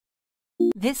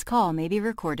This call may be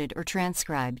recorded or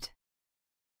transcribed.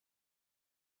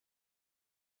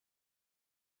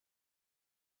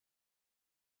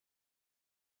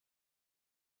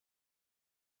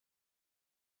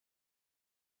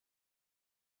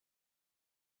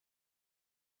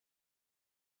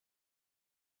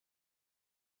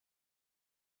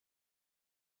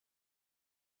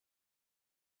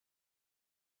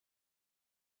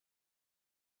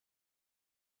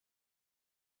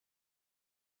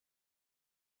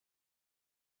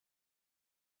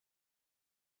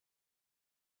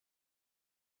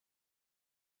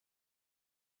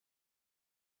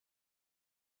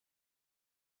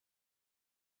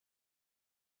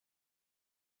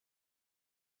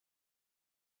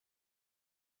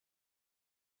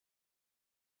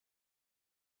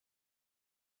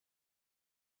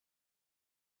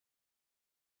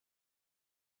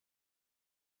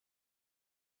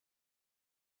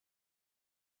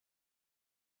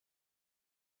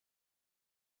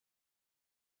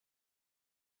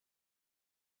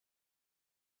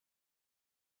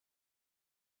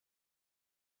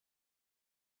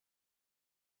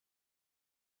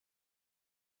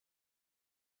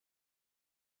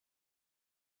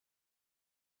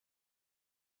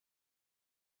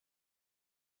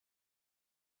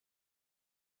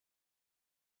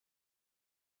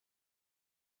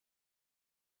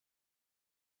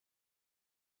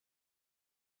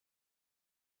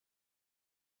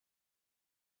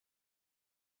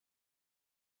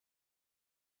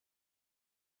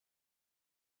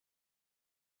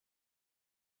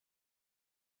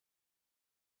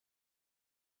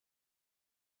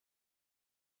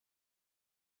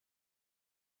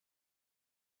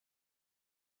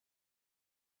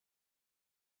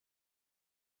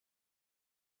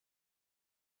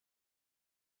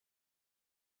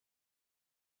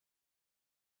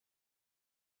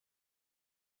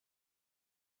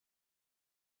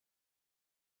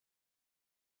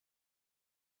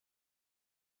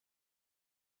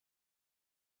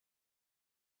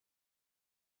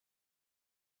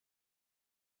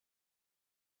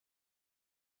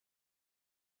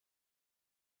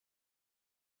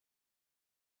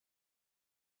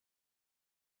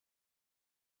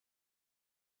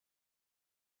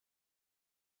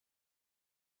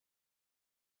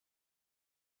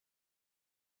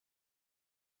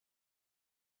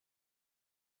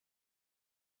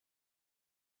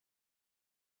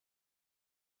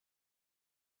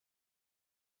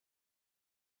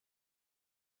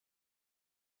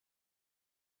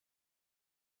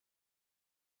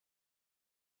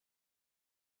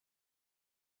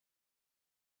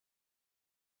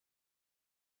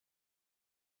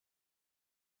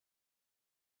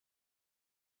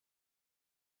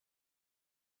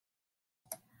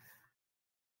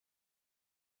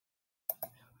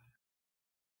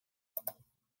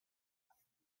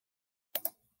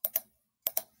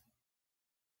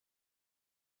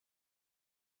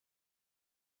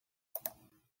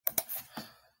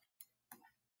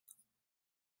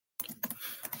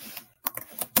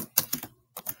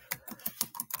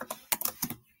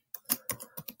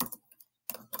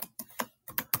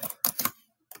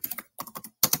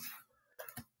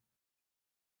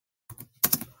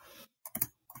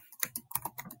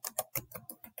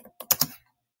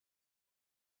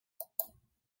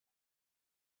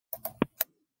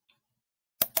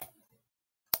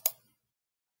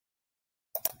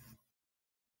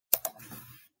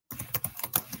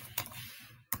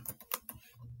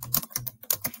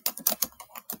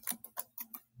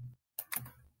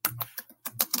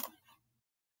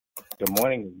 Good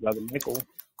morning, Brother Michael.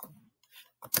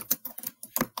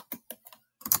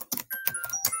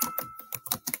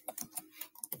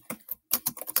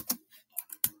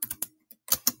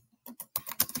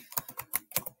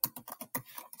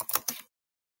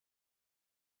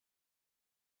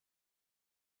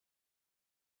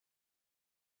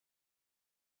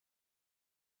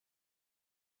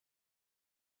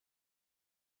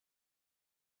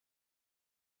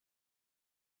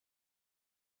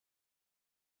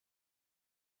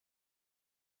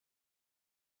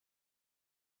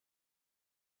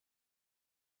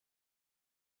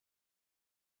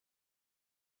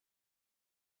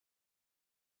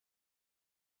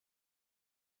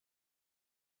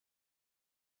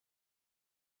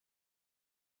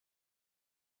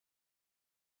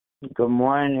 Good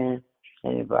morning.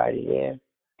 Anybody there?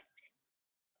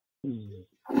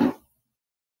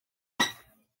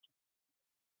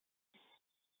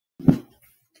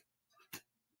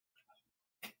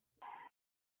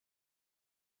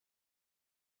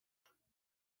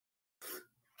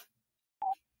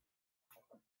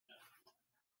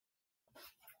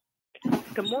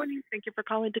 Good morning. Thank you for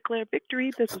calling Declare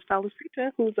Victory. This is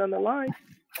Felicita. Who's on the line?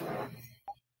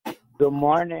 Good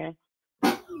morning.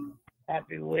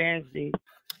 Happy Wednesday.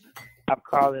 I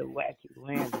call it Wacky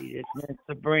Wednesday. This is Miss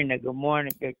Sabrina. Good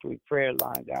morning, Victory Prayer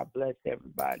Line. God bless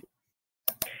everybody.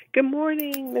 Good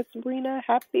morning, Miss Sabrina.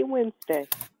 Happy Wednesday.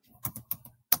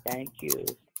 Thank you.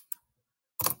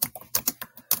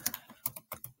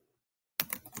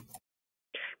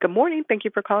 Good morning. Thank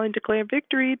you for calling Declare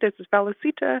Victory. This is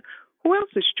Felicita. Who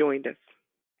else has joined us?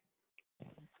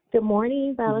 Good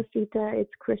morning, Valicita.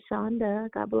 It's Krishanda.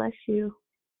 God bless you.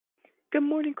 Good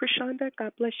morning, Krishanda.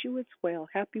 God bless you as well.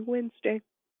 Happy Wednesday.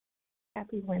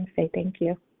 Happy Wednesday. Thank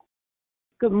you.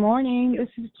 Good morning. This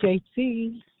is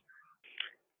JC.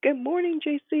 Good morning,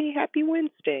 JC. Happy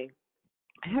Wednesday.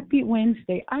 Happy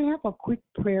Wednesday. I have a quick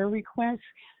prayer request.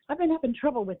 I've been having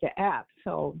trouble with the app,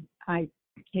 so I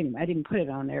didn't put it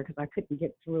on there because I couldn't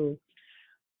get through.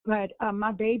 But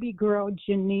my baby girl,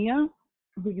 Jania,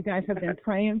 who you guys have been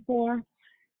praying for,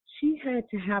 she had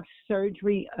to have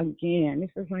surgery again. This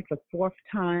is like the fourth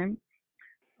time.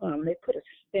 They put a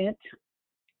stent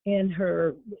in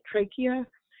her trachea,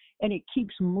 and it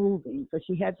keeps moving. So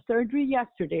she had surgery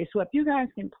yesterday. So if you guys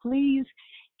can please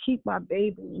keep my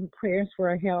baby in prayers for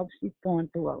her health. She's going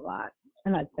through a lot.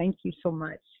 And I thank you so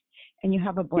much. And you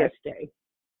have a blessed day.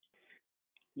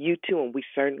 You too, and we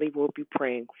certainly will be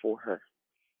praying for her.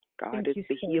 God Thank is you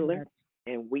the so healer, much.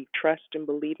 and we trust and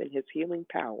believe in his healing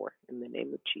power in the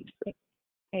name of Jesus.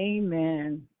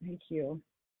 Amen. Thank you.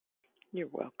 You're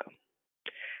welcome.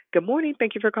 Good morning.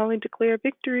 Thank you for calling Declare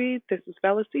Victory. This is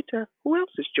Felicita. Who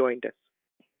else has joined us?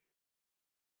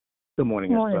 Good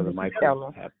morning, it's Brother Mr. Michael.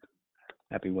 Keller.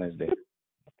 Happy Wednesday.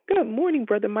 Good morning,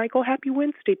 Brother Michael. Happy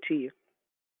Wednesday to you.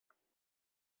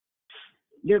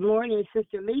 Good morning,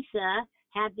 Sister Lisa.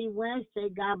 Happy Wednesday.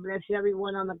 God bless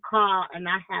everyone on the call. And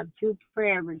I have two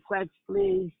prayer requests,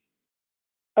 please.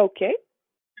 Okay.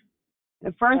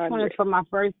 The first one is for my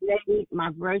first lady,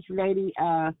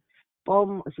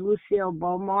 Lucille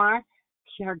Beaumar.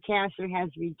 Her cancer has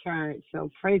returned. So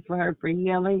pray for her for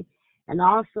healing. And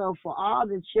also for all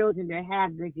the children that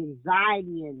have this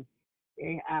anxiety. And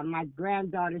my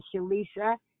granddaughter,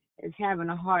 Shalisa, is having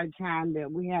a hard time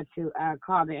that we had to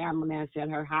call the ambulance at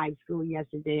her high school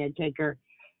yesterday and take her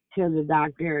to the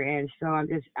doctor. And so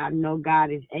I know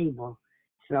God is able.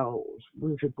 So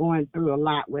we've been going through a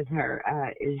lot with her.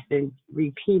 It's been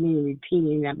repeating.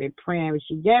 I've been praying.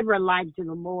 She gave her life to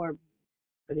the Lord,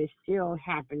 but it's still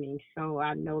happening. So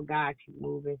I know God can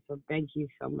move it. So thank you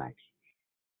so much.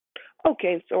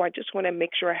 Okay, so I just want to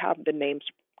make sure I have the names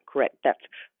correct. That's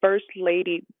First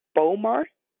Lady Beaumar.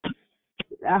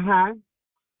 Uh-huh.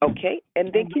 Okay,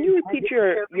 and then can you repeat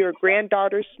your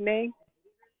granddaughter's name?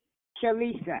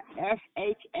 Shalisa,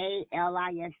 Shalisa.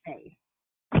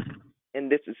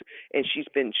 And she's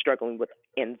been struggling with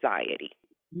anxiety.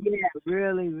 Yeah,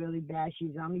 really, really bad.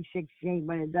 She's only 16,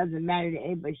 but it doesn't matter to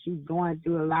age, but she's going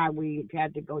through a lot. We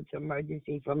had to go to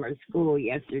emergency from her school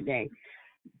yesterday.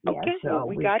 Okay, yeah, well,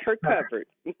 we got her covered.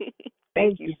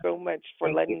 Thank you so much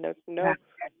for letting us know,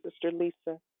 Sister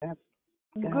Lisa.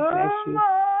 God bless you.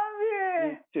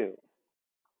 You too.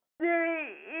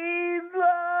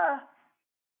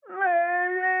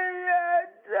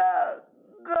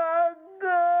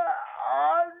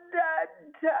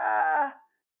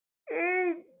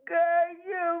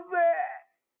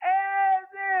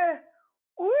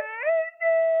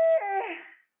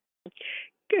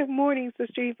 Good morning,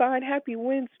 Sister Yvonne. Happy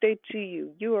Wednesday to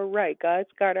you. You are right. God's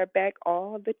got our back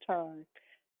all the time.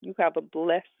 You have a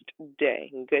blessed day,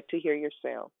 and good to hear your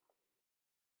sound.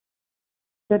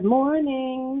 Good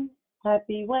morning.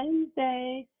 Happy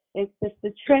Wednesday. It's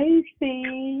Sister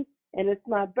Tracy, and it's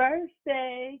my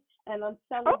birthday, and I'm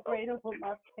celebrating with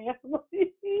my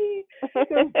family.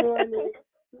 Good morning.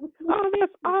 Oh,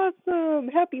 that's awesome.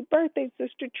 Happy birthday,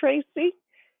 Sister Tracy,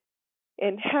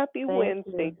 and happy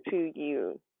Wednesday to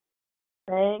you.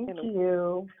 Thank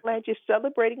you. Glad you're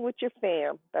celebrating with your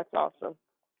fam. That's awesome.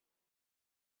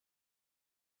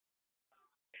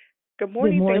 Good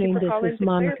morning. Good morning. Thank you for calling. This is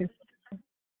Monica.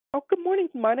 Oh, good morning,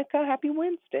 Monica. Happy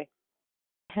Wednesday.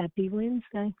 Happy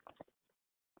Wednesday.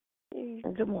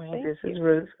 Good morning. This is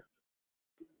Ruth.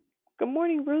 Good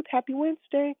morning, Ruth. Happy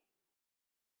Wednesday.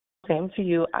 Same to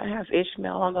you. I have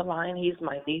Ishmael on the line. He's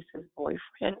my niece's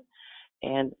boyfriend,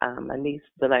 and my niece,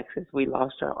 Alexis, we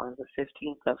lost her on the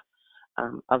 15th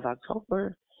of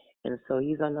October, and so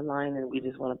he's on the line, and we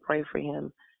just want to pray for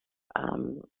him.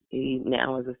 He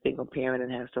now is a single parent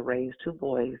and has to raise two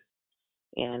boys,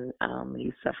 and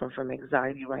he's suffering from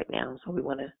anxiety right now, so we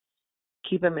want to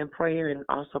keep him in prayer and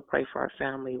also pray for our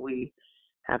family. We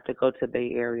have to go to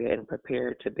Bay Area and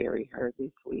prepare to bury her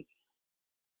this week.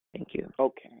 Thank you.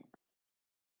 Okay.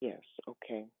 Yes.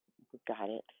 Okay. We got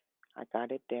it. I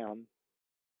got it down.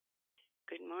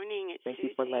 Good morning, it's Thank Susie.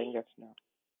 you for letting us know.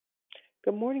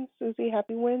 Good morning, Susie.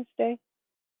 Happy Wednesday.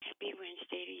 Happy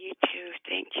Wednesday to you too.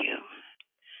 Thank you.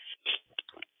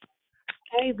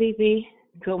 Hey, BB.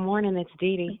 Good morning. It's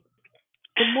Dee Dee.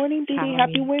 Good morning, Dee Dee.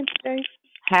 Happy Wednesday.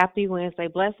 Happy Wednesday.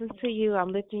 Blessings to you. I'm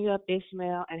lifting you up,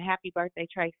 Ishmael, and happy birthday,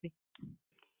 Tracy.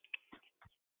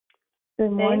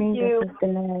 Good morning, Thank you. this is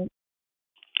Danette.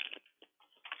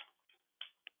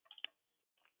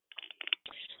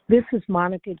 This is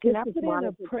Monica. Can I put in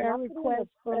a prayer request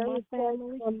for my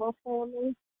family?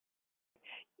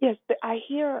 Yes, I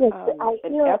hear an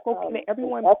echo. Can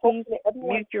everyone please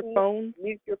mute your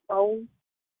phone?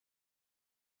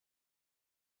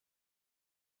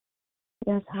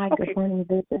 Yes, hi, Okay. good morning,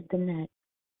 this is Danette.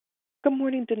 Good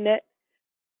morning, Danette.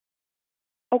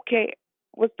 Okay,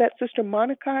 was that Sister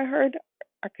Monica I heard?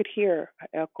 I could hear an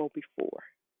echo before.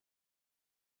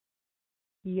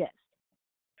 Yes.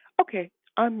 Okay,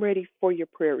 I'm ready for your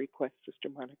prayer request, Sister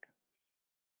Monica.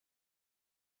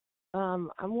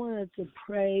 I wanted to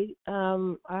pray.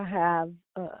 I have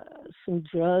some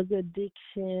drug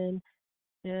addiction,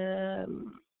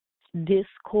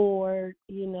 discord.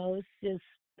 It's just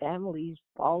families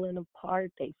falling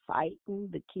apart. They fighting.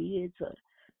 The kids are.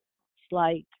 It's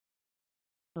like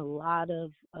a lot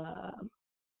of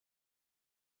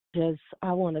just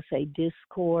I want to say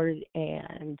discord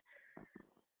and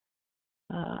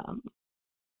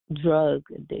drug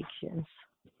addictions.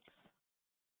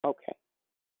 Okay,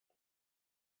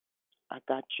 I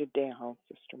got you down,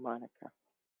 Sister Monica.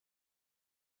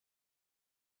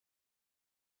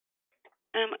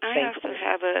 I Thank also you.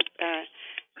 have a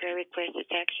prayer request.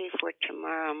 It's actually for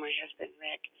tomorrow. My husband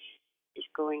Rick is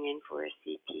going in for a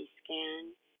CT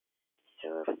scan. So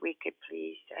if we could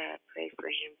please pray for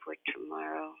him for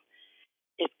tomorrow.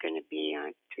 It's going to be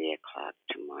on 3 o'clock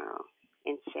tomorrow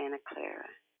in Santa Clara.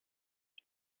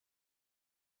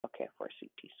 Okay, for a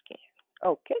CT scan.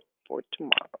 Okay, for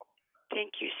tomorrow.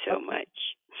 Thank you so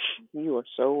much. You are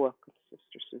so welcome,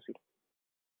 Sister Susie.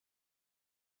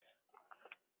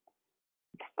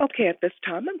 Okay, at this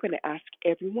time, I'm going to ask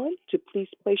everyone to please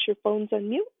place your phones on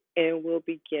mute, and we'll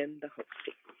begin the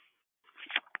hosting.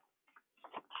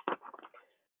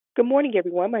 Good morning,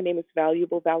 everyone. My name is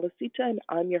Valuable Valicita, and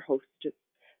I'm your hostess.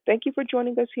 Thank you for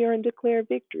joining us here in Declare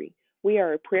Victory. We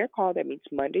are a prayer call that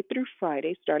meets Monday through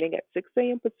Friday, starting at 6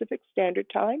 a.m. Pacific Standard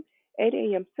Time, 8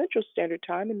 a.m. Central Standard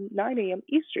Time, and 9 a.m.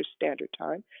 Eastern Standard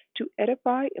Time to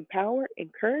edify, empower,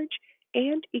 encourage,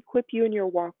 and equip you in your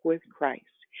walk with Christ.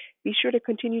 Be sure to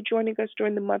continue joining us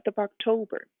during the month of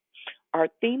October. Our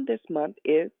theme this month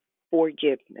is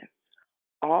forgiveness.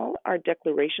 All our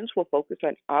declarations will focus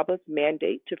on Abba's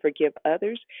mandate to forgive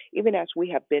others, even as we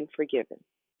have been forgiven.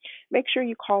 Make sure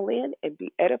you call in and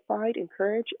be edified,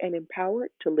 encouraged, and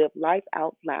empowered to live life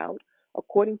out loud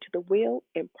according to the will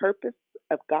and purpose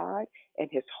of God and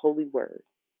His holy word.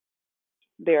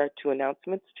 There are two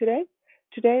announcements today.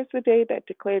 Today is the day that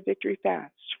Declare Victory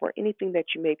fasts for anything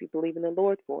that you may be believing the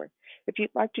Lord for. If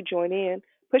you'd like to join in,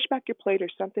 push back your plate or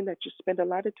something that you spend a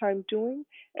lot of time doing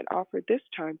and offer this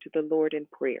time to the Lord in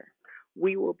prayer.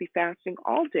 We will be fasting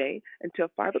all day until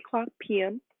 5 o'clock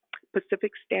p.m.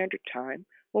 Pacific Standard Time,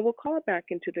 when we'll call back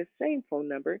into the same phone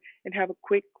number and have a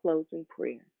quick closing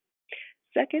prayer.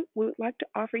 Second, we would like to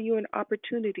offer you an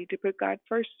opportunity to put God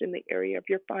first in the area of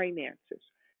your finances.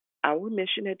 Our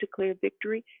mission at Declare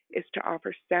Victory is to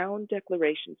offer sound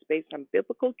declarations based on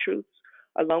biblical truths,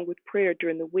 along with prayer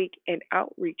during the week and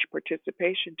outreach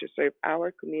participation to serve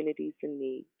our communities in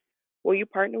need. Will you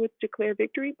partner with Declare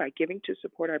Victory by giving to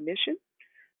support our mission?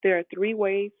 There are three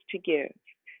ways to give.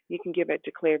 You can give at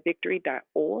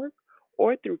declarevictory.org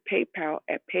or through PayPal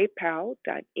at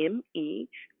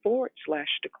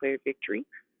paypal.me/declarevictory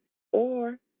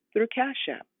or through Cash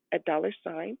App at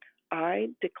 $ I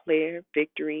declare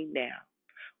victory now.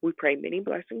 We pray many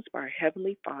blessings by our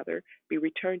Heavenly Father be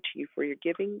returned to you for your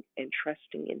giving and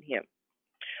trusting in Him.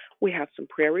 We have some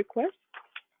prayer requests.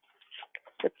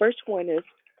 The first one is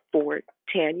for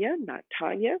Tanya, not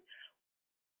Tanya.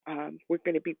 We're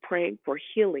going to be praying for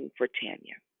healing for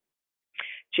Tanya.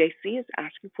 JC is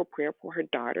asking for prayer for her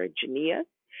daughter, Jania.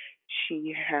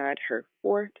 She had her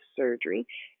fourth surgery,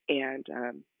 and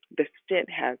the stent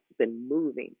has been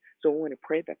moving. So we want to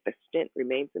pray that the stent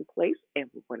remains in place, and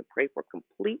we want to pray for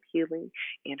complete healing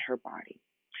in her body.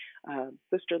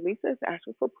 Sister Lisa is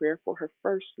asking for prayer for her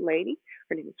First Lady.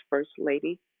 Her name is First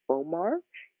Lady Bomar,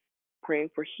 praying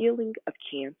for healing of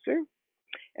cancer.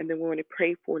 And then we want to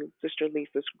pray for Sister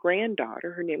Lisa's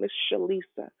granddaughter. Her name is Shalisa.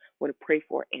 We want to pray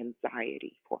for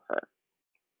anxiety for her.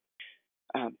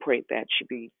 Pray that she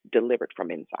be delivered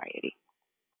from anxiety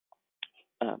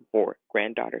for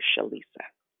granddaughter Shalisa.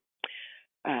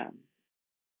 Um,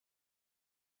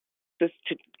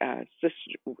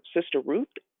 Sister Ruth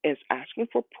is asking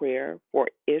for prayer for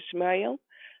Ishmael.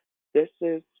 This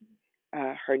is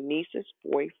her niece's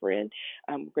boyfriend.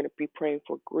 We're going to be praying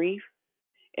for grief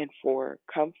and for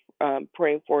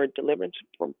praying for deliverance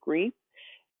from grief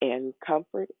and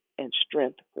comfort and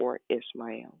strength for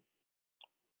Ishmael.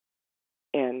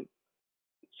 And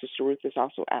Sister Ruth is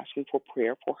also asking for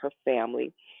prayer for her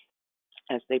family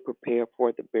as they prepare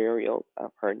for the burial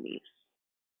of her niece.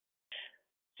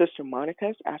 Sister Monica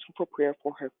is asking for prayer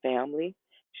for her family.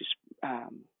 She's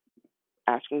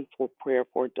asking for prayer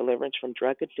for deliverance from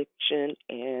drug addiction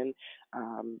and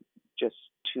just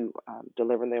to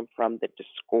deliver them from the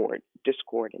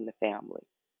discord in the family.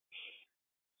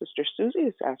 Sister Susie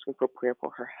is asking for prayer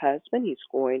for her husband. He's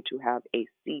going to have a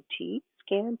CT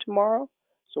scan tomorrow,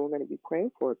 so we're going to be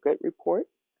praying for a good report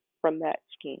from that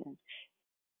scan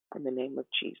in the name of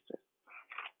Jesus.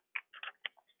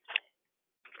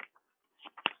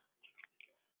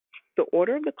 The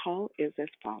order of the call is as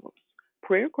follows.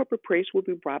 Prayer corporate praise will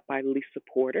be brought by Lisa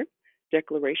Porter.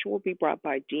 Declaration will be brought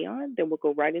by Dion. Then we'll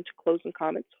go right into closing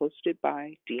comments hosted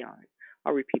by Dion.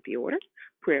 I'll repeat the order.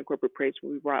 Prayer and corporate praise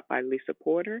will be brought by Lisa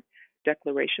Porter.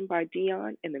 Declaration by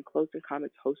Dion. And then closing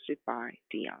comments hosted by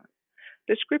Dion.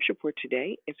 The scripture for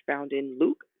today is found in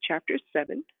Luke chapter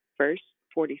 7, verse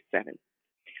 47.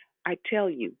 I tell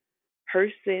you, her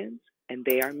sins, and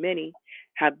they are many,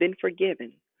 have been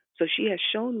forgiven. So she has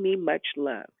shown me much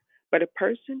love. But a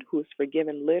person who is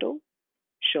forgiven little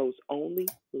shows only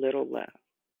little love.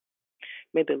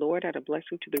 May the Lord add a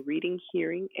blessing to the reading,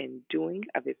 hearing, and doing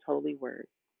of his holy word.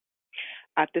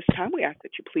 At this time, we ask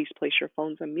that you please place your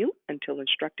phones on mute until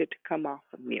instructed to come off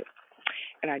of mute.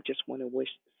 And I just want to wish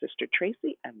Sister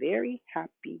Tracy a very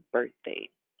happy birthday.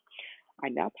 I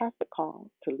now pass the call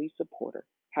to Lisa Porter.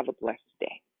 Have a blessed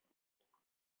day.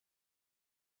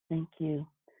 Thank you.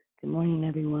 Good morning,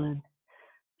 everyone.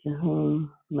 To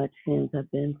whom much sins have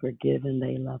been forgiven,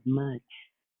 they love much.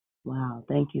 Wow.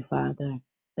 Thank you, Father.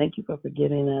 Thank you for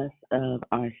forgiving us of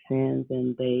our sins,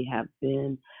 and they have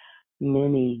been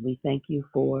many. We thank you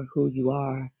for who you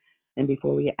are. And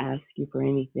before we ask you for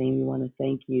anything, we want to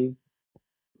thank you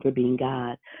for being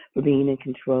God, for being in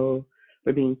control,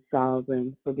 for being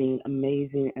sovereign, for being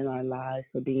amazing in our lives,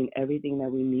 for being everything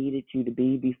that we needed you to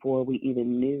be before we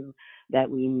even knew that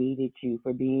we needed you,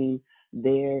 for being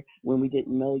there when we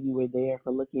didn't know you were there,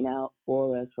 for looking out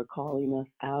for us, for calling us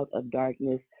out of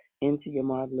darkness into your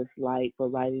marvelous light, for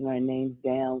writing our names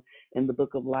down in the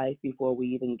book of life before we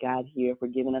even got here, for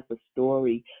giving us a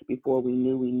story before we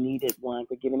knew we needed one,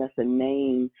 for giving us a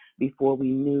name before we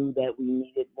knew that we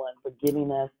needed one, for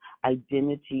giving us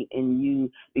identity in you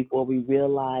before we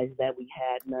realized that we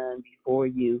had none before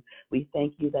you. We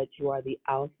thank you that you are the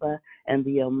Alpha and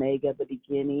the Omega, the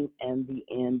beginning and the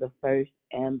end, the first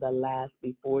and the last.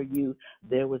 Before you,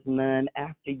 there was none.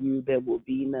 After you, there will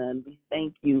be none. We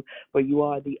thank you for you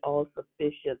are the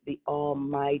all-sufficient, the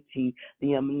almighty,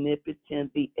 the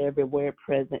omnipotent, the everywhere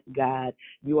present God.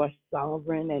 You are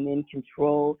sovereign and in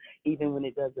control, even when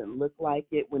it doesn't look like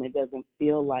it, when it doesn't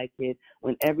feel like it,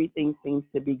 when everything seems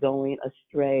to be going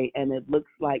astray and it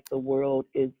looks like the world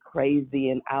is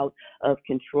crazy and out of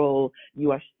control.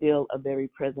 You are still a very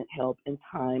present help in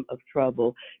time of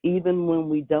trouble. Even when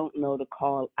we don't know to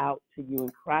call out to you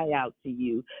and cry out to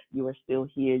you, you are still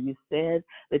here. You said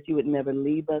that you would never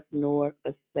leave us nor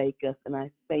forsake us. And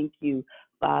I thank you,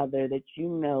 Father, that you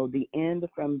know the end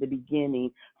from the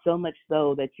beginning, so much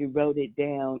so that you wrote it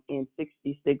down in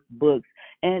 66 books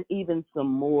and even some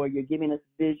more. You're giving us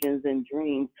visions and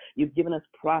dreams. You've given us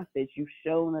prophets. You've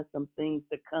shown us some things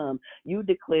to come. You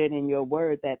declared in your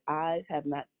word that eyes have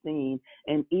not seen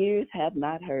and ears have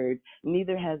not heard,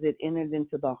 neither has it entered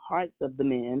into the hearts of the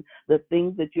men, the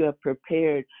things that you have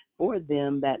prepared for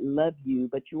them that love you,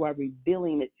 but you are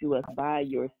revealing it to us by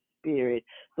your Spirit.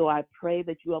 So I pray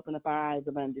that you open up our eyes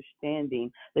of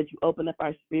understanding, that you open up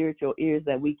our spiritual ears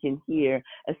that we can hear,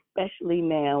 especially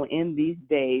now in these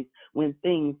days when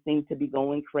things seem to be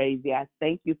going crazy. I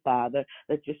thank you, Father,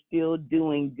 that you're still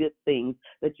doing good things,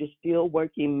 that you're still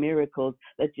working miracles,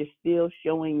 that you're still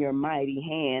showing your mighty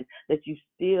hand, that you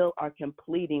still are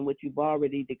completing what you've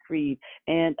already decreed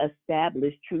and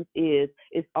established. Truth is,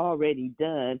 it's already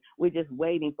done. We're just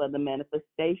waiting for the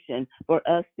manifestation for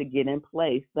us to get in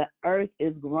place. The earth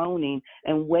is groaning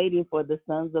and waiting for the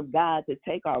sons of God to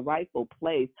take our rightful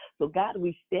place. So, God,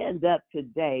 we stand up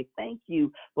today. Thank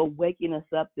you for waking us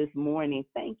up this morning.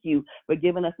 Thank you for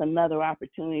giving us another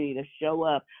opportunity to show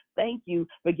up. Thank you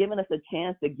for giving us a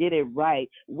chance to get it right.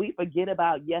 We forget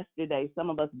about yesterday. Some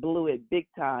of us blew it big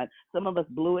time. Some of us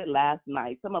blew it last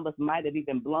night. Some of us might have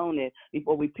even blown it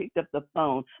before we picked up the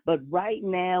phone. But right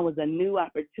now is a new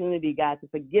opportunity, God, to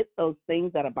forget those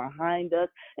things that are behind us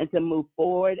and to move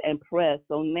forward and press.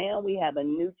 So now we have a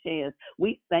new chance.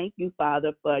 We thank you,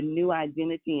 Father, for a new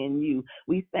identity in you.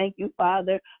 We thank you,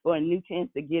 Father, for a new chance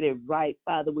to get it right.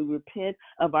 Father, we repent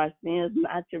of our sins,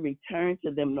 not to return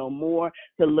to them no more,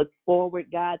 to look forward,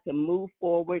 God, to move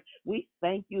forward. We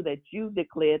thank you that you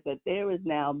declared that there is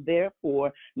now,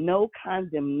 therefore, no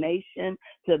condemnation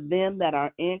to them that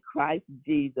are in Christ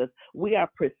Jesus. We are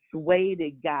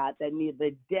persuaded, God, that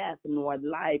neither death nor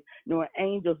life, nor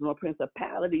angels, nor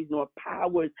principalities, nor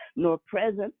powers, nor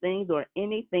present things, or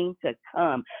anything to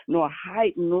come, nor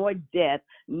height, nor depth,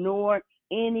 nor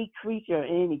any creature,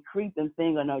 any creeping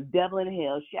thing, or no devil in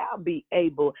hell shall be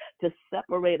able to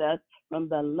separate us from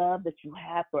the love that you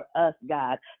have for us,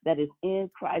 God, that is in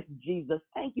Christ Jesus.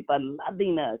 Thank you for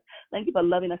loving us. Thank you for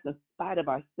loving us in spite of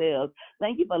ourselves.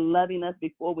 Thank you for loving us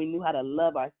before we knew how to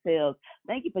love ourselves.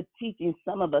 Thank you for teaching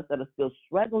some of us that are still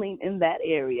struggling in that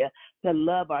area to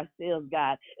love ourselves,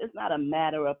 God. It's not a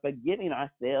matter of forgiving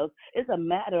ourselves. It's a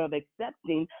matter of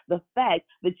accepting the fact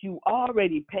that you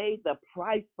already paid the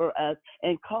price for us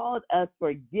and called us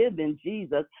forgiven,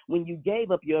 Jesus, when you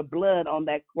gave up your blood on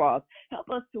that cross. Help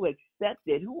us to accept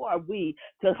it. Who are we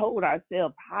to hold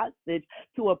ourselves hostage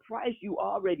to a price you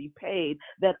already paid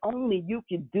that only you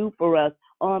can do for us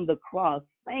on the cross?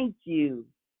 Thank you.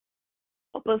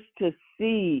 Help us to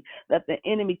see that the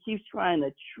enemy keeps trying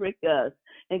to trick us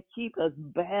and keep us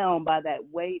bound by that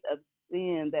weight of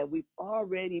sin that we've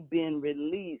already been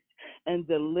released and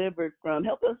delivered from.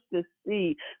 Help us to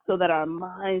see so that our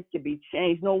minds can be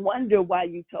changed. No wonder why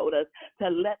you told us to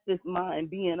let this mind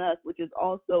be in us, which is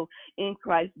also in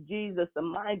Christ Jesus. The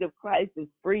mind of Christ is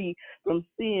free from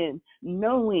sin,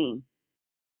 knowing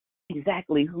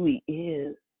exactly who he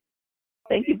is.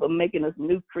 Thank you for making us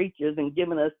new creatures and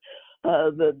giving us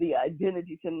the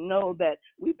identity to know that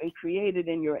we've been created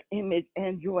in your image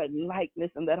and your likeness,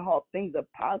 and that all things are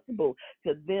possible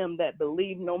to them that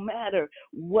believe, no matter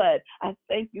what. I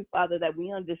thank you, Father, that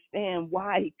we understand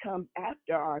why he comes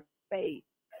after our faith,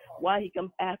 why he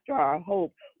comes after our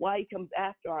hope, why he comes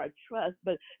after our trust.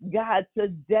 But God,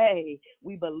 today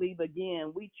we believe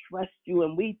again. We trust you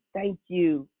and we thank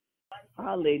you.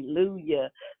 Hallelujah.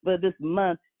 For this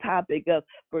month's topic of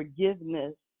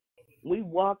forgiveness. We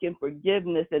walk in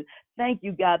forgiveness, and thank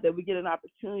you, God, that we get an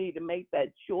opportunity to make that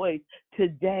choice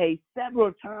today,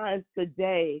 several times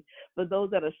today. For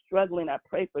those that are struggling, I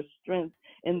pray for strength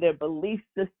in their belief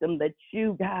system, that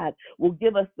you, God, will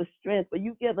give us the strength, but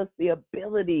you give us the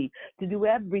ability to do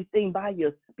everything by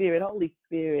your Spirit. Holy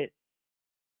Spirit,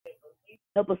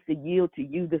 help us to yield to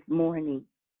you this morning.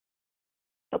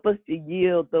 Help us to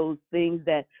yield those things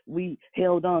that we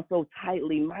held on so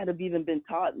tightly, might have even been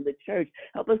taught in the church.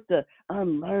 Help us to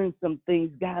unlearn some things,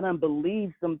 God,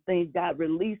 unbelieve some things, God,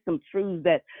 release some truths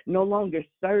that no longer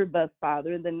serve us,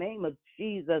 Father. In the name of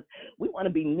Jesus, we want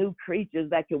to be new creatures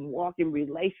that can walk in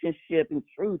relationship and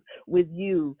truth with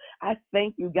you. I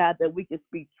thank you, God, that we can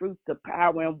speak truth to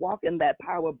power and walk in that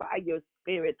power by your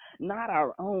Spirit, not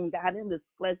our own, God. In this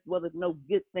flesh, well, there's no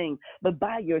good thing, but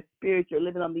by your Spirit, you're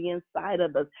living on the inside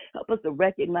of us. Help us to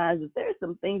recognize that there are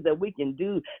some things that we can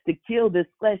do to kill this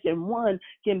flesh, and one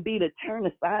can be to turn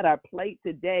aside our plate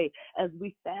today as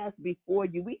we fast before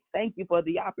you. We thank you for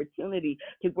the opportunity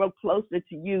to grow closer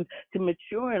to you, to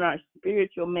mature in our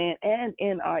spiritual man and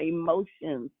in our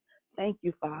emotions. Thank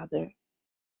you, Father.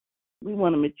 We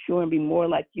want to mature and be more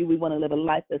like you. We want to live a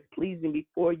life that's pleasing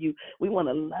before you. We want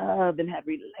to love and have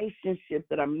relationships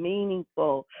that are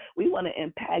meaningful. We want to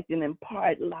impact and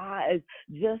impart lives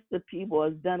just the people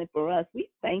has done it for us.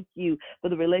 We thank you for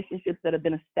the relationships that have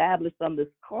been established on this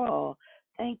call.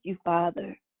 Thank you,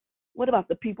 Father. What about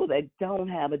the people that don't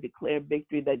have a declared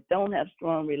victory, that don't have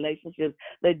strong relationships,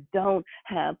 that don't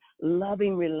have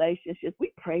loving relationships?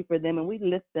 We pray for them and we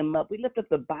lift them up. We lift up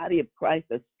the body of Christ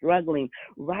that's struggling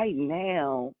right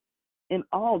now in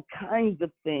all kinds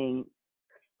of things.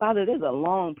 Father, there's a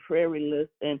long prayer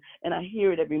list, and I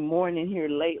hear it every morning here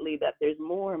lately that there's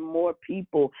more and more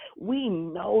people. We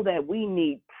know that we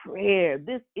need prayer.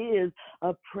 This is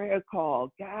a prayer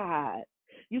call. God,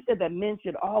 You said that men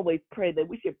should always pray, that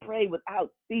we should pray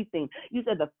without ceasing. You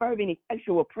said the fervent,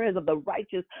 effectual prayers of the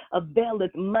righteous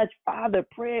availeth much. Father,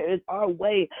 prayer is our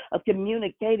way of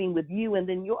communicating with you, and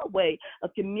then your way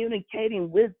of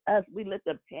communicating with us. We lift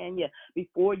up Tanya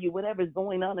before you, whatever's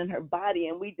going on in her body,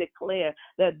 and we declare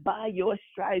that by your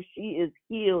stripes she is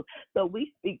healed. So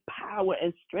we speak power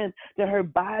and strength to her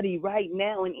body right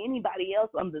now, and anybody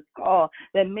else on this call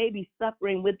that may be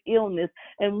suffering with illness.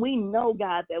 And we know,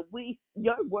 God, that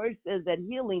your word says that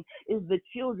healing is the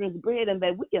children's bread, and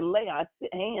that we can lay our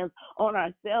hands on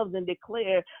ourselves and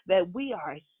declare that we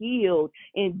are healed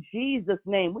in Jesus'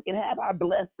 name. We can have our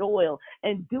blessed oil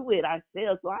and do it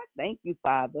ourselves. So I thank you,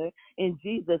 Father, in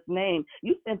Jesus' name.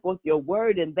 You sent forth your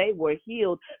word and they were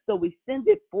healed. So we send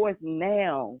it forth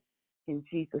now. In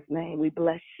Jesus' name, we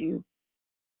bless you.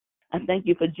 I thank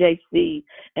you for JC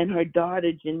and her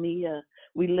daughter, Jania.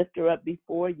 We lift her up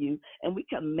before you, and we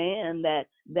command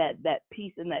that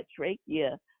piece in that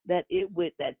trachea, that it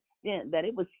would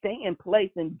stay in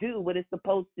place and do what it's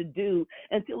supposed to do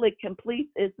until it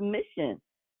completes its mission.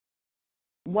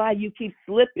 Why you keep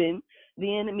slipping,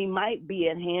 the enemy might be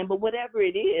at hand, but whatever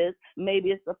it is, maybe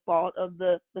it's the fault of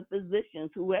the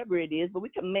physicians, whoever it is, but we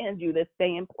command you to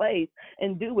stay in place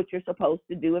and do what you're supposed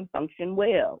to do and function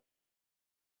well.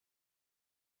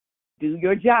 Do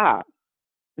your job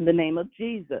in the name of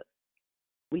Jesus.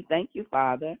 We thank you,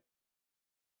 Father.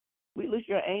 We loose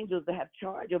your angels to have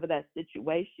charge over that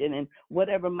situation, and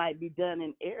whatever might be done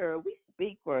in error, we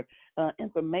speak for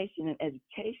information and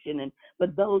education, and for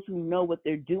those who know what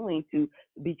they're doing to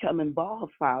become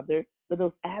involved, Father, for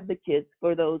those advocates,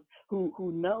 for those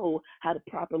who know how to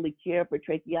properly care for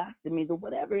tracheostomies or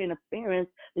whatever interference,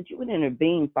 that you would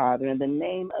intervene, Father, in the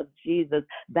name of Jesus.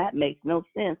 That makes no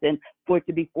sense. And for it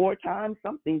to be 4 times,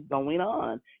 something's going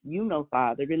on. You know,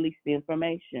 Father, release the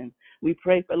information. We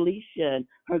pray for Alicia and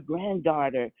her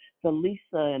granddaughter, for Lisa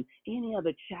and any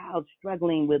other child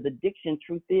struggling with addiction.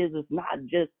 Truth is, it's not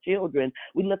just children.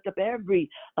 We lift up every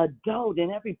adult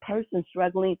and every person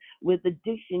struggling with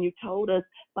addiction. You told us,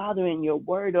 Father, in your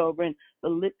word over in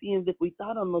Philippians, if we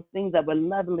thought on those things that were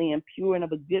lovely and pure and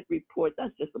of a good report,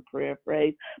 that's just a prayer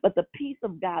phrase. But the peace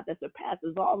of God that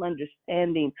surpasses all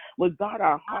understanding will guard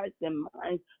our hearts and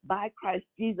minds by Christ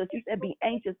Jesus. You said, be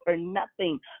anxious for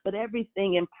nothing, but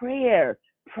everything in prayer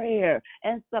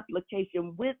and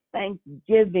supplication with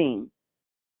thanksgiving.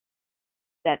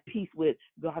 That peace would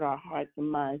guard our hearts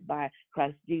and minds by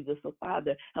Christ Jesus. So,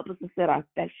 Father, help us to set our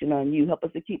affection on you. Help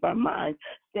us to keep our minds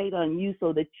stayed on you,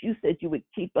 so that you said you would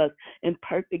keep us in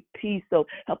perfect peace. So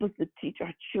help us to teach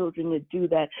our children to do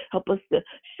that. Help us to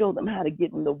show them how to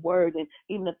get in the word. And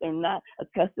even if they're not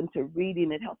accustomed to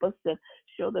reading it, help us to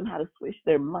show them how to switch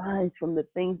their minds from the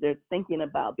things they're thinking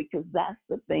about, because that's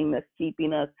the thing that's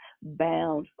keeping us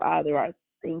bound, Father, our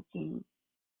thinking.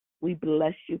 We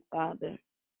bless you, Father.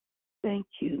 Thank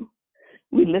you.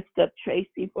 We lift up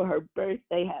Tracy for her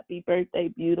birthday. Happy birthday,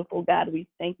 beautiful God. We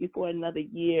thank you for another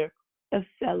year of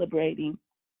celebrating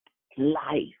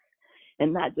life,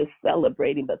 and not just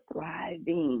celebrating, but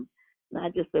thriving.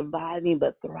 Not just surviving,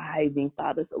 but thriving,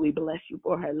 Father. So we bless you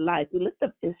for her life. We lift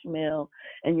up Ishmael,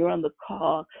 and you're on the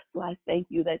call. So I thank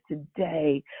you that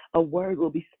today a word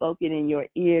will be spoken in your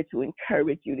ear to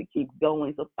encourage you to keep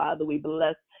going. So, Father, we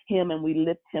bless him and we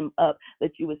lift him up,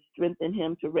 that you would strengthen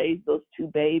him to raise those 2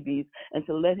 babies and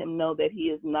to let him know that he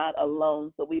is not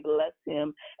alone. So we bless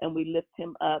him and we lift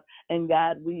him up. And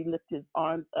God, we lift his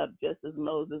arms up just as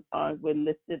Moses' arms were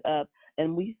lifted up.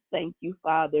 And we thank you,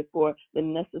 Father, for the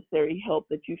necessary help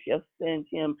that you shall send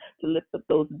him to lift up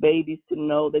those babies, to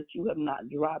know that you have not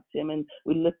dropped him. And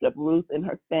we lift up Ruth and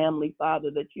her family, Father,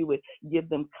 that you would give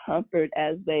them comfort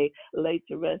as they lay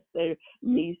to rest their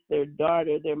niece, their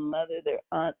daughter, their mother, their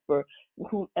aunt, for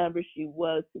whomever she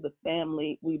was to the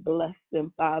family. We bless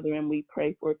them, Father, and we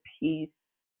pray for peace,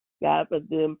 God, for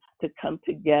them to come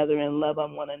together and love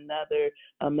on one another,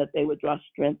 that they would draw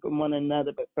strength from one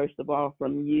another, but first of all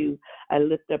from you. I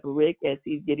lift up Rick as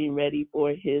he's getting ready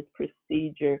for his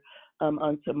procedure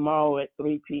on tomorrow at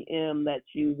 3 p.m., that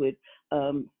you would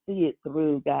see it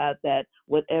through, God, that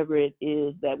whatever it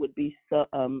is that would be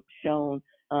shown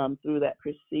through that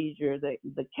procedure,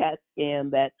 the CAT scan,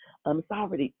 that it's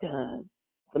already done.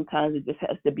 Sometimes it just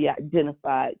has to be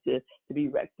identified, to be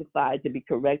rectified, to be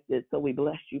corrected. So we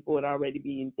bless you for it already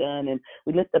being done. And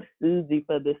we lift up Susie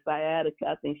for the sciatica.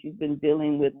 I think she's been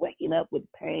dealing with waking up with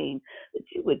pain, that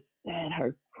you would set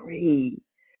her free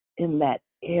in that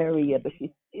area. But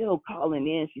she's still calling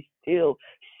in. She's still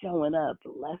showing up.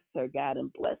 Bless her, God,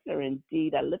 and bless her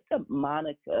indeed. I lift up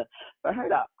Monica for her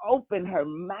to open her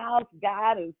mouth,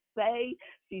 God, and say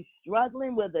she's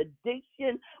struggling with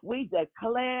addiction. We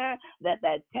declare that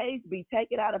taste be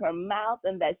taken out of her mouth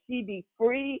and that she be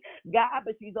free, God.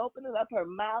 But she's opening up her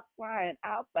mouth, crying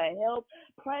out for help,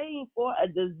 praying for a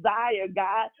desire,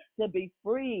 God, to be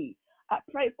free. I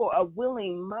pray for a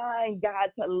willing mind,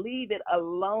 God, to leave it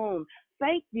alone.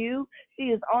 Thank you. She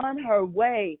is on her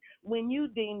way. When you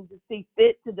deem to see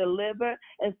fit to deliver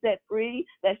and set free,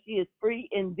 that she is free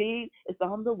indeed, it's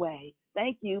on the way.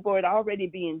 Thank you for it already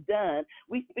being done.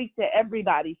 We speak to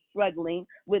everybody struggling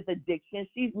with addiction.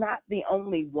 She's not the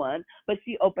only one, but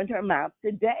she opened her mouth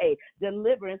today.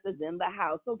 Deliverance is in the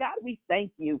house. So, God, we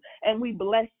thank you and we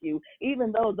bless you.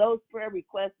 Even though those prayer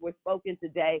requests were spoken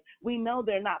today, we know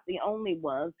they're not the only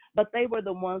ones, but they were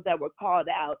the ones that were called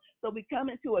out. So we come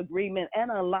into agreement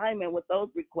and alignment with those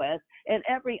requests and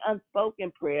every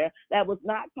unspoken prayer that was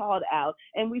not called out.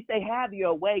 And we say, have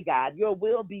your way, God. Your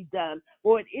will be done.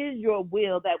 For it is your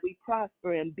will that we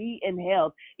prosper and be in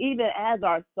health, even as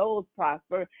our souls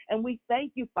prosper. And we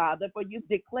thank you, Father, for you've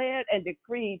declared and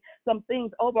decreed some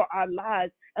things over our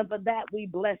lives. And for that, we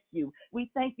bless you. We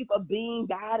thank you for being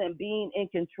God and being in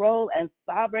control and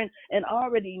sovereign and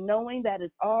already knowing that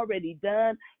it's already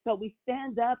done. So we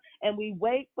stand up and we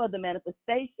wait for the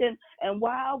manifestation. And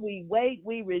while we wait,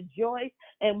 we rejoice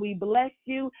and we bless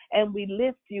you and we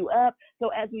lift you up. So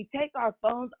as we take our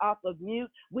phones off of mute,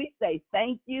 we say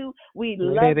thank you. We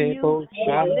love you.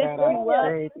 We lift you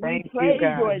up. We praise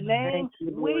your name.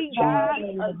 We, God,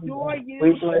 adore you.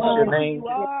 We bless your name. You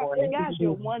are, God,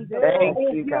 you're wonderful.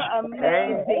 You're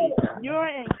amazing. You're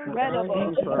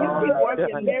incredible. You keep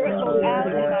working miracles out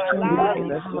in our lives.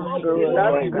 We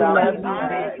love you, God.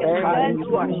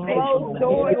 You are closed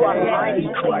doors. You are mighty.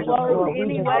 You are closed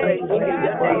anyway. You are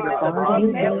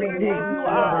everything. You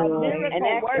are a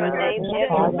miracle worker.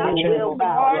 There's nothing too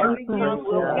hard for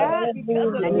you, God,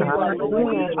 because of you are who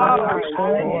we are.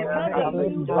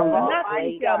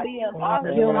 Nothing shall be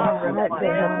impossible.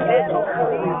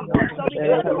 So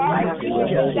because of our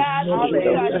Jesus, God,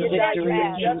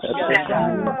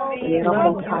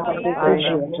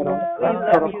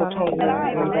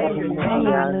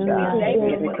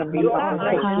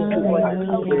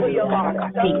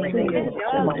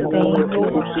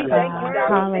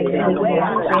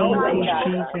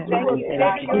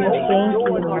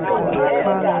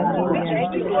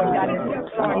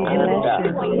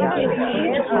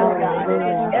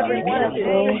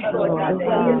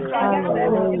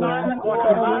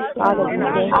 Father, we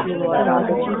thank you, Lord God,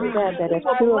 that you said that if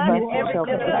two of us shall agree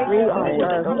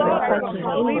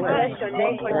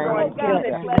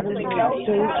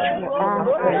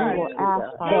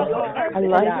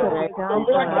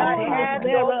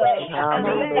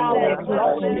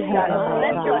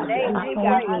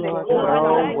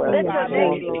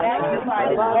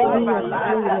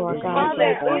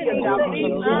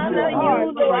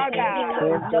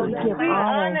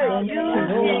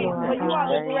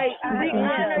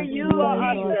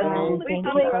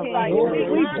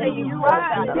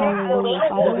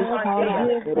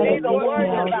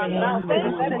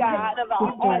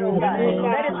on earth,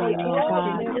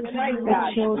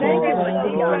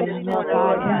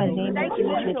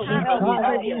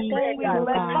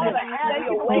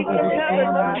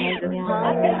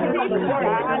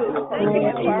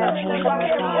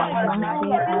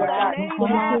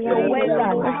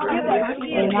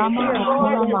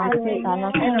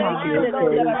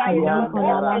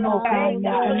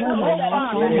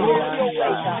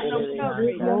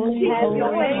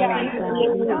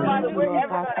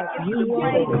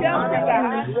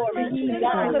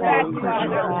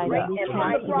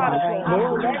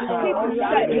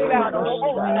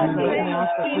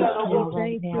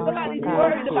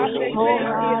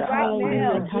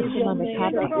 touching anything,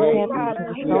 we will ask, Father.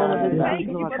 I love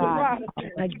you, Lord God.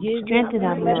 Strengthen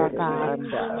them, Lord God.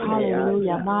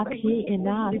 Hallelujah. Mighty and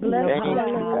not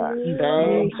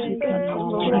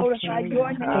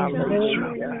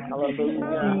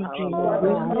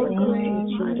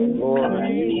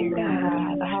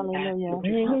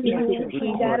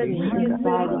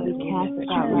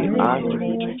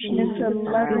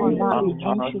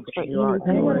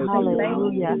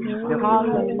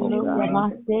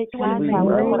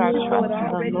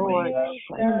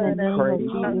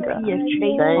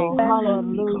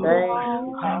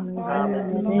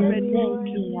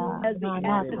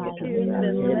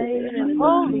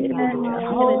Holy God,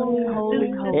 holy, the holy,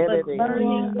 newness, the holy.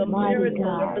 learning, the Mighty miracles,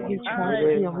 God, the we trust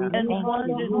signs you and we and thank you.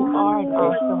 wonders. You are an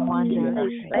Lord awesome wonder. Jesus,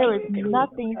 There thank is you.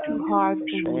 nothing too hard for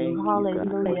you.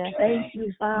 Hallelujah. Thank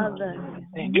you, Father.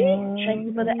 Thank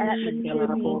you for the atmosphere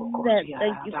being set.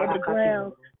 Thank you for the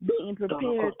ground being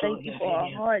prepared. Thank you for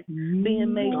our hearts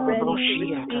being made ready to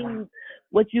receive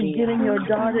what you've given your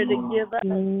daughter to give us.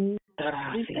 We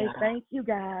say thank you,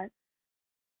 God.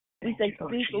 We say,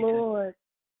 speak, Lord.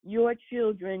 Your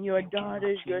children, your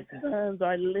daughters, your sons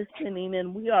are listening,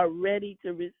 and we are ready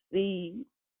to receive.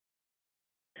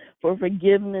 For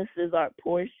forgiveness is our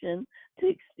portion to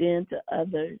extend to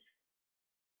others.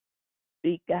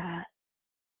 Speak, God.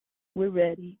 We're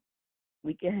ready.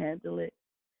 We can handle it.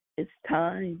 It's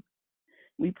time.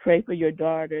 We pray for your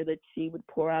daughter that she would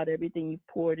pour out everything you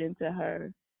poured into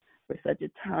her for such a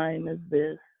time as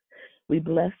this. We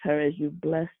bless her as you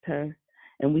blessed her,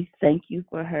 and we thank you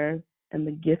for her and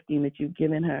the gifting that you've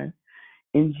given her.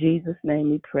 In Jesus'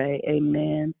 name we pray.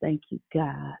 Amen. Thank you,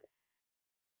 God.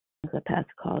 As I pass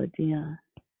the call to Dion.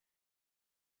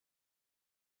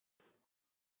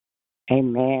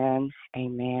 Amen.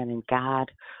 Amen. And God,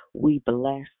 we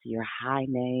bless your high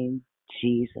name,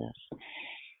 Jesus.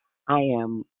 I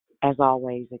am, as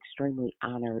always, extremely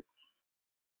honored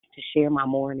to share my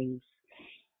mornings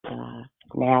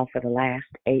now for the last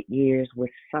 8 years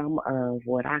with some of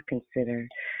what I consider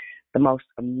the most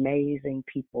amazing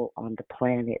people on the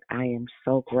planet. I am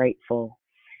so grateful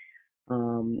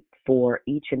for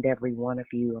each and every one of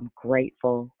you. I'm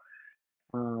grateful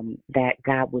that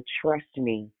God would trust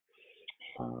me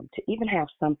to even have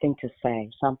something to say,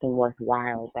 something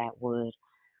worthwhile that would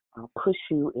push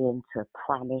you into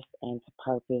promise and to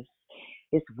purpose.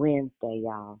 It's Wednesday,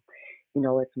 y'all. You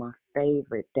know, it's my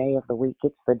favorite day of the week.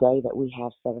 It's the day that we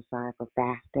have set aside for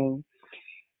fasting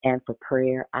and for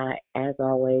prayer. I, as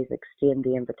always, extend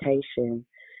the invitation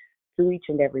to each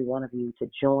and every one of you to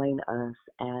join us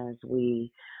as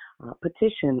we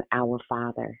petition our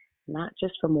Father, not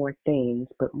just for more things,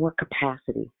 but more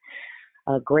capacity,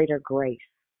 a greater grace,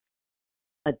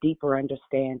 a deeper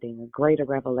understanding, a greater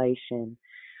revelation,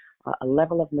 a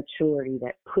level of maturity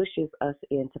that pushes us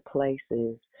into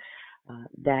places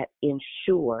that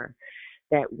ensure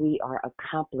that we are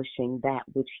accomplishing that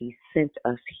which He sent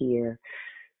us here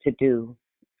to do.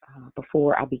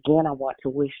 Before I begin, I want to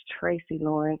wish Tracy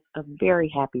Lawrence a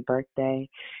very happy birthday.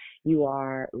 You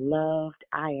are loved.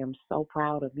 I am so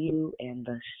proud of you and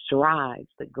the strides,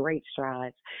 the great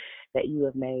strides that you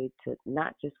have made to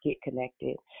not just get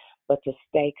connected, but to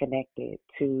stay connected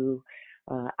to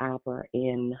Abba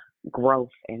in growth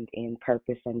and in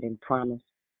purpose and in promise.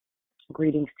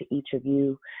 Greetings to each of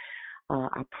you.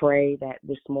 I pray that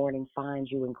this morning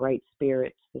finds you in great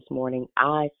spirits. This morning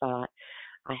I thought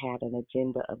I had an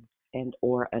agenda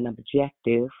or an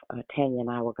objective. Tanya and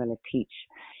I were going to teach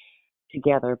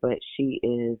together, but she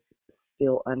is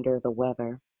still under the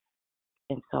weather.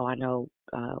 And so I know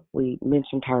we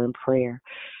mentioned her in prayer.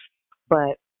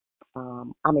 But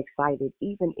I'm excited,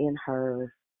 even in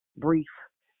her brief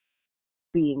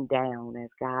being down, as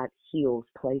God heals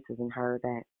places in her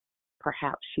that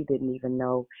perhaps she didn't even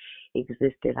know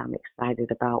existed. I'm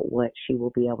excited about what she will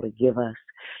be able to give us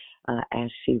as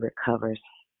she recovers.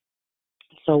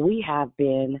 So we have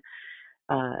been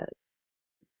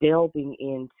delving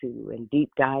into and deep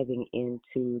diving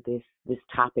into this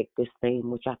topic, this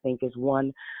theme, which I think is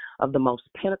one of the most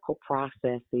pinnacle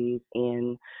processes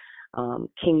in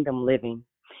kingdom living,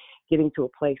 getting to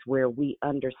a place where we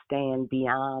understand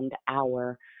beyond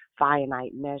our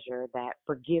finite measure that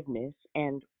forgiveness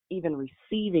and even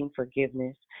receiving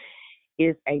forgiveness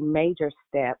is a major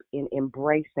step in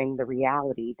embracing the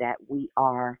reality that we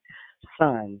are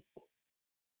sons,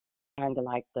 kind of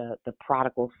like the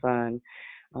prodigal son.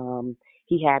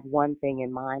 He had one thing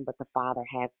in mind, but the father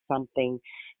had something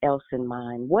else in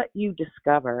mind. What you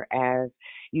discover as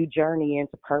you journey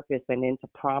into purpose and into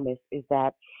promise is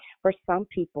that for some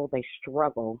people, they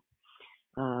struggle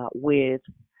with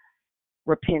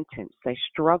repentance. They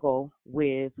struggle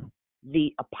with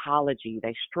the apology.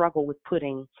 They struggle with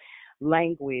putting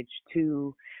language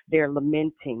to their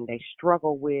lamenting. They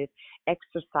struggle with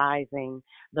exercising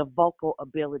the vocal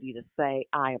ability to say,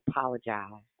 I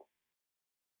apologize.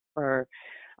 For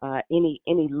any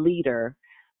leader,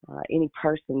 any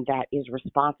person that is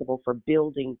responsible for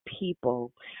building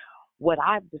people, what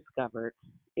I've discovered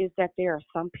is that there are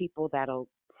some people that'll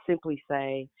simply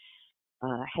say,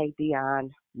 hey,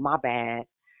 Dion, my bad,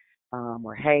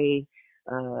 or hey,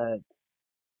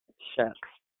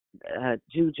 shucks,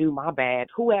 Juju, my bad,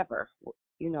 whoever,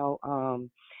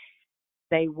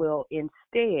 they will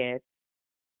instead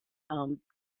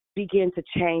begin to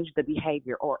change the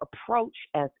behavior or approach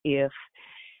as if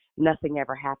nothing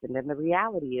ever happened. And the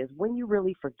reality is, when you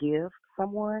really forgive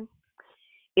someone,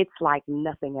 it's like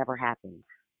nothing ever happened.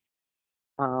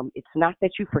 It's not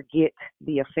that you forget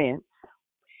the offense.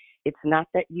 It's not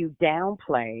that you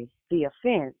downplay the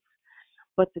offense.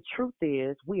 But the truth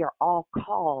is, we are all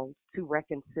called to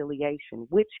reconciliation,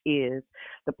 which is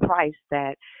the price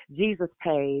that Jesus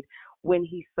paid when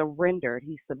he surrendered.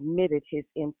 He submitted his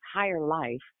entire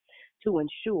life to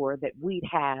ensure that we'd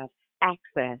have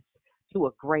access to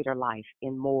a greater life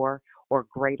in more or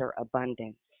greater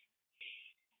abundance.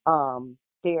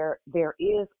 There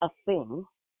is a thing,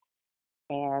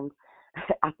 and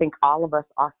I think all of us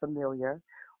are familiar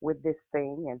with this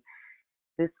thing, and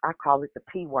this, I call it the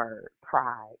P word,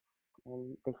 pride.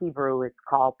 In the Hebrew, it's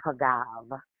called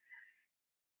pagav.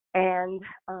 And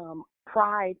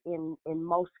pride, in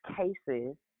most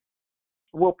cases,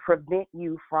 will prevent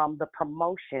you from the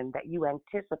promotion that you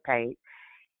anticipate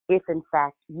if, in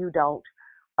fact, you don't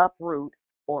uproot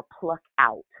or pluck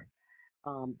out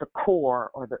the core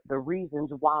or the reasons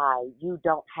why you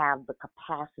don't have the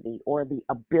capacity or the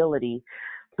ability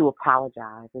to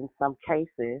apologize. In some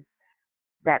cases,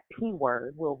 that P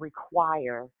word will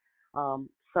require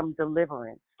some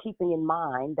deliverance, keeping in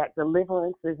mind that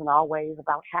deliverance isn't always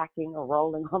about hacking or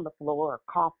rolling on the floor or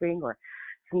coughing or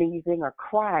sneezing or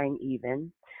crying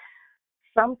even.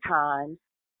 Sometimes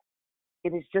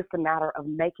it is just a matter of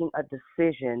making a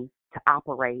decision to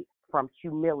operate from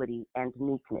humility and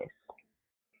meekness.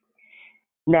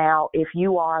 Now, if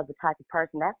you are the type of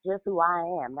person, that's just who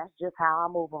I am, that's just how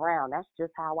I move around, that's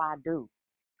just how I do,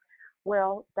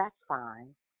 well, that's fine.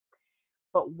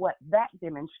 But what that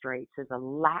demonstrates is a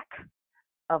lack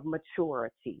of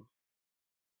maturity.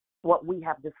 What we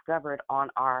have discovered on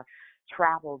our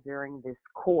travel during this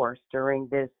course, during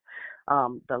this,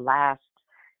 the last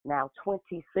now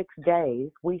 26 days,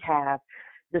 we have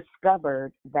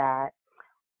discovered that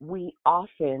we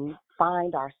often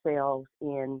find ourselves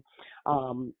in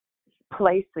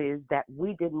places that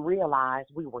we didn't realize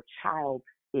we were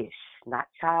childish, not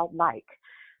childlike.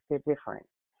 They're different,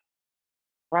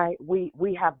 right?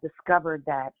 We have discovered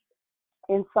that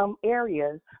in some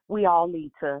areas we all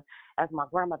need to, as my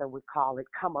grandmother would call it,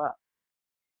 come up.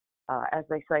 As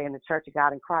they say in the Church of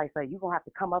God in Christ, you're going to have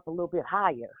to come up a little bit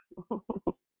higher,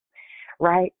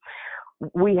 right?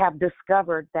 We have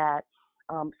discovered that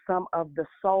some of the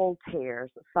soul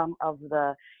tears, some of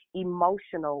the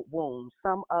emotional wounds,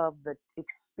 some of the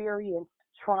experienced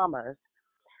traumas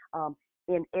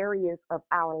in areas of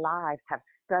our lives have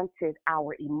stunted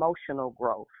our emotional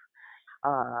growth.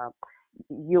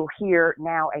 You'll hear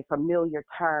now a familiar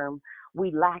term,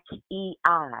 we lack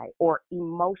EI, or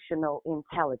emotional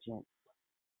intelligence.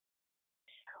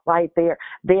 Right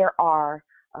there are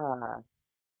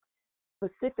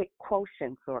specific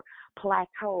quotients or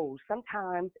plateaus.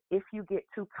 Sometimes if you get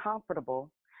too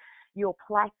comfortable, you'll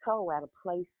plateau at a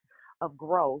place of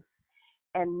growth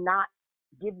and not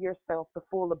give yourself the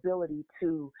full ability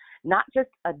to not just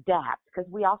adapt,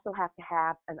 because we also have to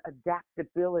have an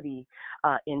adaptability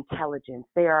intelligence.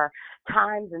 There are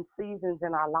times and seasons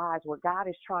in our lives where God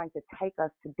is trying to take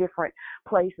us to different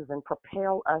places and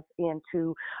propel us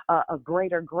into a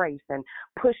greater grace and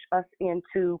push us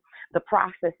into the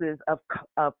processes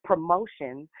of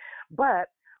promotion. But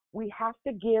we have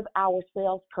to give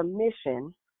ourselves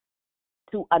permission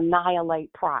to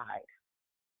annihilate pride.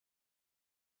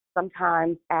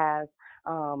 Sometimes as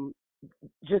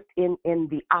just in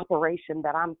the operation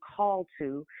that I'm called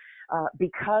to,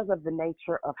 because of the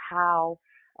nature of how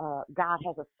God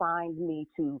has assigned me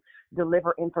to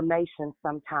deliver information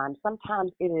sometimes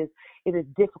it is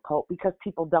difficult because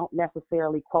people don't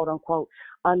necessarily, quote unquote,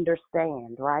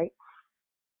 understand, right?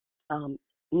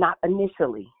 Not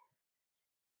initially.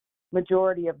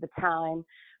 Majority of the time,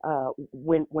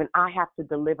 when I have to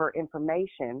deliver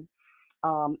information,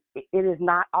 it is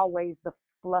not always the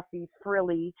fluffy,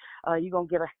 frilly, you're going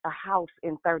to get a house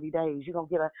in 30 days. You're going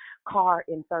to get a car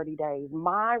in 30 days.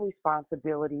 My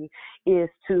responsibility is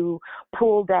to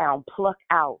pull down, pluck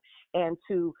out, and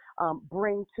to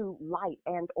bring to light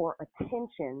and or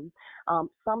attention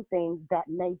something that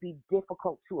may be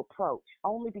difficult to approach,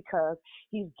 only because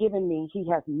he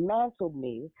has mantled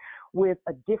me with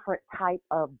a different type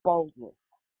of boldness.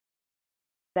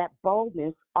 That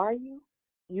boldness, are you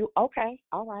okay?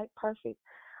 All right, perfect.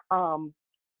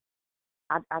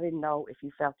 I didn't know if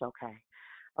you felt okay.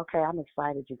 Okay, I'm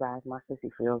excited, you guys. My sissy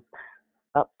feels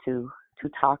up to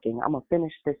talking. I'm gonna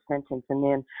finish this sentence and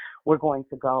then we're going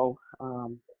to go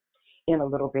in a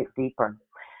little bit deeper.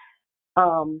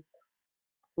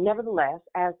 Nevertheless,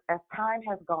 as time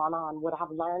has gone on, what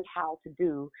I've learned how to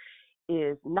do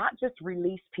is not just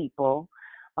release people,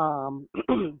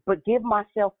 but give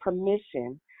myself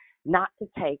permission not to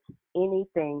take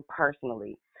anything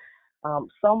personally.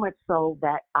 So much so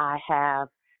that I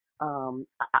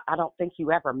don't think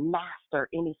you ever master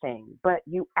anything, but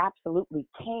you absolutely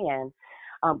can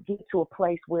get to a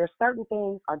place where certain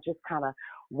things are just kind of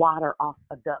water off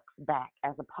a duck's back,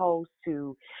 as opposed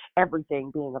to everything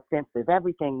being offensive,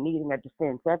 everything needing a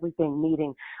defense, everything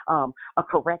needing a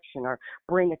correction or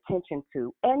bring attention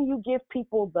to. And you give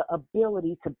people the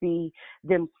ability to be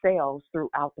themselves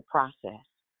throughout the process.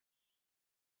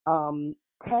 Tanya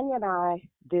and I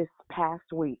this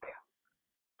past week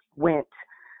went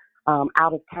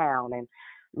out of town, and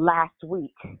last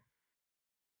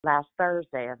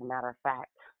Thursday, as a matter of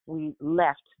fact, we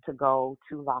left to go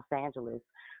to Los Angeles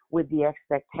with the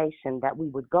expectation that we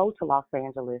would go to Los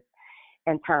Angeles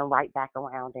and turn right back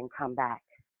around and come back.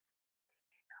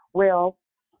 Well,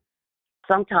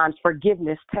 sometimes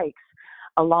forgiveness takes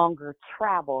a longer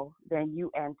travel than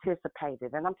you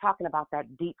anticipated. And I'm talking about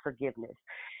that deep forgiveness,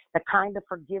 the kind of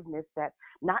forgiveness that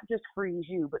not just frees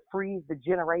you, but frees the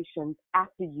generations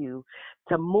after you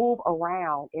to move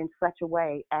around in such a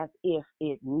way as if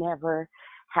it never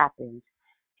happened.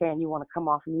 Can you want to come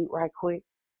off mute right quick?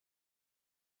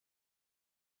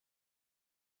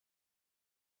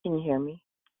 Can you hear me?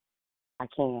 I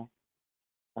can.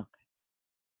 Okay.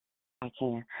 I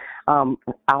can. I'm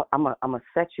gonna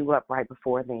set you up right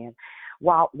before then.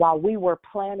 While we were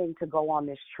planning to go on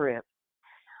this trip,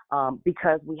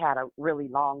 because we had a really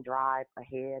long drive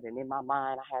ahead, and in my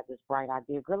mind I had this bright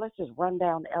idea, girl, let's just run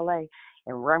down to LA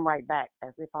and run right back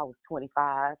as if I was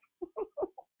 25.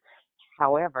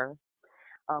 However,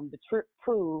 the trip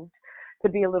proved to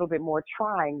be a little bit more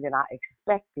trying than I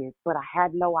expected, but I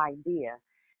had no idea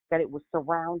that it was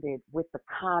surrounded with the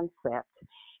concept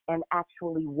and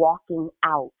actually walking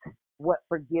out what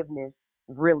forgiveness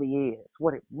really is,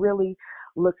 what it really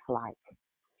looks like.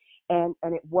 And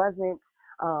it wasn't,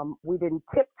 we didn't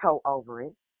tiptoe over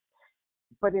it,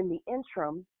 but in the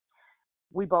interim,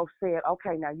 we both said,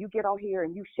 okay, now you get on here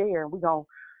and you share, and we're going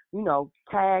to,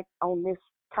 tag on this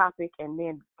topic and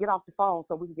then get off the phone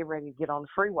so we can get ready to get on the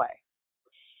freeway.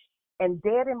 And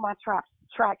dead in my tracks,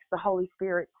 the Holy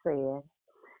Spirit said,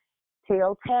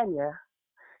 tell Tanya,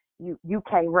 you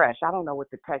can't rush. I don't know what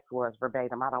the text was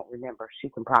verbatim. I don't remember. She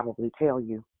can probably tell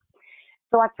you.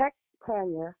 So I text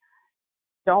Tanya,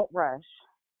 don't rush.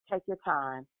 Take your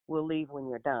time. We'll leave when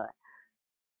you're done.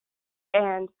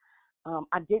 And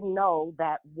I didn't know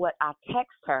that what I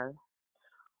text her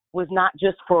was not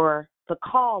just for the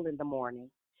call in the morning.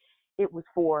 It was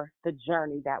for the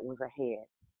journey that was ahead.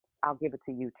 I'll give it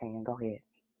to you, Tan. Go ahead.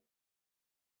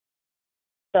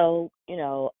 So,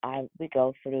 we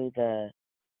go through the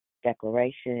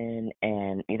declaration,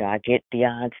 and, I get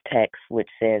Dion's text, which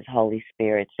says, Holy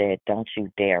Spirit said, don't you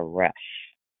dare rush,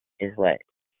 is what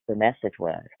the message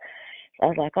was. So I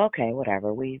was like, okay,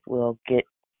 whatever. We will get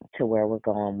to where we're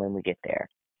going when we get there.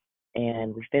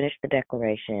 And we finish the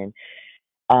declaration.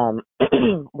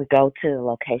 We go to the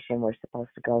location we're supposed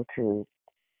to go to,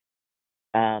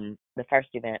 the first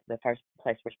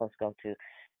place we're supposed to go to.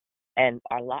 And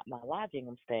my lodging,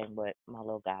 I'm staying with my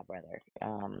little god brother,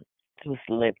 who's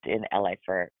lived in LA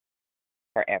for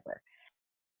forever.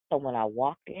 So when I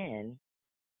walked in,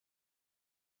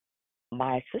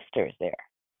 my sister's there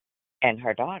and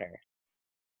her daughter.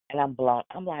 And I'm blown.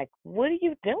 I'm like, what are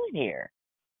you doing here?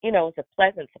 It's a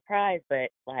pleasant surprise, but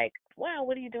like, wow,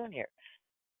 what are you doing here?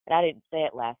 And I didn't say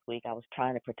it last week. I was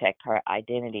trying to protect her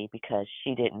identity because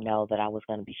she didn't know that I was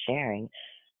going to be sharing.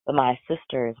 But my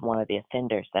sister is one of the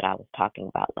offenders that I was talking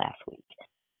about last week.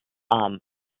 Um,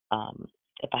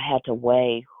 if I had to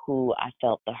weigh who I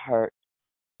felt the hurt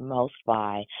most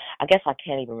by, I guess I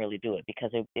can't even really do it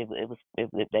because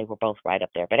they were both right up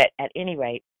there. But at any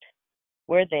rate,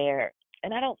 we're there,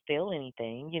 and I don't feel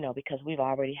anything, because we've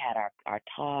already had our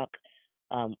talk.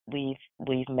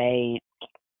 We've made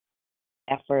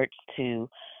efforts to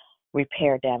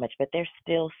repair damage, but there's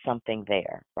still something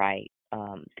there, right?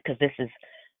 Because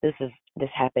this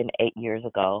happened 8 years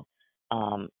ago.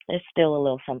 There's still a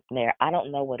little something there. I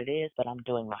don't know what it is, but I'm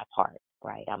doing my part,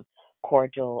 right? I'm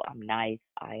cordial. I'm nice.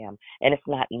 I am, and it's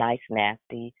not nice,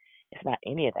 nasty. It's not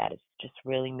any of that. It's just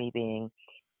really me being,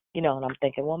 and I'm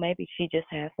thinking, well, maybe she just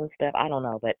has some stuff. I don't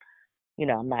know, but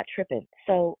I'm not tripping.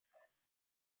 So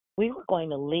we were going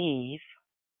to leave.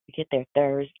 We get there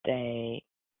Thursday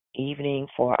evening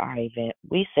for our event.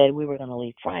 We said we were going to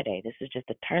leave Friday. This is just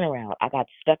a turnaround. I got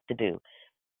stuff to do.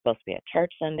 Supposed to be at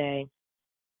church Sunday,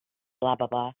 blah, blah,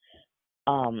 blah.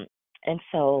 And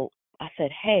so I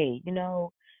said, hey,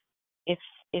 if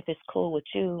it's cool with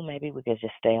you, maybe we could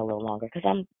just stay a little longer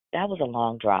because that was a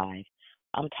long drive.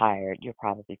 I'm tired. You're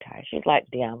probably tired. She's like,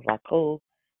 Dion was like, cool.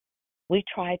 We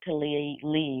tried to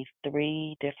leave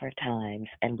 3 different times,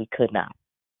 and we could not.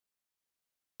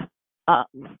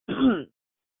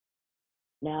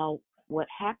 Now, what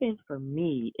happened for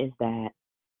me is that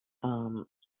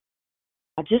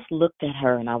I just looked at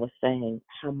her and I was saying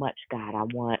how much, God, I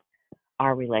want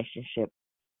our relationship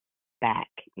back,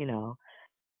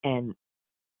 and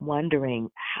wondering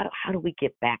how do we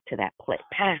get back to that place,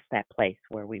 past that place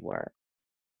where we were.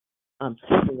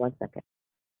 Excuse me one second.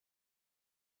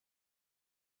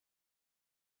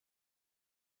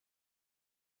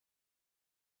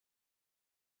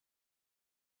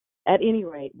 At any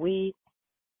rate, we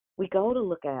go to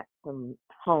look at some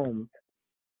homes,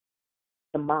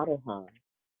 some model homes.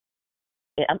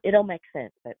 It don't make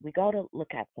sense, but we go to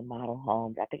look at some model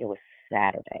homes. I think it was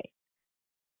Saturday.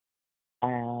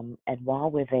 And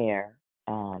while we're there,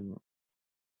 I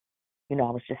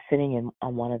was just sitting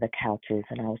on one of the couches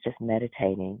and I was just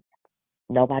meditating.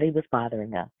 Nobody was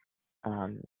bothering us.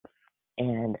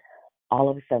 And all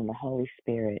of a sudden, the Holy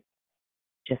Spirit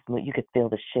you could feel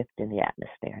the shift in the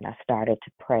atmosphere. And I started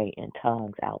to pray in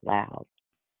tongues out loud.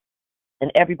 And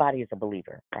everybody is a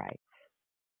believer, right?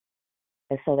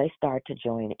 And so they start to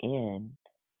join in.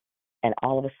 And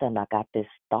all of a sudden, I got this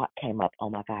thought came up. Oh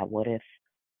my God, what if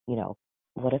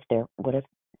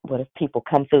people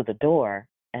come through the door?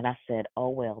 And I said, oh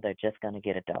well, they're just going to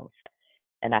get a dose.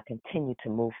 And I continued to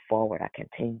move forward. I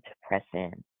continued to press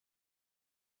in,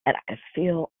 and I could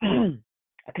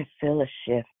feel a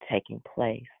shift taking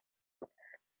place.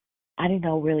 I didn't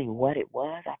know really what it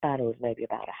was. I thought it was maybe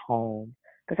about a home,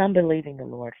 because I'm believing the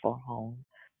Lord for a home.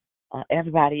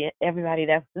 Everybody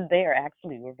that was there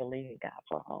actually were believing God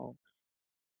for a home.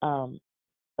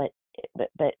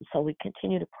 But so we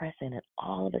continue to press in, and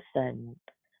all of a sudden,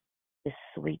 this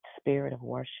sweet spirit of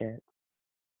worship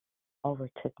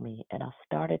overtook me, and I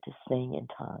started to sing in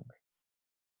tongues.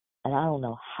 And I don't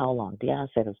know how long. Dion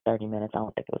said it was 30 minutes. I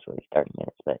don't think it was really 30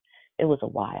 minutes, but it was a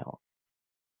while.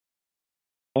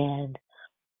 And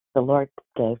the Lord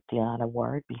gave Dion a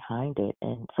word behind it,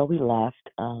 and so we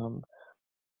left.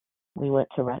 We went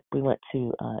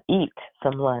to eat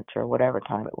some lunch or whatever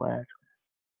time it was.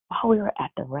 While we were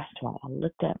at the restaurant, I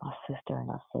looked at my sister and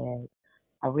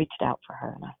I reached out for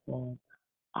her and I said,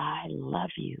 I love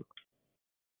you.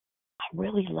 I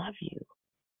really love you.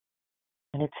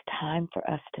 And it's time for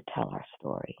us to tell our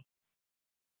story,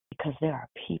 because there are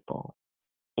people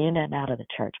in and out of the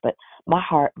church. But my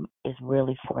heart is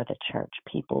really for the church,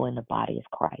 people in the body of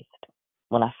Christ.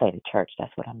 When I say the church,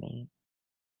 that's what I mean.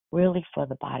 Really for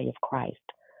the body of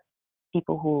Christ.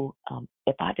 People who,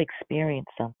 if I've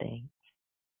experienced something,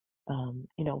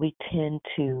 we tend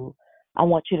to, I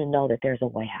want you to know that there's a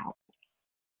way out.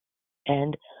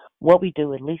 And what we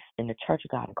do, at least in the Church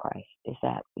of God in Christ, is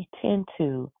that we tend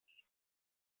to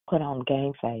put on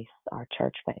game face, our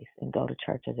church face, and go to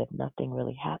church as if nothing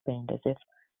really happened, as if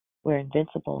we're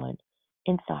invincible, and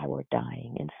inside we're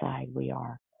dying. Inside we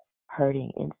are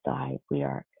hurting. Inside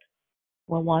we're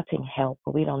wanting help,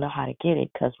 but we don't know how to get it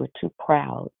because we're too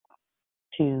proud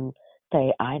to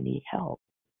say, I need help.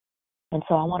 And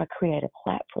so I want to create a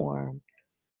platform,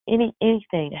 anything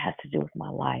that has to do with my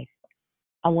life.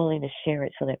 I'm willing to share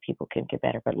it so that people can get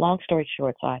better. But long story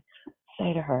short, so I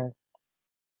say to her,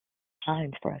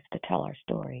 time for us to tell our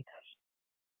story.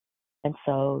 And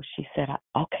so she said,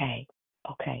 okay.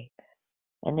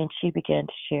 And then she began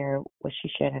to share what she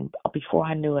shared. And before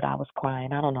I knew it, I was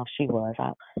crying. I don't know if she was.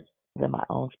 I was in my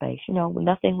own space.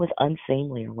 Nothing was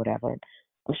unseemly or whatever.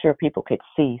 I'm sure people could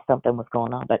see something was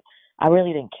going on, but I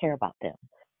really didn't care about them.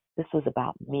 This was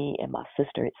about me and my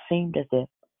sister. It seemed as if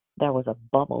there was a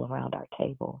bubble around our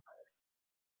table.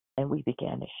 And we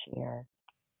began to share.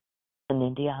 And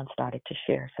then Dion started to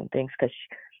share some things because,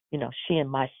 she and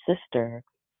my sister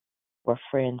were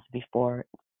friends before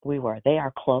we were. They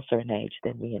are closer in age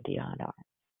than me and Dion are.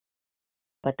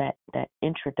 But that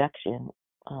introduction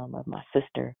of my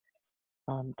sister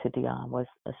to Dion was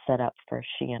a setup for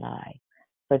she and I,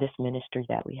 for this ministry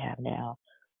that we have now.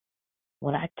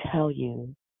 When I tell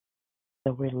you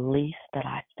the release that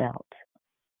I felt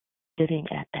sitting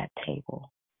at that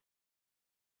table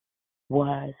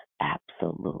was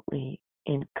absolutely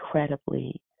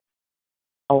incredibly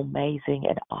amazing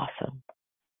and awesome.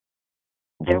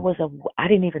 I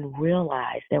didn't even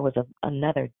realize there was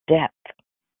another depth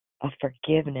of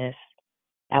forgiveness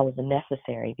that was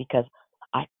necessary, because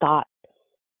I thought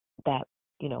that,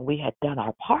 we had done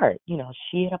our part.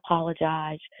 She had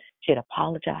apologized. She had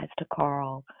apologized to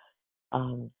Carl.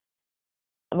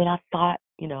 I thought,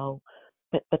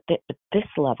 but this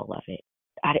level of it,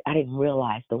 I didn't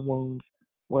realize the wounds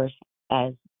were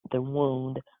as the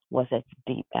wound was as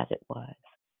deep as it was.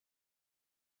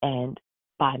 And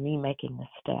by me making the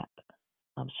step,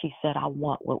 she said, I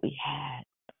want what we had.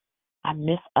 I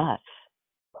miss us.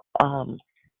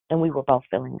 And we were both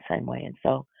feeling the same way. And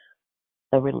so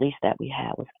the release that we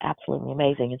had was absolutely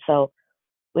amazing. And so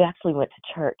we actually went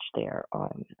to church there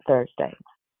on Thursday.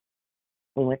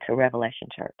 We went to Revelation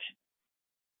Church.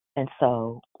 And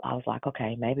so I was like,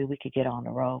 okay, maybe we could get on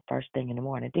the road first thing in the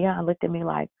morning. Dion looked at me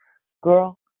like,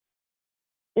 girl,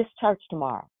 it's church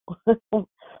tomorrow.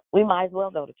 We might as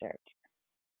well go to church.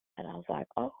 And I was like,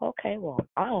 oh, okay, well,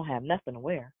 I don't have nothing to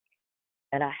wear.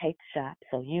 And I hate to shop,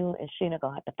 so you and Sheena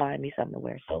going to have to find me something to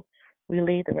wear. So we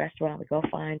leave the restaurant, we go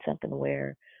find something to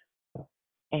wear.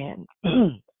 And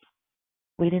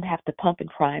we didn't have to pump and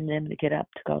prime them to get up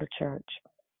to go to church.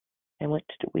 And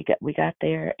we got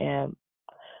there, and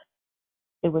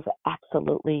it was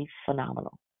absolutely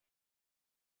phenomenal.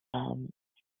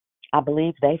 I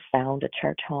believe they found a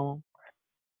church home.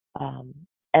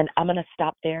 And I'm going to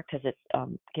stop there because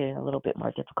it's getting a little bit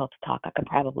more difficult to talk. I could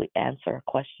probably answer a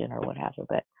question or what have you,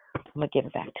 but I'm going to give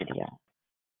it back to Dion.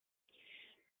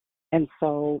 And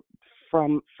so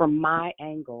from my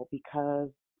angle, because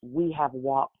we have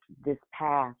walked this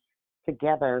path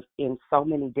together in so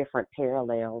many different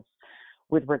parallels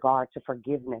with regard to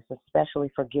forgiveness,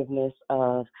 especially forgiveness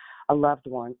of a loved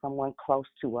one, someone close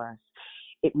to us,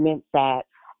 it meant that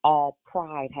all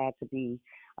pride had to be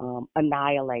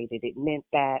annihilated. It meant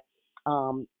that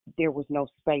there was no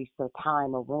space or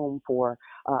time or room for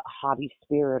a haughty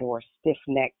spirit or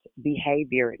stiff-necked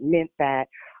behavior. It meant that,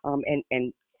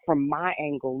 and from my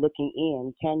angle looking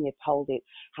in, Tanya told it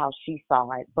how she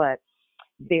saw it, but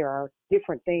there are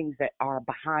different things that are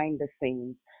behind the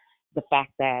scenes. The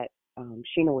fact that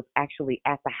Sheena was actually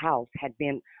at the house had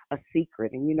been a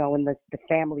secret. And, in the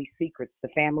family secrets, the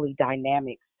family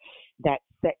dynamics that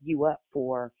set you up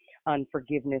for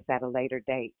unforgiveness at a later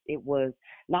date. It was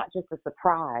not just a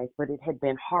surprise, but it had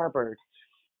been harbored.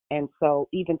 And so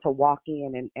even to walk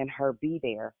in and her be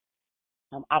there,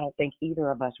 I don't think either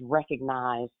of us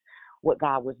recognized what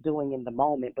God was doing in the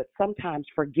moment, but sometimes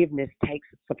forgiveness takes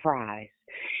surprise.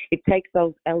 It takes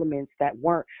those elements that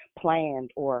weren't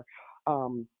planned or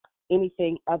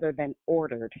anything other than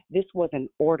ordered. This was an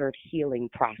ordered healing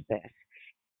process.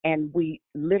 And we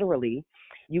literally,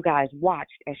 you guys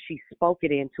watched as she spoke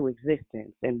it into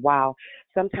existence. And while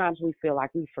sometimes we feel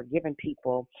like we've forgiven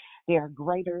people, there are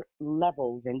greater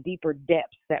levels and deeper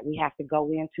depths that we have to go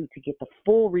into to get the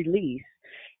full release,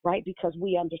 right? Because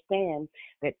we understand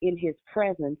that in his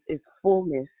presence is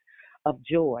fullness of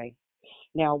joy.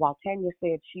 Now, while Tanya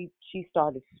said she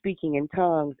started speaking in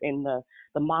tongues in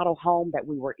the model home that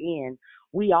we were in,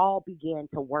 we all began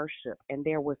to worship, and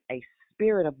there was a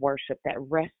spirit of worship that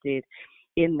rested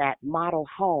in that model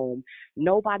home.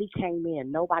 Nobody came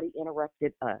in. Nobody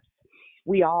interrupted us.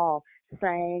 We all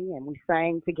sang, and we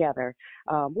sang together.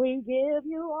 We give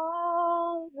you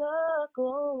all the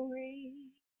glory.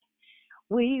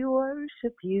 We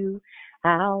worship you,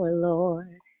 our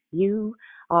Lord. You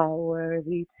are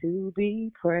worthy to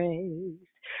be praised,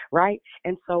 right?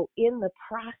 And so in the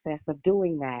process of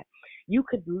doing that, you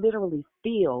could literally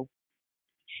feel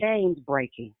chains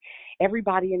breaking,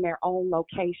 everybody in their own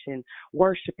location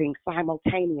worshiping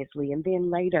simultaneously. And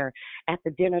then later at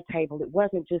the dinner table, it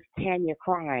wasn't just Tanya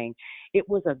crying, it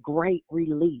was a great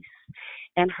release.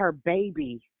 And her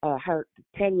baby,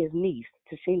 Tanya's niece,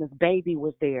 Tashina's baby,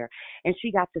 was there, and she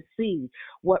got to see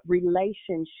what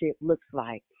relationship looks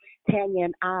like. Tanya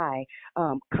and I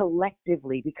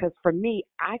collectively, because for me,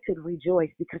 I could rejoice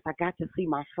because I got to see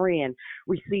my friend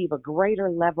receive a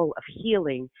greater level of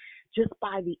healing just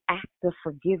by the act of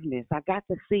forgiveness. I got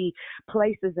to see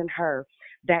places in her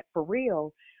that for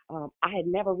real, I had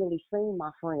never really seen my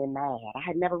friend mad. I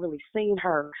had never really seen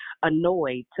her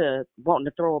annoyed to wanting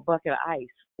to throw a bucket of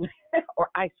ice or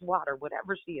ice water,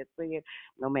 whatever she had said.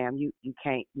 No, ma'am, you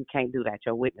can't do that.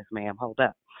 Your witness, ma'am. Hold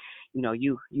up.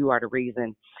 You are the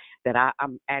reason that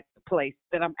I'm at the place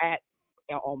that I'm at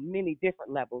on many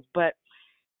different levels. But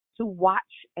to watch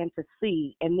and to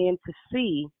see, and then to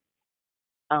see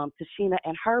Tashina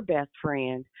and her best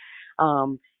friend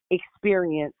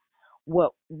experience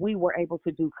what we were able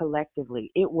to do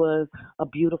collectively. It was a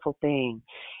beautiful thing.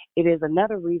 It is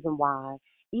another reason why,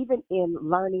 even in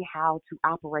learning how to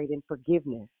operate in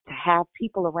forgiveness, to have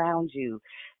people around you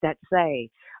that say,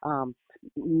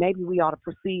 maybe we ought to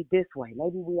proceed this way,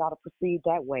 maybe we ought to proceed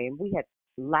that way. And we had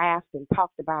laughed and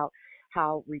talked about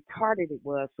how retarded it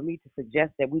was for me to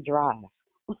suggest that we drive,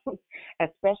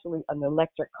 especially an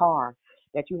electric car,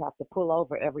 that you have to pull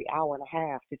over every hour and a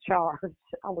half to charge.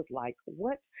 I was like,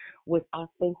 what was I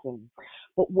thinking?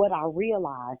 But what I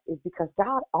realized is because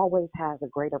God always has a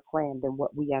greater plan than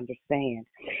what we understand.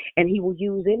 And he will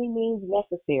use any means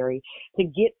necessary to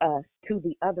get us to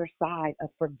the other side of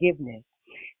forgiveness.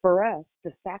 For us,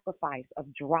 the sacrifice of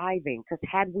driving, because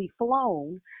had we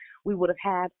flown, we would have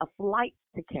had a flight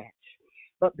to catch.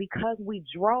 But because we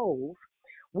drove,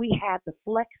 we had the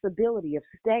flexibility of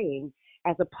staying,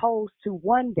 as opposed to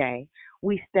one day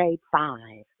we stayed 5,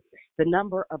 the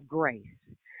number of grace.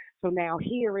 So now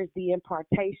here is the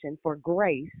impartation for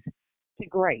grace to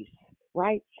grace,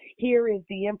 right? Here is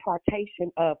the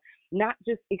impartation of not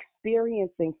just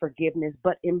experiencing forgiveness,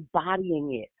 but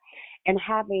embodying it and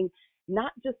having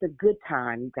not just a good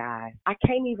time, you guys. I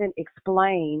can't even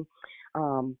explain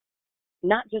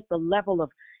not just the level of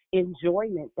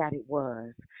enjoyment that it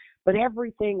was, but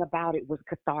everything about it was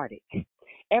cathartic.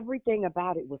 Everything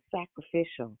about it was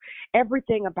sacrificial.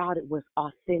 Everything about it was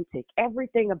authentic.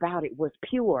 Everything about it was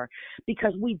pure,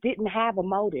 because we didn't have a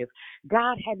motive.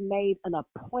 God had made an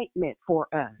appointment for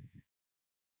us,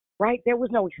 right? There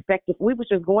was no expected. We was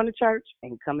just going to church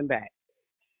and coming back,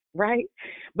 right?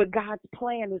 But God's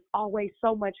plan is always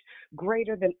so much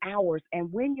greater than ours.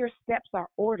 And when your steps are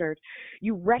ordered,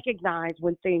 you recognize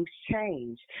when things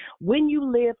change. When you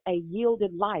live a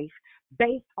yielded life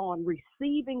based on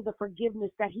receiving the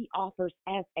forgiveness that he offers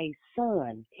as a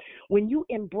son, when you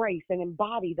embrace and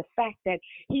embody the fact that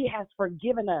he has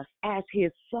forgiven us as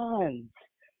his sons,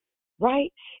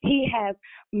 right? He has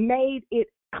made it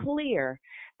clear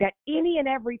that any and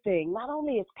everything not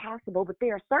only is possible, but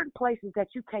there are certain places that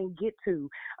you can't get to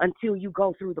until you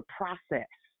go through the process.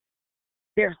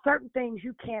 There are certain things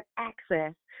you can't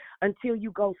access until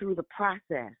you go through the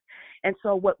process. And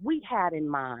so what we had in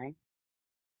mind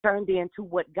turned into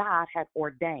what God had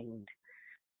ordained.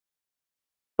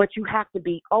 But you have to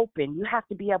be open. You have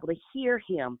to be able to hear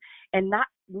him, and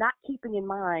not keeping in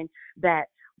mind that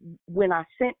when I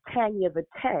sent Tanya the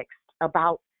text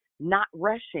about not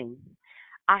rushing,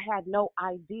 I had no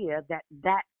idea that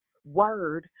that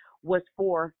word was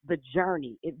for the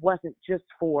journey. It wasn't just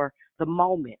for the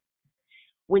moment.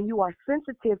 When you are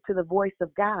sensitive to the voice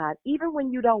of God, even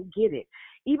when you don't get it,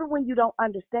 even when you don't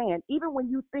understand, even when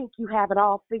you think you have it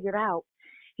all figured out,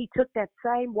 he took that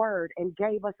same word and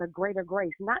gave us a greater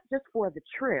grace, not just for the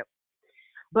trip,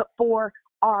 but for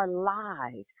our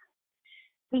lives.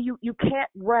 See, you can't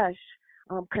rush,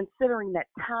 considering that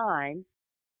time.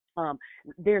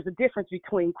 There's a difference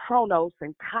between chronos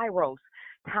and kairos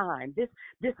time.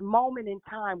 This moment in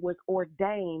time was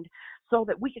ordained so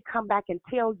that we could come back and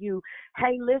tell you,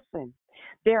 hey, listen,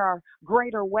 there are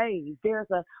greater ways. There's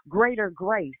a greater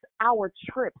grace. Our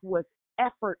trip was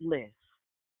effortless.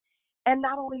 And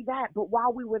not only that, but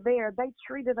while we were there, they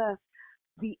treated us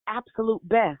the absolute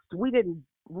best. We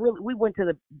went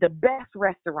to the best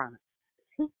restaurant.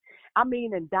 I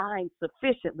mean, and dined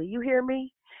sufficiently. You hear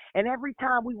me? And every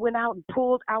time we went out and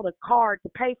pulled out a card to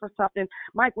pay for something,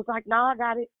 Mike was like, "No, I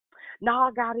got it. No,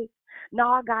 I got it. No,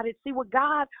 I got it." See, what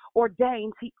God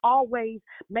ordains, he always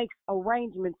makes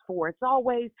arrangements for. It's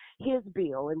always his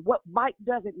bill. And what Mike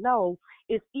doesn't know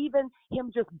is even him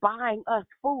just buying us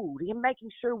food, him making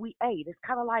sure we ate. It's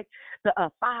kind of like the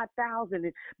 5,000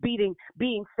 and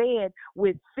being fed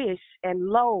with fish and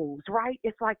loaves, right?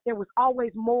 It's like there was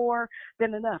always more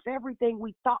than enough. Everything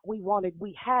we thought we wanted,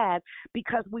 we had,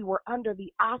 because we were under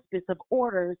the auspice of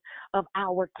orders of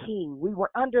our King. We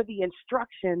were under the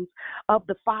instructions of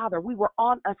the Father. We were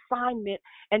on assignment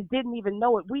and didn't even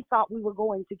know it. We thought we were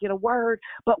going to get a word,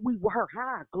 but we were,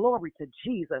 glory to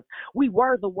Jesus. We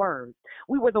were the word.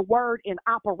 We were the word in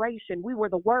operation. We were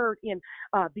the word in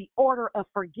the order of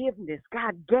forgiveness.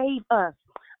 God gave us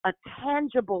a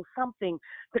tangible something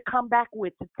to come back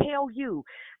with, to tell you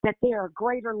that there are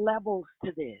greater levels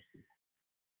to this.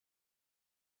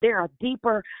 There are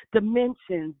deeper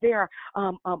dimensions. There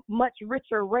are much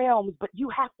richer realms, but you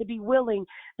have to be willing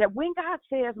that when God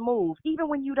says move, even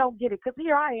when you don't get it, because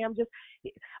here I am just,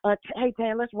 hey,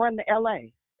 Tan, let's run to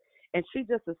L.A. And she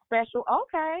just a special,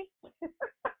 okay.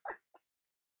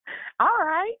 All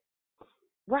right.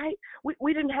 Right?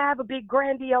 We didn't have a big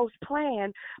grandiose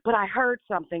plan, but I heard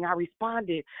something. I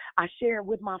responded. I shared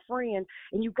with my friends.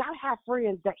 And you got to have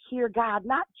friends that hear God,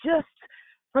 not just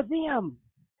for them,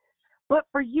 but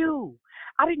for you.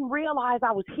 I didn't realize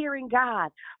I was hearing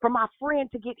God for my friend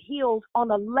to get healed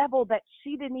on a level that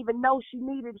she didn't even know she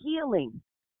needed healing.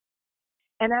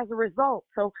 And as a result,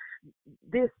 so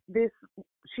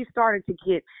she started to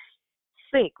get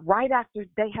sick right after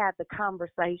they had the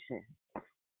conversation.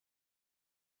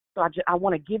 So I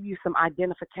want to give you some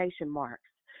identification marks.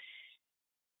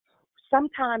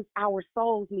 sometimes our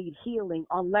souls need healing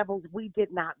on levels we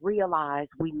did not realize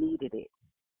we needed it,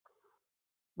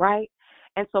 right?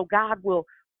 And so God will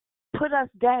put us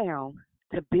down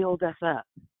to build us up.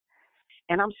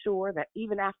 And I'm sure that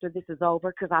even after this is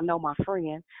over, because I know my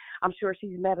friend, I'm sure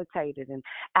she's meditated and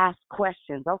asked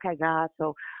questions. Okay, God,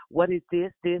 so what is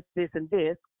this, and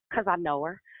this? Because I know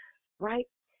her, right?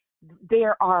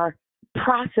 There are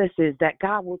processes that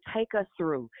God will take us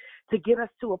through to get us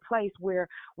to a place where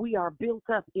we are built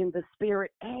up in the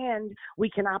spirit and we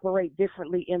can operate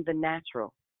differently in the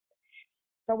natural.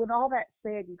 So with all that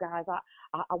said, you guys,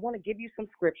 I want to give you some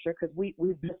scripture because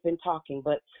we've just been talking,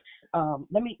 but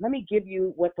let me give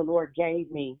you what the Lord gave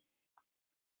me,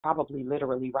 probably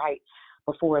literally right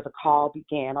before the call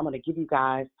began. I'm going to give you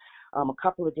guys a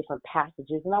couple of different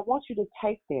passages, and I want you to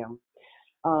take them,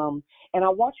 and I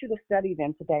want you to study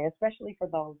them today, especially for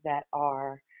those that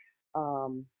are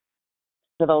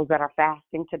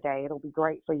fasting today. It'll be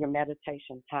great for your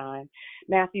meditation time.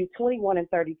 Matthew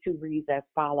 21:32 reads as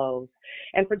follows.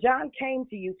 And for John came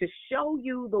to you to show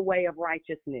you the way of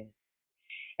righteousness,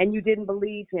 and you didn't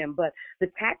believe him, but the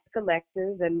tax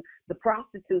collectors and the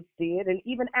prostitutes did. And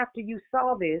even after you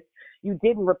saw this, you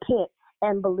didn't repent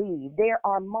and believe. There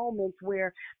are moments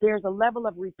where there's a level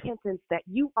of repentance that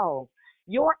you owe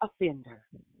your offender,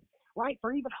 right,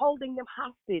 for even holding them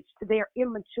hostage to their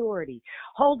immaturity,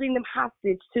 holding them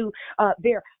hostage to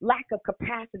their lack of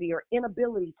capacity or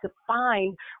inability to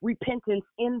find repentance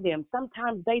in them.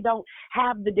 Sometimes they don't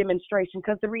have the demonstration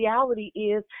because the reality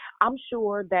is, I'm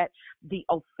sure that the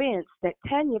offense that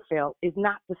Tanya felt is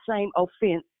not the same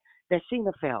offense that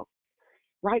Sheena felt,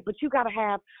 right? But you got to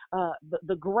have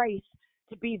the grace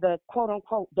to be the quote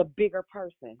unquote the bigger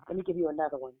person. Let me give you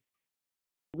another one.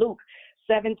 Luke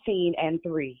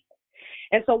 17:3.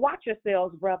 And so watch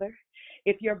yourselves, brother.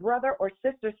 If your brother or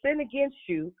sister sin against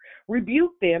you,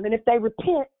 rebuke them. And if they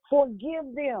repent,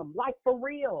 forgive them, like for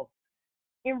real.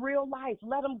 In real life,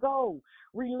 let them go.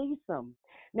 Release them.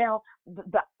 Now,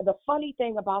 the funny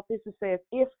thing about this is says,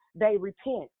 if they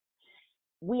repent,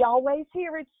 we always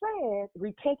hear it said,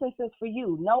 repentance is for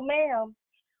you. No, ma'am.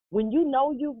 When you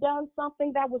know you've done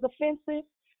something that was offensive,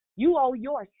 you owe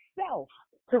yourself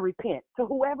to repent to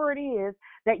whoever it is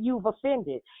that you've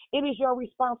offended. It is your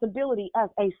responsibility as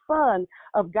a son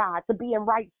of God to be in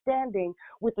right standing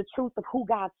with the truth of who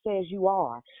God says you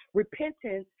are.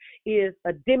 Repentance is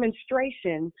a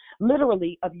demonstration,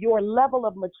 literally, of your level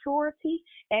of maturity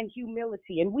and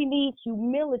humility. And we need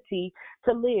humility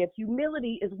to live.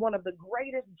 Humility is one of the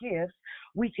greatest gifts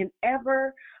we can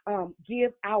ever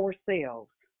give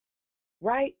ourselves,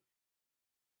 right?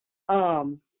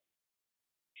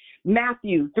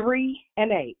 Matthew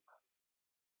 3:8.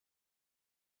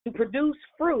 To produce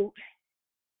fruit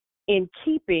in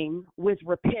keeping with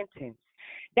repentance.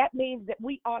 That means that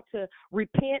we ought to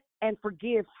repent and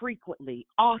forgive frequently,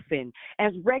 often,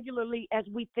 as regularly as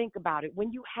we think about it.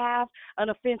 When you have an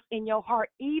offense in your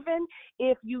heart, even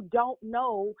if you don't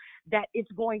know that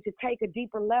it's going to take a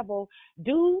deeper level,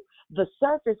 do the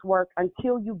surface work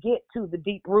until you get to the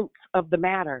deep roots of the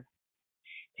matter.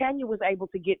 Tanya was able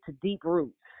to get to deep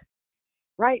roots,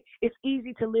 right? It's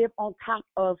easy to live on top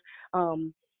of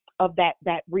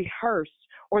that rehearsed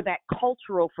or that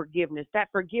cultural forgiveness, that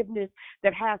forgiveness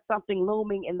that has something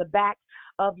looming in the back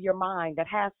of your mind, that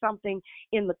has something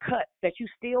in the cuts that you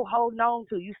still holding on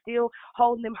to, you still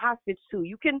holding them hostage to.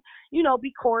 You can,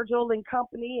 be cordial in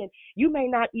company, and you may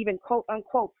not even quote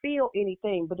unquote feel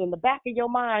anything, but in the back of your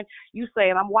mind, you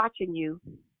saying, I'm watching you,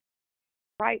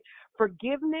 right?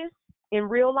 Forgiveness in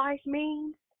real life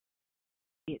means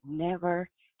it never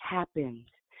happened.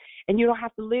 And you don't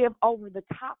have to live over the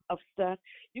top of stuff.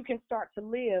 You can start to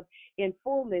live in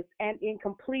fullness and in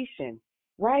completion,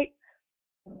 right?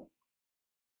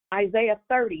 Isaiah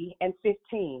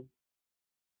 30:15.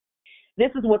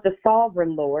 This is what the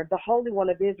sovereign Lord, the Holy One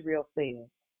of Israel, says.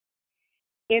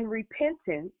 In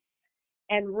repentance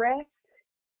and rest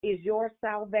is your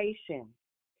salvation.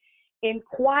 In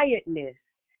quietness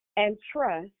and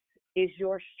trust is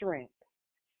your strength.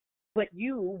 But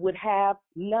you would have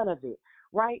none of it,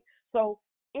 right? So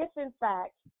if in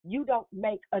fact you don't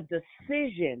make a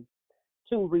decision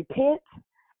to repent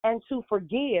and to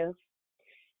forgive,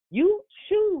 you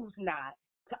choose not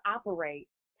to operate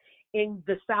in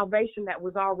the salvation that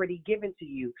was already given to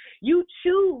you. You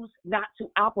choose not to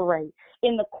operate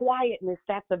in the quietness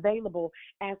that's available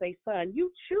as a son.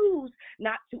 You choose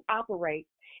not to operate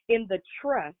in the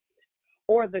trust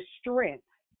or the strength,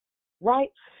 right?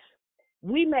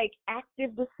 We make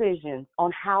active decisions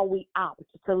on how we opt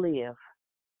to live.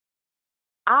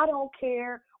 I don't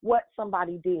care what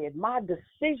somebody did. My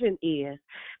decision is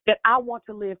that I want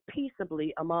to live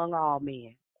peaceably among all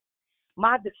men.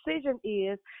 My decision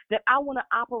is that I want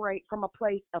to operate from a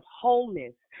place of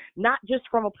wholeness, not just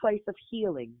from a place of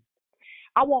healing.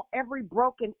 I want every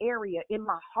broken area in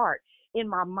my heart, in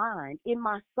my mind, in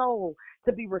my soul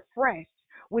to be refreshed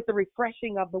with the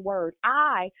refreshing of the word.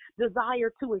 I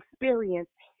desire to experience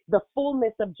the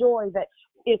fullness of joy that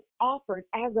is offered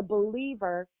as a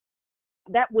believer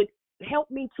that would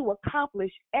help me to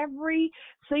accomplish every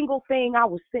single thing I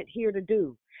was sent here to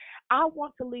do. I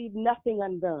want to leave nothing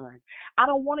undone. I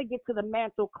don't want to get to the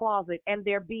mantle closet and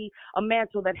there be a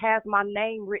mantle that has my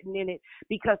name written in it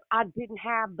because I didn't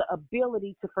have the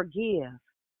ability to forgive.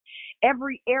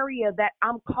 Every area that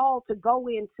I'm called to go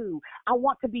into, I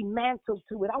want to be mantled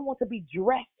to it. I want to be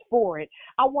dressed for it.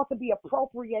 I want to be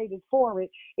appropriated for it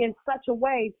in such a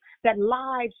way that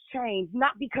lives change,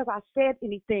 not because I said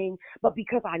anything, but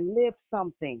because I lived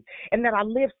something, and that I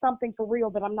lived something for real,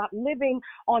 that I'm not living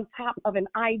on top of an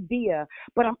idea,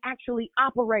 but I'm actually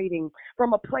operating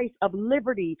from a place of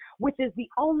liberty, which is the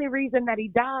only reason that he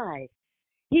died.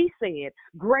 He said,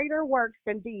 greater works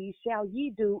than these shall ye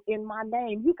do in my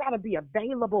name. You got to be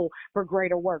available for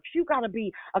greater works. You got to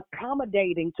be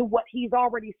accommodating to what he's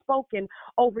already spoken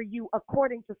over you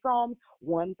according to Psalms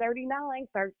 139,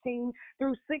 13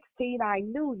 through 16. I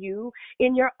knew you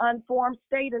in your unformed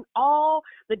state, and all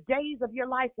the days of your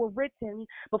life were written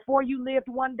before you lived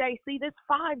one day. See, this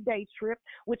 5-day trip,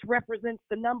 which represents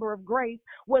the number of grace,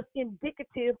 was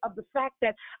indicative of the fact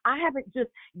that I haven't just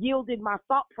yielded my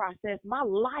thought process. My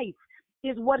life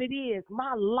is what it is.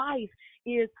 My life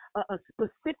is a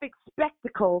specific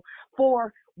spectacle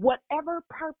for whatever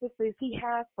purposes he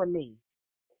has for me.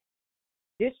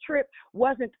 This trip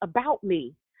wasn't about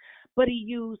me, but he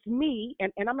used me,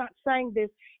 and I'm not saying this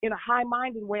in a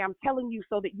high-minded way. I'm telling you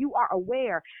so that you are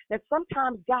aware that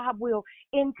sometimes God will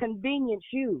inconvenience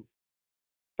you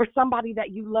for somebody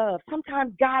that you love.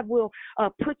 Sometimes God will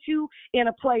put you in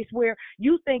a place where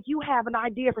you think you have an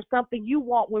idea for something you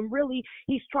want, when really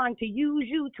he's trying to use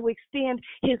you to extend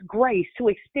his grace, to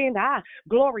extend,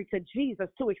 glory to Jesus,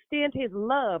 to extend his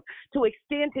love, to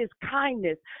extend his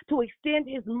kindness, to extend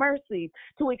his mercy,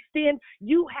 to extend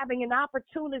you having an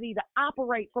opportunity to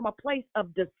operate from a place of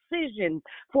decision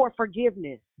for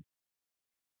forgiveness.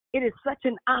 It is such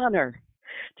an honor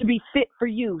to be fit for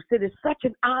use. It is such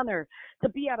an honor to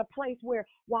be at a place where,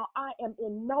 while I am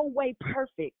in no way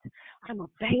perfect, I'm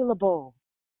available.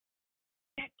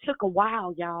 That took a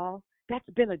while, y'all. That's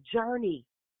been a journey.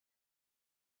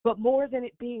 But more than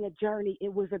it being a journey,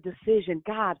 it was a decision.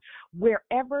 God,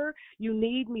 wherever you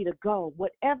need me to go,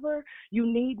 whatever you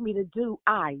need me to do,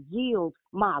 I yield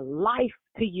my life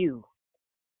to you.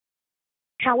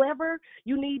 However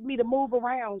you need me to move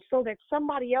around so that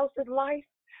somebody else's life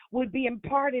would be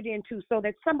imparted into, so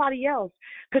that somebody else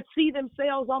could see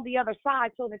themselves on the other side,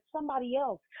 so that somebody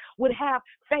else would have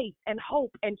faith and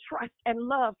hope and trust and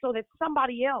love, so that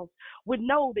somebody else would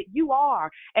know that you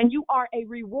are, and you are a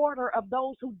rewarder of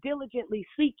those who diligently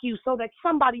seek you, so that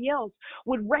somebody else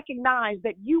would recognize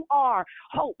that you are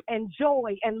hope and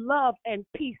joy and love and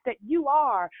peace, that you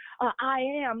are I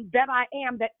am,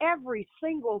 that every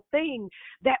single thing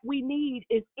that we need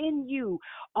is in you.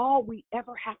 All we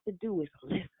ever have to do is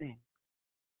listen.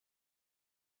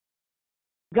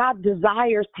 God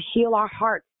desires to heal our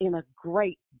hearts in a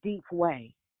great, deep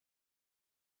way.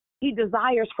 He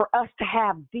desires for us to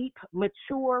have deep,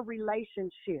 mature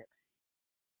relationships.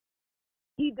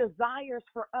 He desires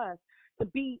for us to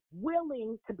be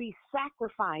willing to be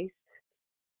sacrificed,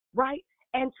 right?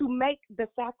 And to make the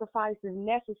sacrifices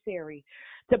necessary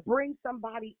to bring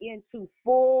somebody into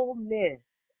fullness.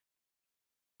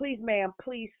 Please, ma'am,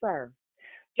 please, sir,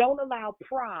 don't allow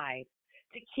pride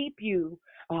to keep you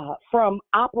from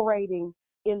operating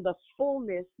in the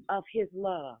fullness of his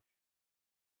love,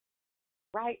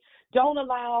 right? Don't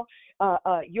allow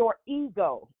your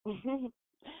ego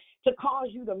to cause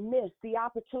you to miss the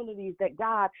opportunities that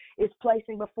God is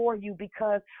placing before you,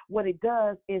 because what it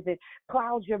does is it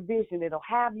clouds your vision. It'll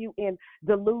have you in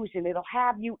delusion. It'll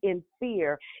have you in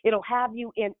fear. It'll have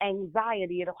you in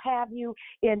anxiety. It'll have you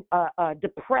in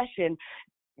depression.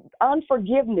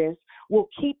 Unforgiveness will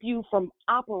keep you from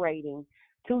operating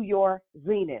to your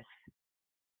zenith.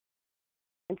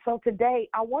 And so today,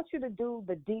 I want you to do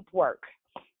the deep work.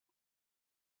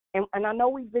 And I know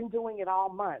we've been doing it all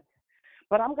month,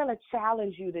 but I'm going to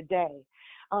challenge you today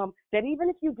that even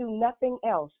if you do nothing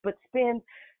else but spend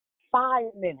 5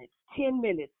 minutes, 10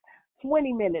 minutes,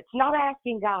 20 minutes, not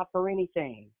asking God for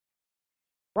anything,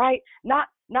 right? Not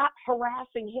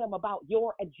harassing him about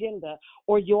your agenda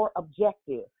or your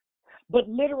objective, but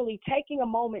literally taking a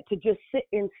moment to just sit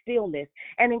in stillness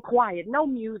and in quiet, no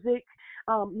music,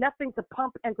 nothing to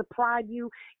pump and to pride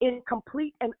you, in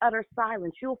complete and utter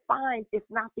silence. You'll find it's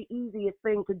not the easiest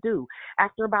thing to do.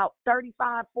 After about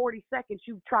 35, 40 seconds,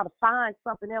 you try to find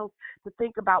something else to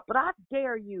think about. But I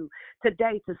dare you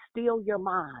today to still your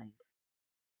mind,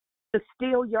 to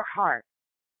still your heart,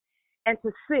 and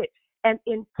to sit and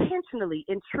intentionally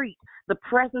entreat the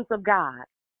presence of God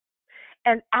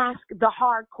and ask the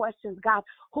hard questions. God,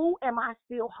 who am I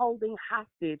still holding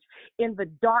hostage in the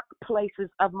dark places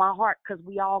of my heart? Because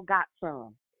we all got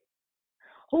some.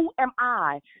 Who am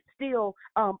I still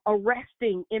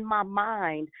arresting in my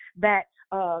mind that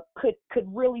could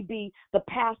really be the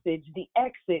passage, the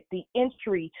exit, the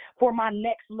entry for my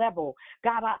next level?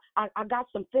 God, I got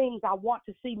some things I want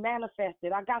to see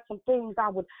manifested. I got some things I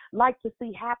would like to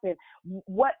see happen.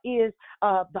 What is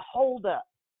the holdup?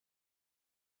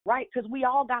 Right? Because we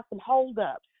all got some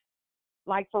holdups,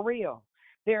 like for real.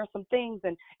 There are some things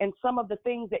and some of the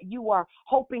things that you are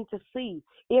hoping to see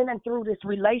in and through this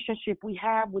relationship we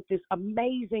have with this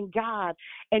amazing God,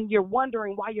 and you're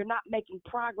wondering why you're not making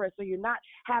progress or you're not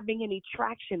having any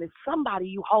traction. Is somebody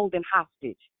you holding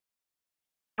hostage?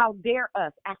 How dare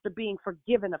us, after being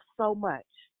forgiven of so much,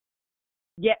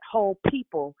 yet hold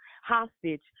people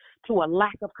hostage to a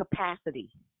lack of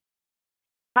capacity?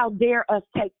 How dare us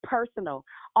take personal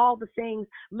all the things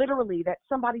literally that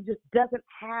somebody just doesn't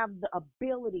have the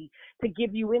ability to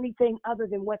give you anything other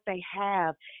than what they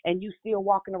have, and you still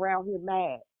walking around here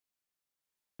mad.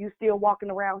 You still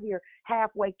walking around here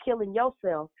halfway killing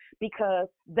yourself because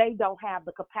they don't have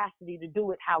the capacity to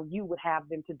do it how you would have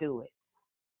them to do it.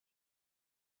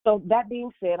 So that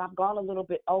being said, I've gone a little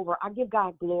bit over. I give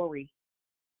God glory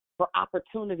for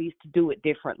opportunities to do it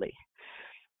differently.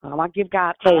 I give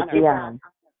God honor.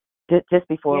 Just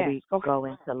before Yes, we go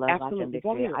into Love, Life, and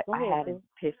Victory, I had an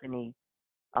epiphany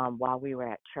while we were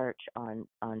at church on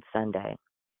Sunday.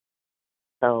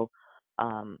 So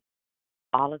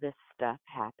all of this stuff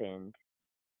happened.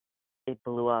 It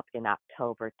blew up in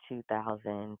October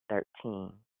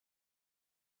 2013.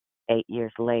 8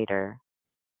 years later,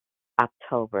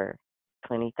 October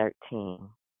 2013,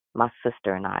 my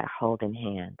sister and I are holding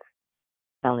hands,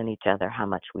 telling each other how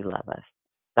much we love us.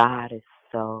 God is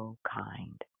so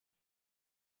kind.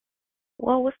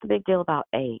 Well, what's the big deal about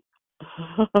 8?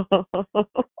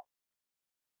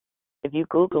 If you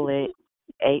Google it,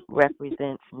 8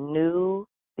 represents new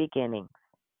beginnings.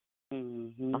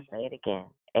 Mm-hmm. I'll say it again.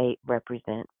 8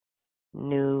 represents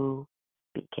new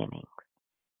beginnings.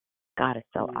 God is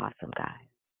so awesome, guys.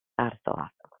 God is so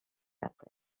awesome. That's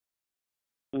it.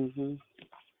 Mhm.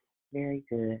 Very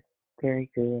good.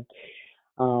 Very good.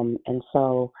 And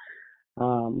so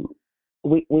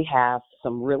we have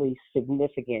some really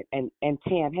significant and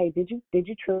Tam, hey, did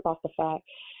you trip off the fact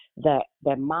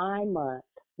that my month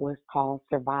was called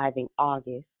Surviving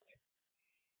August?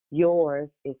 Yours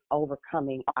is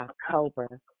Overcoming October.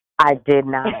 I did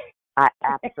not. I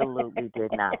absolutely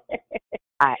did not.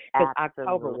 I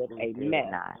October was absolutely a did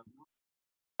mess. not.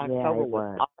 October Yeah, it was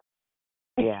was.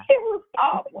 awful. Yeah. It was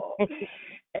awful.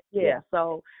 Yeah.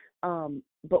 So,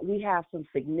 but we have some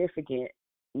significant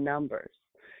numbers.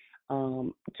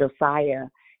 Josiah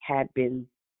had been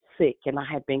sick, and I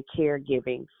had been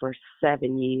caregiving for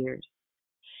 7 years.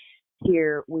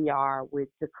 Here we are with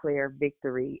Declare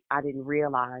Victory. I didn't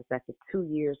realize that the 2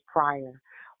 years prior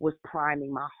was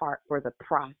priming my heart for the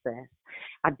process.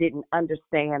 I didn't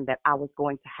understand that I was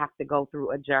going to have to go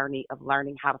through a journey of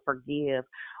learning how to forgive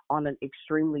on an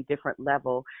extremely different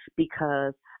level,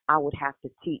 because I would have to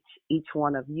teach each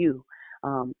one of you,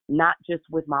 not just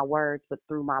with my words, but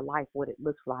through my life, what it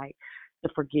looks like to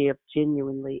forgive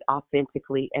genuinely,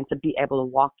 authentically, and to be able to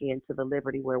walk into the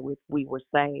liberty where we were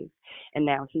saved. And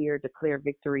now here, Declare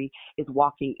Victory is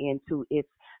walking into its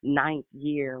 9th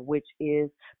year, which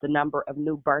is the number of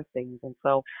new birthings. And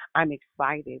so I'm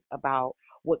excited about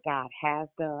what God has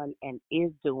done and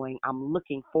is doing. I'm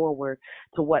looking forward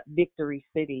to what Victory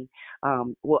City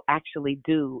will actually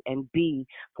do and be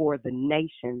for the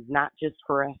nations, not just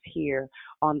for us here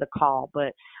on the call,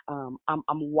 but I'm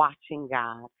watching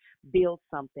God build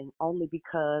something only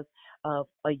because of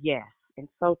a yes. And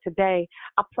so today,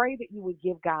 I pray that you would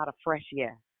give God a fresh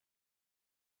yes.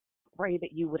 Pray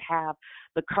that you would have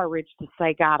the courage to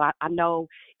say, God, I know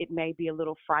it may be a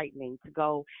little frightening to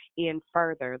go in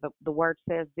further. The word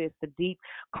says this: the deep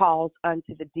calls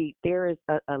unto the deep. There is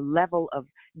a level of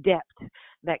depth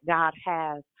that God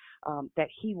has, that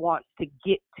he wants to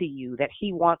get to you, that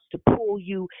he wants to pull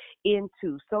you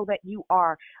into, so that you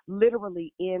are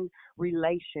literally in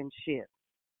relationship.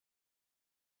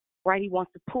 right? He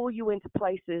wants to pull you into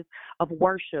places of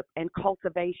worship and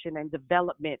cultivation and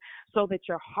development so that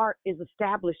your heart is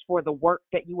established for the work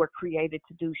that you were created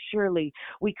to do. Surely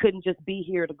we couldn't just be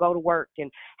here to go to work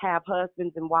and have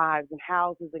husbands and wives and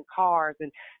houses and cars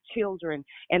and children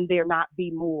and there not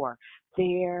be more.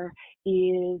 There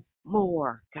is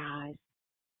more, guys.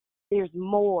 There's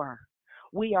more.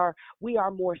 We are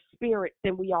more spirit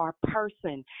than we are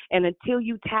person. And until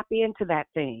you tap into that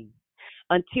thing,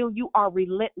 until you are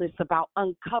relentless about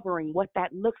uncovering what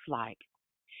that looks like,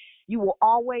 you will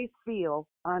always feel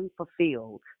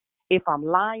unfulfilled. If I'm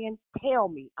lying, tell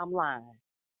me I'm lying.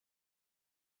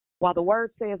 While the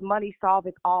word says money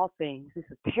solveth all things,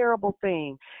 it's a terrible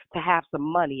thing to have some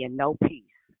money and no peace.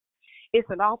 It's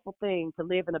an awful thing to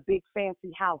live in a big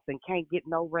fancy house and can't get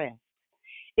no rest.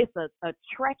 It's a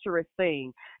treacherous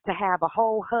thing to have a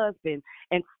whole husband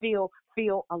and still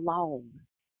feel alone.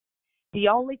 The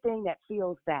only thing that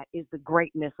feels that is the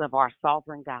greatness of our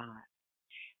sovereign God.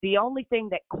 The only thing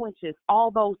that quenches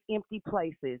all those empty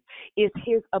places is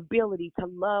his ability to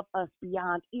love us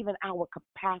beyond even our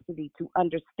capacity to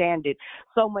understand it,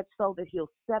 so much so that he'll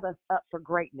set us up for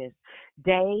greatness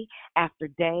day after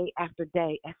day after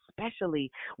day, especially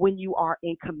when you are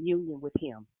in communion with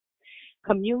him.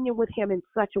 Communion with him in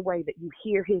such a way that you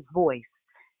hear his voice,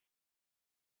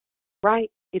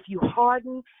 right? If you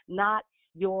harden not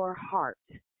your heart,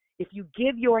 if you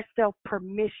give yourself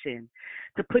permission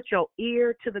to put your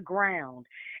ear to the ground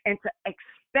and to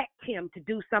expect him to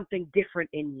do something different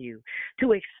in you,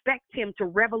 to expect him to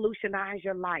revolutionize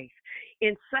your life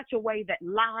in such a way that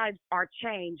lives are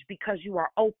changed because you are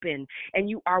open and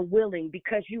you are willing,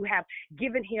 because you have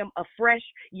given him a fresh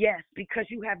yes, because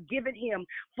you have given him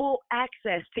full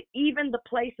access to even the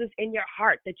places in your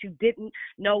heart that you didn't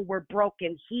know were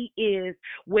broken. He is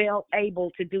well able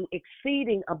to do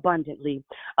exceeding abundantly,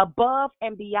 above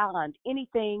and beyond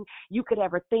anything you could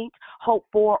ever think, hope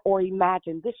for, or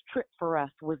imagine. This trip for us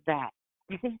was that.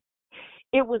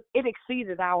 It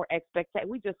exceeded our expectation.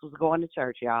 We just was going to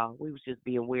church, y'all. We was just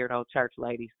being weirdo church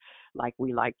ladies like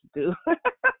we like to do.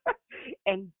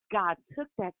 And God took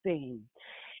that thing,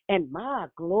 and my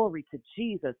glory to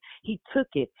Jesus, he took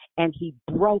it and he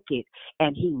broke it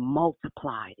and he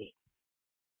multiplied it.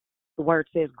 The word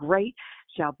says, great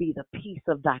shall be the peace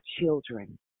of thy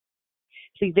children.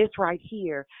 See, this right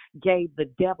here gave the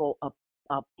devil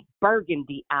a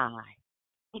burgundy eye.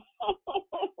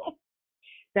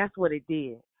 That's what it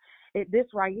did. This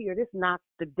right here, this knocked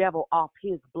the devil off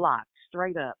his block,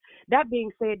 straight up. That being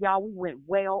said, y'all, we went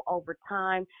well over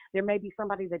time. There may be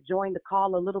somebody that joined the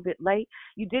call a little bit late.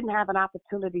 You didn't have an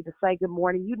opportunity to say good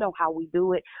morning. You know how we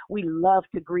do it. We love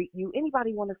to greet you.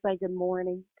 Anybody want to say good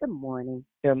morning? Good morning.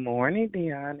 Good morning,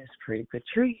 Dion. It's Pretty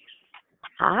Patrice.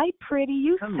 Hi, pretty.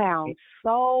 You sound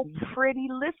so pretty.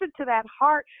 Listen to that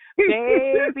heart,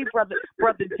 baby. Brother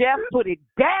Jeff put it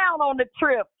down on the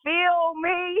trip. Feel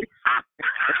me?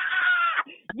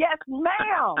 Yes,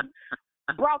 ma'am.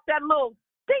 Brought that little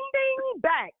ding ding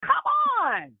back. Come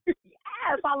on.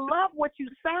 Yes, I love what you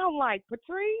sound like,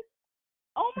 Patrice.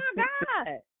 Oh my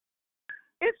God.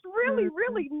 It's really,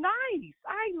 really nice.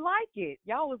 I like it.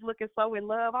 Y'all was looking so in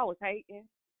love. I was hating.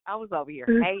 I was over here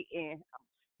hating.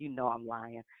 You know I'm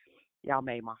lying. Y'all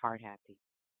made my heart happy.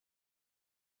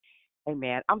 Hey,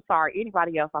 man, I'm sorry.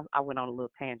 Anybody else? I went on a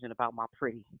little tangent about my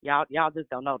pretty. Y'all just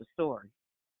don't know the story.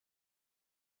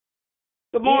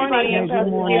 Good morning, Pastor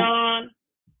Dion.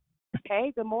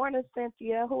 Hey, good morning,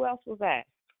 Cynthia. Who else was that?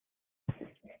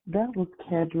 That was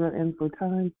Kedra, and for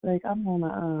time's sake, I'm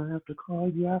gonna have to call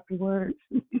you afterwards.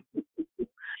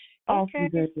 Okay.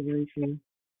 Congratulations.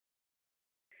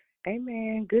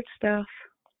 Amen. Good stuff.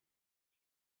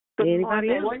 Good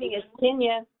morning. It's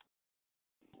Kenya.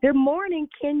 Good morning,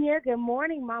 Kenya. Good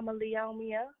morning, Mama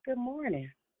Leomia. Good morning.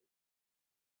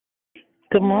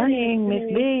 Good morning,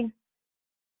 Miss B.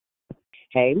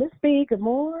 Hey, Miss B. Good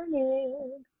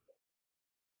morning.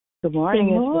 Good morning.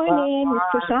 Good morning,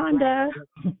 Miss Krishanda.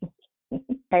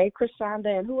 Hey,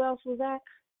 Krishanda. And who else was that?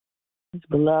 It's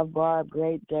beloved Barb,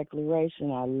 great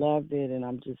declaration. I loved it, and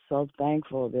I'm just so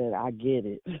thankful that I get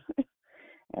it.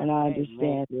 And I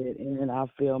understand it, and I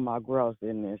feel my growth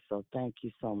in this. So thank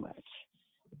you so much.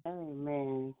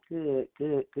 Amen. Good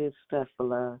stuff,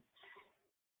 beloved.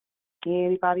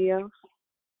 Anybody else?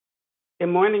 Good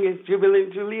morning. It's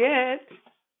Jubilant Juliet.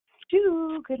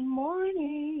 Good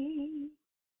morning.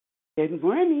 Good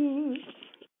morning.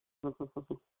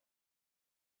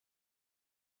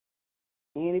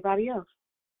 Anybody else?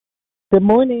 Good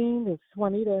morning. It's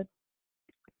Juanita.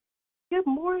 Good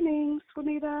morning,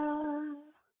 Juanita.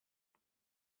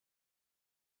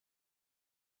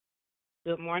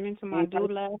 Good morning to my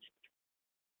doula.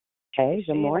 Hey,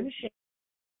 good morning.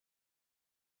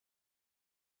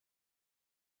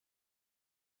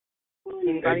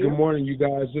 Hey, good morning, you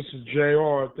guys. This is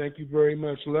JR. Thank you very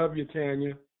much. Love you,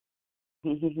 Tanya.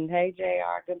 Hey,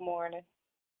 JR. Good morning.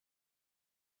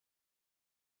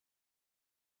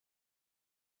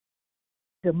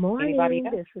 Good morning. Anybody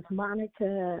else? This is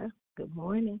Monica. Good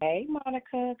morning. Hey,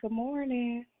 Monica. Good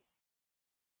morning.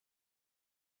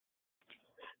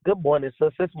 Good morning,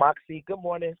 sis. It's Moxie. Good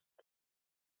morning.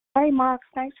 Hey, Mox.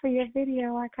 Thanks for your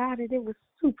video. I got it. It was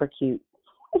super cute.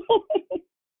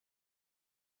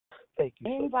 Thank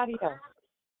you. Anybody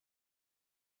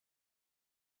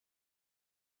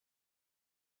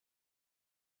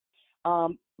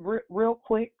else? Real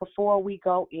quick before we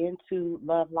go into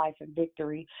Love, Life, and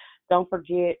Victory, don't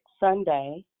forget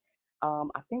Sunday.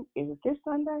 I think, is it this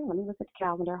Sunday? Let me look at the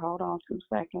calendar. Hold on 2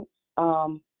 seconds.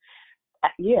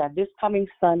 Yeah, this coming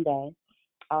Sunday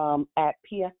at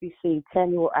PSBC,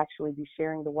 Tanya will actually be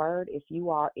sharing the word. If you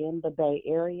are in the Bay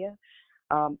Area,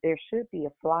 there should be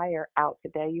a flyer out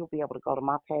today. You'll be able to go to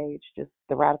my page, just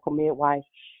the Radical Midwife,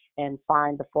 and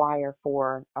find the flyer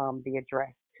for the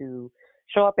address to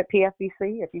show up at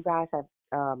PSBC. If you guys have,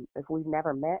 if we've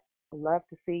never met, I'd love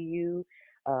to see you,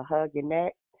 hug your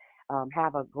neck,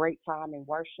 have a great time in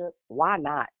worship. Why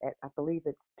not? I believe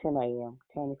it's 10 a.m.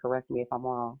 Tanya, correct me if I'm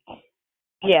wrong.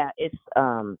 Yeah, it's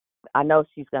I know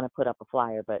she's going to put up a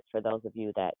flyer, but for those of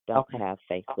you that don't have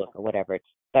Facebook or whatever, it's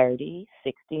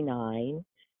 3069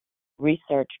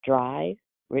 Research Drive,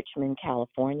 Richmond,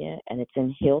 California, and it's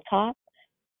in Hilltop.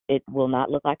 It will not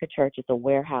look like a church. It's a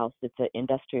warehouse. It's an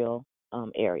industrial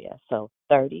area. So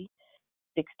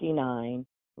 3069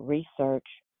 Research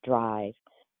Drive.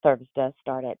 Service does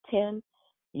start at 10.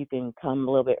 You can come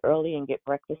a little bit early and get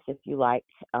breakfast if you like.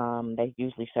 They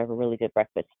usually serve a really good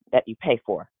breakfast that you pay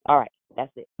for. All right,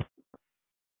 that's it.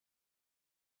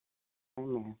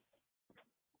 Amen.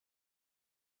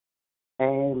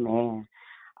 Amen.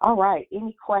 All right.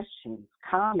 Any questions,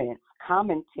 comments,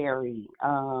 commentary,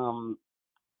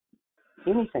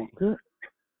 anything?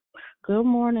 Good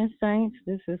morning, Saints.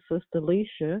 This is Sister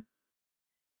Leisha.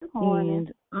 Good morning.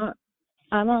 And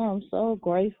I know I'm so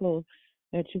grateful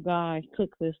that you guys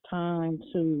took this time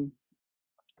to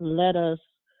let us,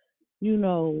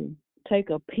 take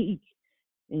a peek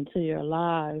into your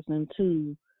lives and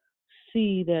to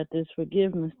see that this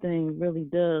forgiveness thing really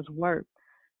does work.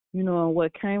 And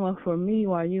what came up for me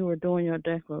while you were doing your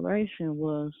declaration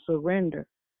was surrender.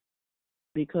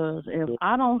 Because if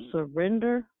I don't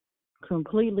surrender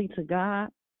completely to God,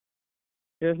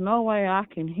 there's no way I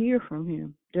can hear from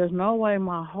him. There's no way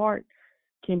my heart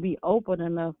can be open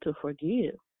enough to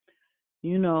forgive.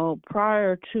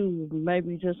 Prior to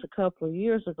maybe just a couple of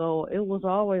years ago, it was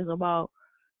always about,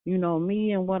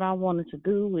 me and what I wanted to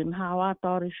do and how I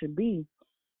thought it should be.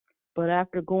 But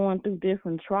after going through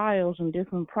different trials and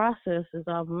different processes,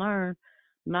 I've learned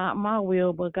not my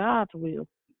will, but God's will.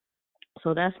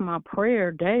 So that's my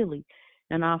prayer daily.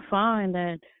 And I find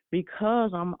that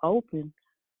because I'm open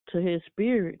to his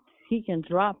spirit, he can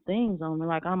drop things on me.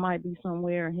 Like I might be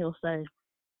somewhere and he'll say,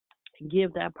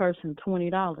 give that person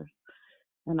 $20.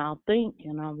 And I'll think,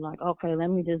 and I'm like, okay,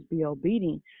 let me just be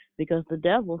obedient, because the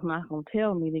devil's not going to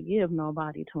tell me to give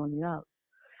nobody $20.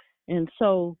 And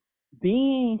so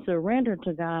being surrendered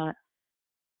to God,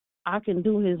 I can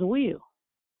do his will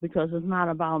because it's not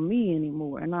about me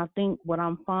anymore. And I think what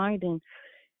I'm finding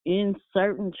in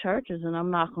certain churches, and I'm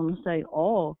not going to say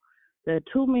all, that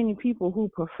too many people who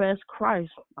profess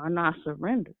Christ are not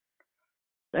surrendered.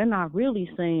 They're not really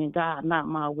saying, God, not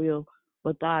my will,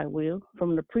 but thy will,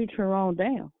 from the preacher on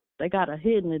down. They got a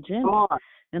hidden agenda.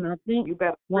 And I think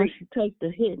once you take the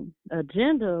hidden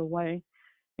agenda away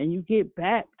and you get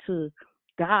back to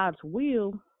God's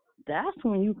will, that's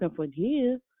when you can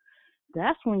forgive.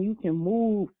 That's when you can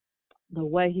move the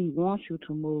way he wants you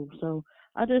to move. So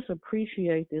I just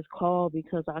appreciate this call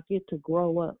because I get to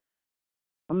grow up.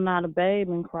 I'm not a babe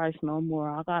in Christ no more.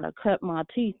 I got to cut my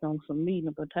teeth on some meat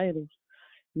and potatoes.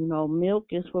 Milk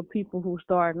is for people who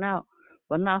starting out,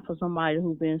 but not for somebody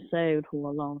who's been saved for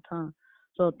a long time.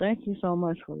 So thank you so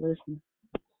much for listening.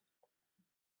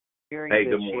 Very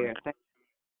good morning.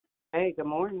 Hey, good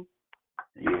morning.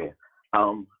 Yeah.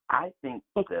 I think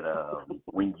that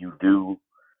when you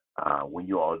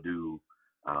all do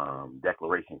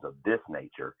declarations of this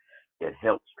nature, it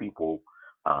helps people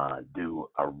do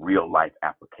a real life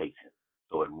application.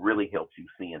 So it really helps you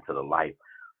see into the life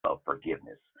of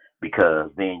forgiveness,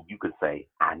 because then you could say,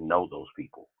 I know those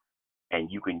people, and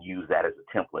you can use that as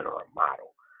a template or a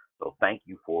model. So thank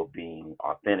you for being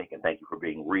authentic, and thank you for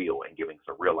being real and giving us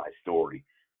a real life story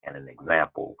and an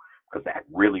example, because that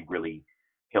really, really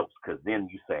helps because then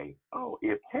you say, oh,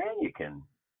 if Tanya can,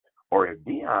 or if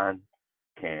Dion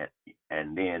can,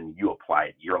 and then you apply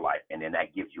it to your life, and then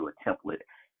that gives you a template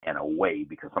and a way,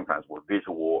 because sometimes we're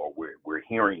visual or we're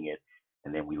hearing it,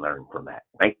 and then we learn from that.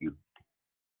 Thank you.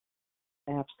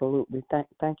 Absolutely.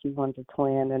 Thank you, Wonder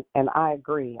Twin. And I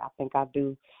agree. I think I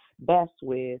do best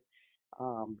with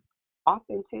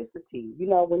authenticity. You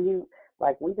know, when you,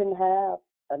 like, we didn't have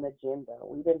an agenda,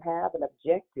 we didn't have an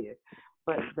objective,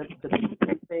 but the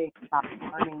big thing about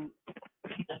learning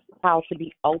how to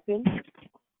be open,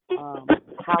 how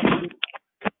to be,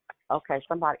 okay,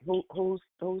 somebody, who's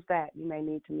that? You may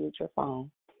need to mute your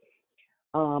phone.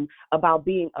 About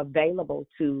being available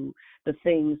to the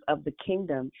things of the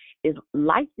kingdom is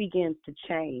life begins to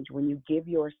change when you give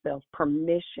yourself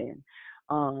permission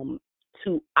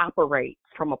to operate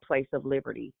from a place of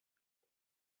liberty,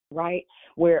 right?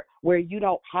 Where you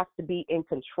don't have to be in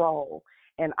control.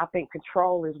 And I think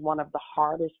control is one of the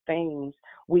hardest things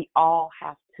we all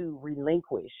have to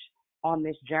relinquish on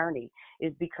this journey,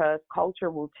 is because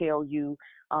culture will tell you,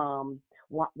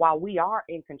 while we are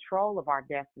in control of our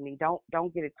destiny,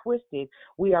 don't get it twisted.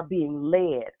 We are being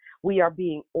led. We are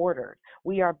being ordered.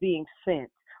 We are being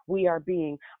sent. We are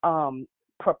being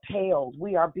propelled.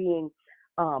 We are being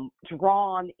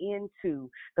drawn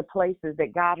into the places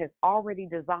that God has already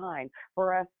designed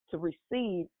for us to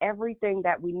receive everything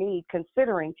that we need,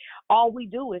 considering all we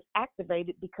do is activate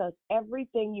it, because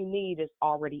everything you need is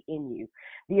already in you.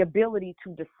 The ability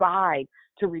to decide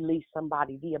to release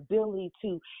somebody, the ability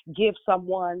to give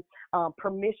someone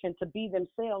permission to be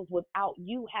themselves without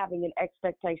you having an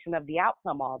expectation of the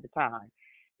outcome all the time,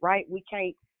 right? We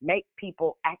can't make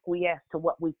people acquiesce to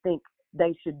what we think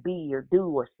they should be or do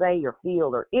or say or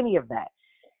feel or any of that.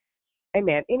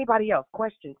 Amen. Anybody else?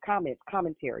 Questions, comments,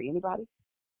 commentary? Anybody?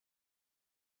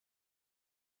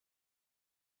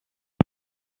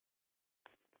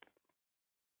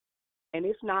 And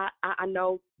if not, I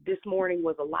know this morning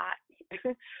was a lot.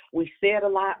 We said a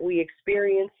lot. We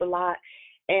experienced a lot.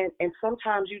 And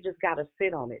sometimes you just got to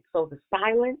sit on it. So the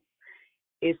silence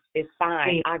is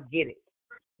fine. I get it.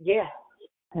 Yeah.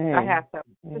 Hey. I have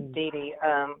some, Dee Dee.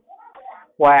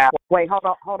 Wow. Wait,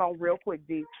 hold on real quick,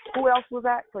 Dee. Who else was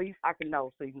that? So I can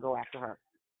know, so you can go after her.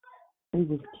 It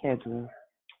was Kedra.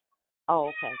 Oh,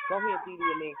 okay. Go ahead, Dee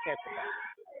Dee, and then Kedra.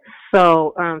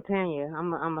 So, Tanya,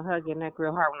 I'm gonna hug your neck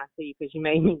real hard when I see you, because you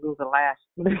made me lose a lash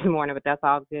this morning, but that's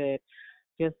all good.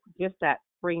 Just that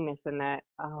freeness and that.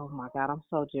 Oh my God, I'm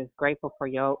so just grateful for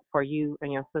you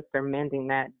and your sister mending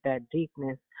that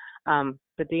deepness.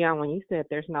 But Dion, when you said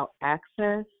there's no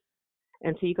access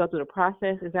until you go through the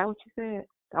process, is that what you said?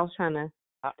 I was trying to.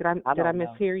 Did I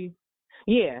mishear you?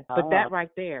 Yeah, but that right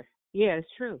there, yeah, it's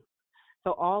true.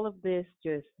 So all of this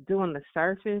just doing the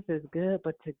surface is good,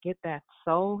 but to get that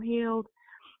soul healed,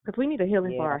 because we need a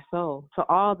healing for our soul. So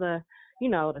all the,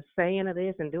 the saying of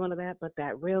this and doing of that, but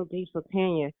that real deep. So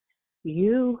Tanya,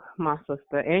 you, my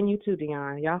sister, and you too,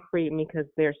 Dion, y'all freed me, because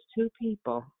there's two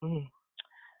people.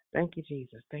 Thank you,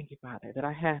 Jesus. Thank you, Father, that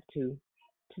I have to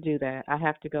do that. I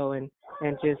have to go and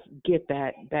just get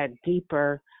that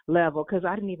deeper level, because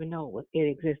I didn't even know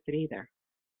it existed either.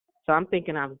 So I'm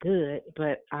thinking I'm good,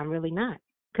 but I'm really not,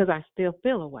 because I still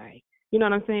feel away. You know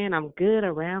what I'm saying? I'm good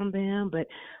around them, but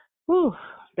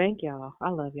thank y'all. I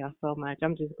love y'all so much.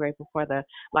 I'm just grateful for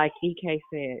like EK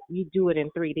said, you do it in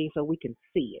 3D so we can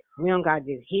see it. We don't got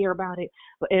to just hear about it,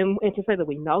 but and to say that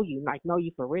we know you, like know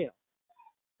you for real.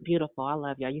 Beautiful. I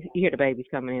love y'all. You hear the babies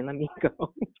coming in. Let me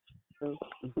go.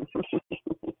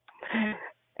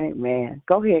 Amen.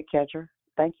 Go ahead, Kedra.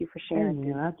 Thank you for sharing.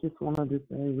 Amen. I just wanted to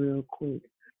say real quick.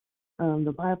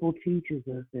 The Bible teaches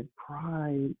us that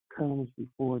pride comes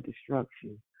before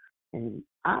destruction. And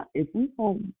I'm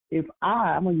gonna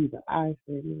use an I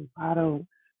statement. If I don't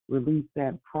release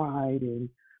that pride and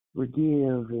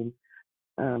forgive, and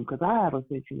because I have a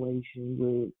situation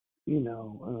with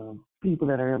people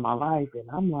that are in my life, and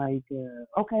I'm like,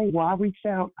 okay, well, I reached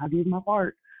out, I did my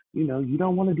part. You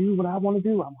don't want to do what I want to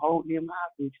do. I'm holding them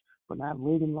hostage for not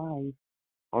living life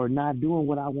or not doing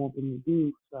what I want them to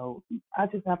do. So I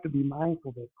just have to be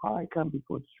mindful that pride comes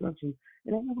before destruction,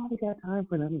 and ain't nobody got time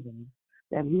for none of that.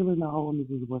 That healing the wholeness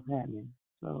is what's happening.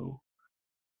 So,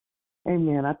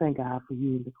 amen. I thank God for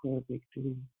you and declare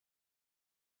victory.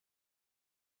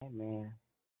 Amen.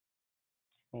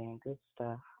 Man, good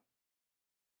stuff.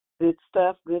 Good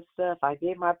stuff, good stuff. I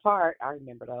did my part. I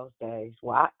remember those days.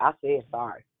 Well, I said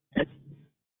sorry.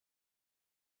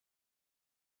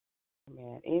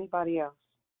 Man, anybody else?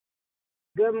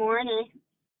 Good morning.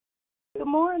 Good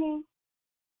morning.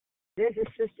 This is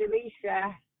Sister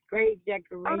Lisa. Great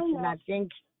decoration. I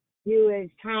thank you and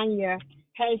Tanya,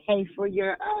 hey, for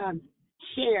your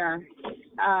share.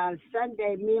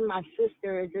 Sunday, me and my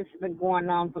sister, this has been going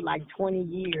on for like 20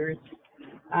 years.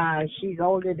 She's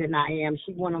older than I am.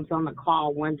 She went on a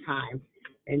call one time,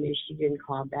 and then she didn't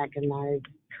call back, and I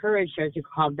encouraged her to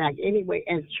call back. Anyway,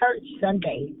 at church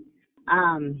Sunday,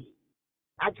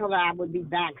 I told her I would be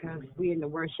back because we in the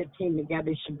worship team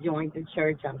together. She joined the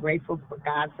church. I'm grateful for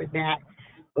God for that.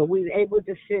 But we were able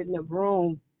to sit in the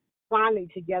room finally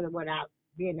together without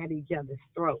being at each other's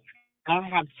throats. I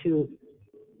have to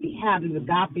be having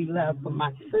agape love for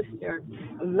my sister,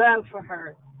 love for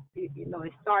her. You know,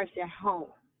 it starts at home.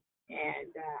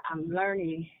 And I'm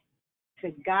learning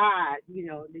to God, you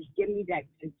know, to give me that,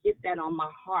 to get that on my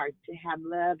heart, to have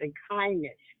love and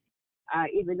kindness.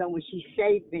 Even though when she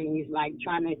say things like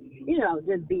trying to, you know,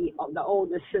 just be the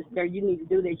older sister, you need to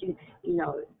do this, you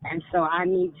know, and so I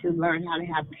need to learn how to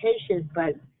have patience.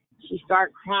 But she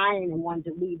started crying and wanted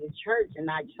to leave the church, and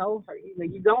I told her, you know,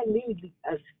 you don't leave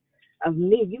because of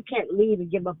me. You can't leave and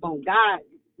give up on God,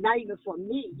 not even for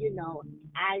me, you know.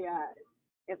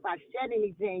 If I said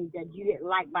anything that you didn't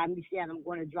like by me saying I'm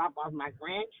going to drop off my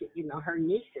grandkids, you know, her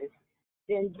nieces,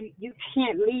 then you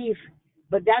can't leave.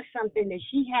 But that's something that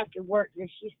she has to work, that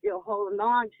she's still holding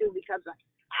on to, because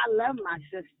I love my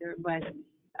sister. But,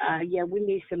 yeah, we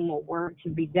need some more work to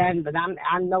be done. But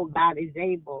I know God is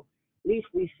able. At least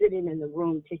we're sitting in the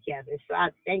room together. So I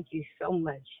thank you so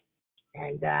much.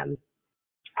 And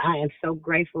I am so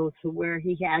grateful to where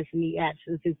he has me at,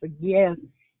 to forgive.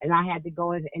 And I had to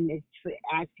go in and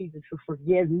ask people to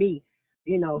forgive me,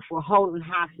 you know, for holding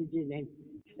hostages and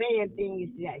saying things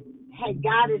that, hey,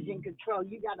 God is in control.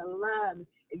 You got to love.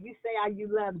 If you say how you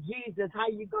love Jesus, how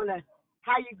you gonna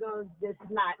just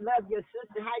not love your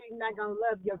sister? How you not gonna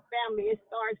love your family? It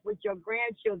starts with your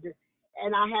grandchildren.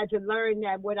 And I had to learn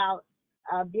that without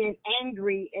being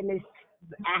angry. And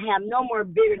I have no more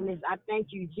bitterness. I thank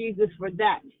you, Jesus, for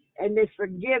that. And this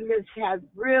forgiveness has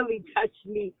really touched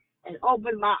me and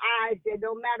opened my eyes that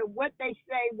no matter what they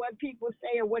say, what people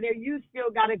say, or whatever, you still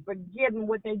got to forgive them.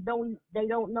 What they don't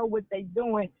know what they're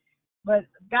doing. But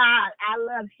God, I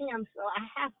love him, so I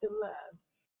have to love.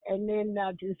 And then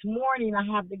this morning I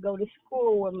have to go to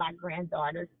school with my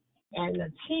granddaughter, and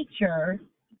the teacher,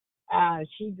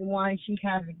 she's the one, she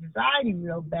has anxiety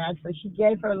real bad, so she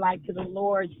gave her life to the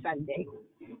Lord Sunday.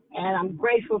 And I'm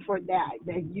grateful for that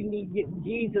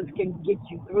Jesus can get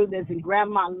you through this. And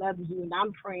Grandma loves you, and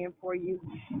I'm praying for you.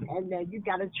 And you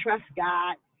got to trust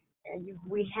God. And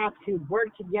we have to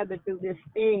work together through this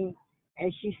thing.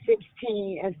 And she's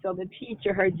 16, and so the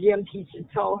teacher, her gym teacher,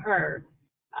 told her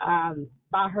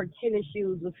about her tennis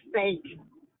shoes was fake.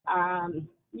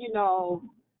 You know,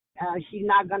 she's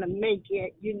not going to make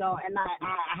it, you know. And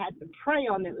I had to pray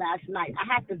on it last night.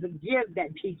 I have to forgive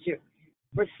that teacher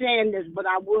for saying this, but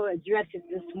I will address it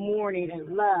this morning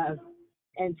in love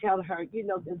and tell her, you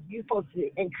know, that you're supposed to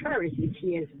encourage the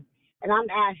kids. And I'm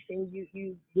asking you,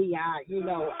 you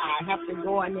know, I have to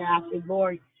go in there. I said,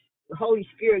 Lord, the Holy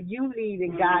Spirit, you lead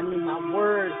and guide me my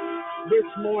word this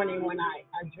morning when I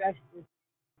addressed this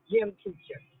gym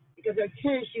teacher, because her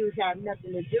tennis shoes have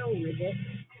nothing to do with it.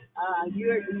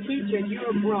 You're the teacher,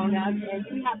 you're grown up, and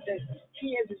you have to,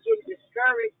 kids get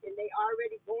discouraged, and they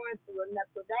already going through enough,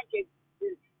 so that can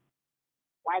just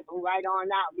wipe her right on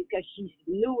out, because she's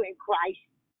new in Christ.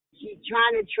 She's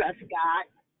trying to trust God,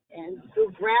 and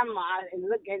through Grandma and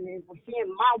looking and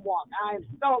seeing my walk, I am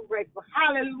so grateful.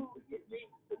 Hallelujah,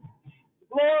 Jesus.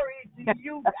 Glory to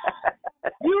you, God.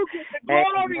 You get the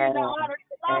glory and the honor.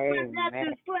 I'm at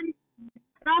this place.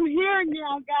 I'm here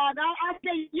now, God. I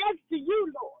say yes to you,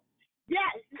 Lord.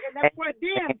 Yes, and that's for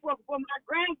them, for my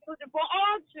grandchildren, for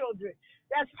all children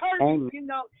that's hurting, you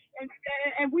know.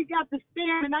 And we got to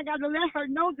stand, and I got to let her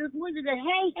know this morning that,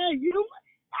 hey, you,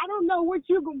 I don't know what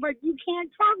you can, but you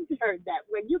can't talk to her that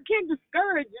way. You can't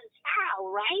discourage a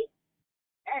child, right?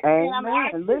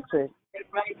 Amen. Listen,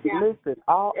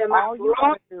 all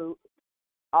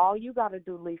you gotta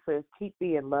do, Lisa, is keep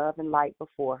being love and light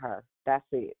before her. That's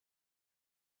it.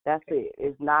 That's it.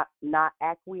 It's not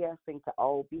acquiescing to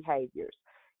old behaviors.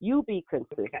 You be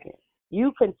consistent. Okay.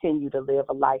 You continue to live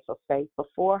a life of faith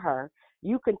before her.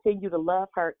 You continue to love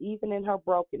her even in her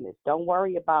brokenness. Don't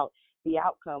worry about the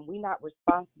outcome. We're not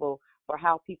responsible for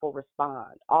how people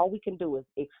respond. All we can do is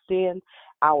extend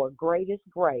our greatest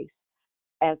grace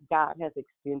as God has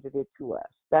extended it to us.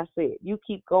 That's it. You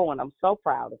keep going. I'm so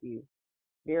proud of you.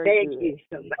 Very good. Thank you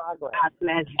so much.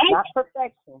 Progress. Not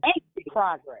perfection.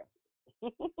 Progress.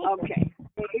 Okay.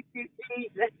 Thank you,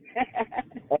 Jesus.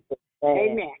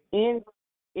 Amen.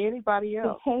 Anybody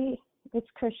else? Hey, it's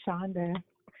Krishanda.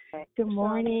 Good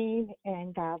morning,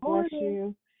 and God bless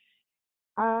you.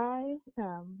 I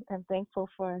am thankful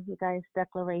for you guys'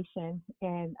 declaration,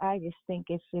 and I just think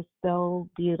it's just so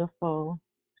beautiful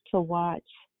to watch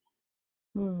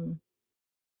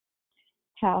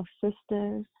how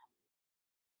sisters,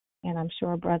 and I'm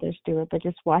sure brothers do it, but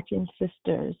just watching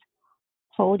sisters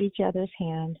hold each other's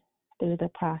hand through the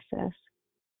process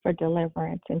for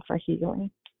deliverance and for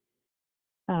healing.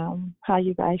 How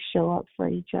you guys show up for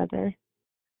each other.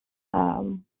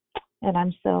 And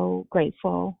I'm so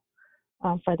grateful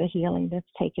for the healing that's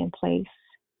taken place.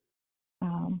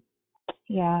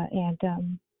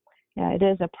 It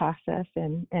is a process,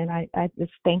 and I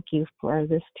just thank you for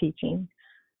this teaching.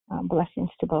 Blessings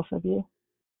to both of you.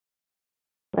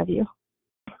 Love you.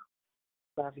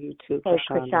 Love you too, Hey,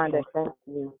 Krishanda. Krishanda, thank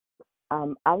you.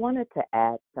 I wanted to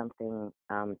add something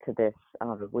to this.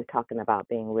 We're talking about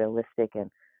being realistic and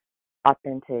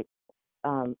authentic.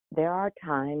 There are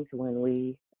times when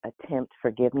we attempt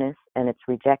forgiveness and it's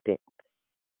rejected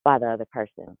by the other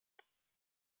person.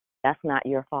 That's not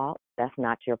your fault. That's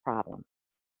not your problem.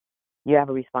 You have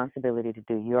a responsibility to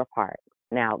do your part.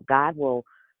 Now, God will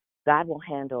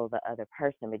handle the other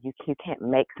person, but you can't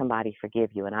make somebody forgive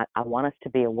you. And I want us to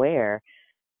be aware.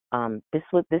 This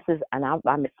is, and I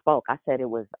misspoke. I said it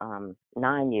was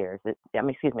 9 years. I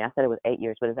said it was 8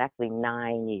 years, but it's actually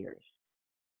 9 years.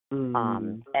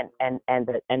 And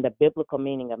the biblical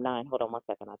meaning of 9. Hold on one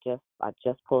second. I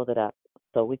just pulled it up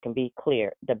so we can be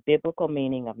clear. The biblical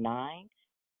meaning of 9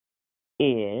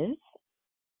 is,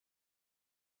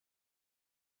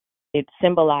 it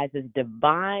symbolizes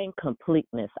divine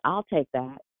completeness. I'll take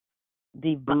that.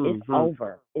 It's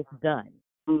over. It's done.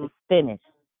 It's finished.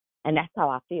 And that's how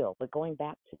I feel. But going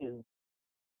back to,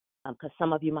 because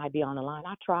some of you might be on the line,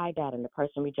 I tried that and the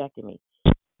person rejected me.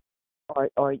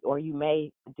 Or you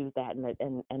may do that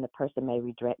and the person may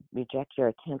reject your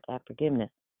attempt at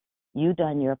forgiveness. You've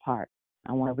done your part.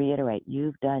 I want to reiterate,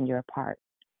 you've done your part.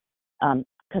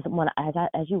 Because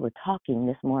as you were talking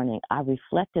this morning, I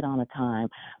reflected on a time,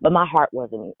 but my heart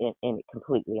wasn't in it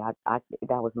completely. That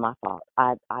was my fault.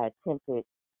 I attempted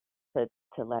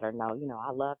to let her know,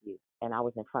 I love you, and I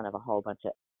was in front of a whole bunch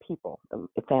of people,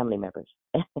 family members.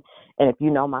 And if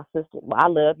you know my sister, well, I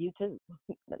love you too,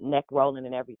 neck rolling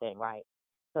and everything, right?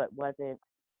 So it wasn't,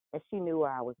 and she knew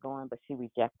where I was going, but she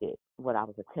rejected what I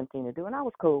was attempting to do, and I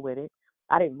was cool with it.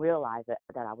 I didn't realize that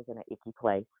I was in an icky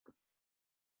place.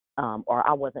 Or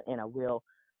I wasn't in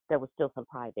there was still some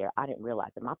pride there. I didn't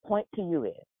realize it. My point to you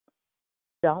is,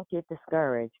 don't get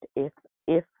discouraged if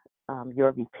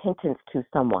your repentance to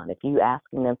someone, if you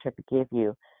asking them to forgive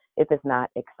you, if it's not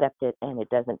accepted and it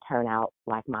doesn't turn out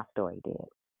like my story did.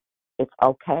 It's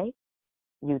okay.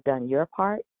 You've done your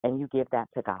part and you give that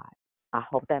to God. I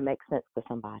hope that makes sense to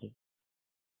somebody.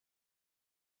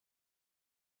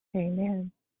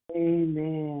 Amen.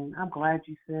 Amen. I'm glad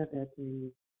you said that to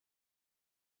me.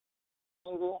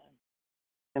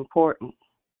 Important.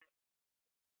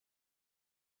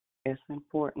 It's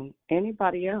important.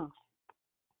 Anybody else?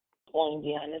 Morning,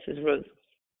 Dion. This is Ruth.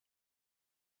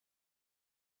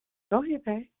 Go ahead,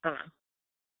 Pay.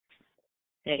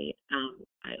 Hey,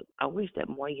 I wish that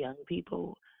more young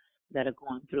people that are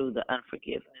going through the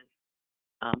unforgiveness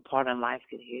part of life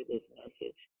could hear this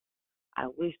message. I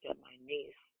wish that my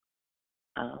niece,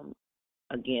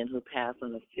 again, who passed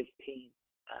on the 15th,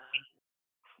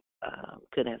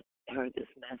 could have heard this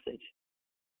message.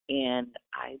 And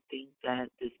I think that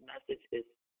this message is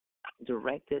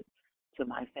directed to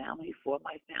my family, for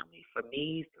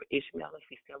me, for Ishmael, if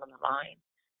he's still on the line,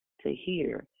 to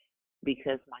hear,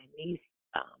 because my niece,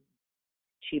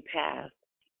 she passed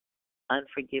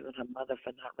unforgiving her mother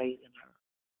for not raising her.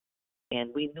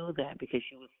 And we knew that because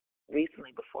she was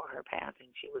recently, before her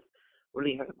passing, she was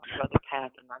really hurt. My brother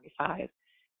passed in 95,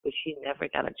 but she never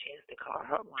got a chance to call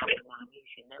her mommy.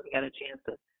 She never got a chance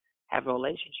to have a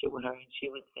relationship with her, and she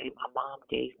would say, my mom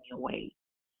gave me away.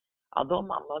 Although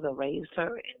my mother raised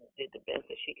her and did the best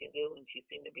that she could do, and she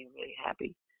seemed to be really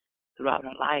happy throughout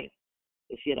her life,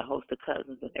 that she had a host of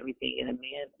cousins and everything, and a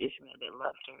man, Ishmael, that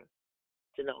loved her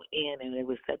to no end, and they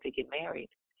were set to get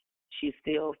married, she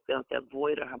still felt that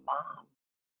void of her mom,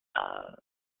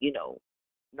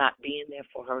 not being there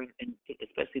for her, and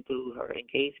especially through her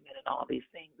engagement and all these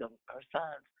things of her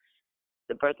sons,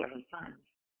 the birth of her sons.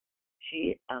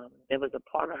 There was a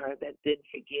part of her that didn't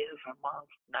forgive her mom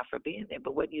not for being there.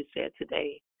 But what you said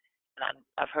today, and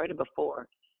I've heard it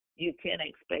before, you can't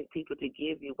expect people to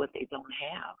give you what they don't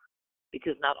have,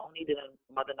 because not only did her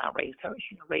mother not raise her,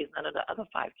 she didn't raise none of the other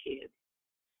 5 kids.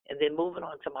 And then moving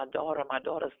on to my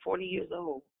daughter's 40 years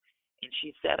old, and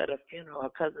she sat at a funeral,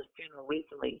 her cousin's funeral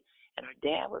recently, and her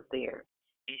dad was there,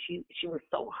 and she was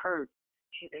so hurt.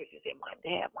 She said, my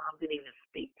mom didn't even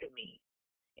speak to me.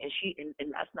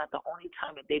 and that's not the only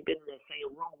time that they've been in the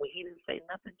same room where he didn't say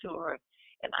nothing to her.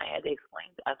 And I had to explain,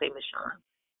 I say, Miss Shawn,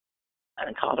 I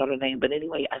didn't call her name, but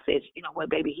anyway, I said, you know what,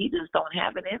 baby, he just don't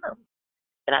have it in him.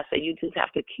 And I said, you just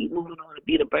have to keep moving on to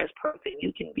be the best person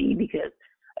you can be, because,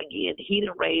 again, he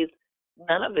didn't raise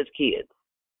none of his kids.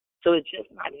 So it's just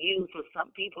not you. For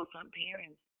some people, some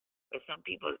parents, or some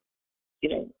people, you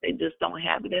know, they just don't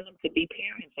have it in them to be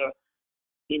parents, or,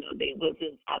 you know, they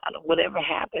wasn't, I don't know, whatever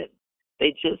happened.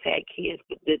 They just had kids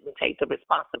but didn't take the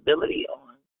responsibility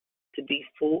on to be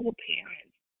full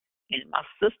parents. And my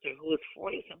sister, who is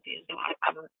 40-something years old,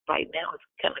 I'm right now, it's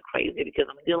kind of crazy because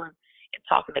I'm dealing and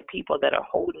talking to people that are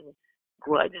holding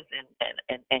grudges and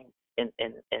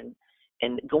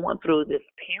going through this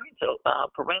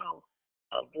parental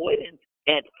avoidance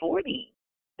at 40.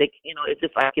 They, you know, it's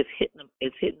just like it's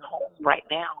hitting home right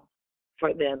now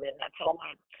for them. And I told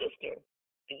my sister,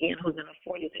 again, who's in her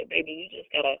 40s, said, baby, you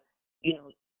just gotta, you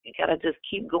know, you gotta just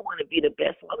keep going and be the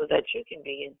best mother that you can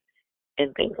be.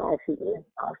 And thank God she is.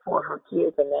 All four of her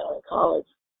kids are now in college.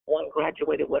 One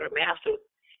graduated with her master's.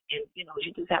 And, you know,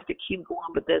 you just have to keep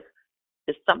going. But there's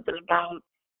something about,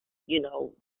 you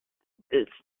know, this,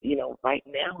 you know, right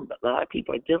now, a lot of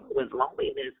people are dealing with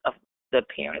loneliness of the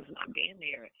parents not being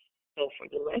there. So for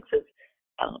Alexis,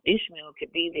 Ishmael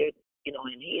could be there, you know,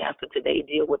 and he has to today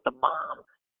deal with the mom,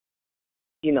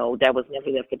 you know, that was never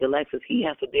there for Alexis. He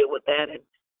has to deal with that, and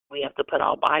we have to put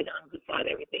our bygones aside,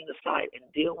 everything aside,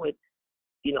 and deal with,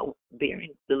 you know,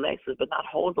 bearing Alexis, but not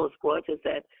hold those grudges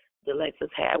that Alexis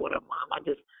had with her mom. I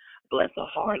just bless her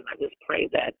heart, and I just pray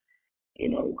that, you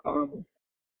know,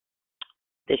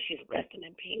 that she's resting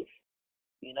in peace,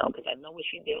 you know, because I know what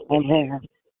she dealt with. Amen.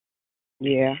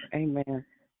 Yeah, amen.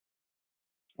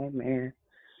 Amen.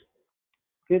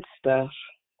 Good stuff.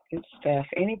 Good stuff.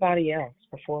 Anybody else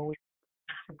before we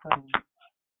go?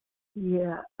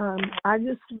 Yeah, I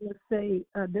just want to say,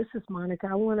 this is Monica.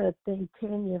 I want to thank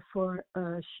Tanya for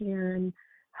sharing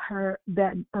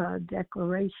that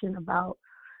declaration about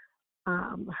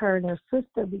her and her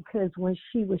sister, because when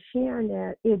she was sharing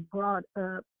that, it brought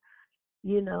up,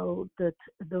 you know, the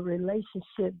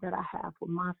relationship that I have with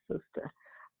my sister.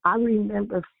 I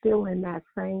remember feeling that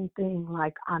same thing,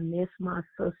 like I miss my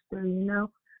sister, you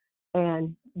know,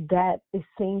 and that it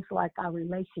seems like our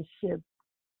relationship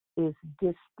is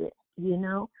distant, you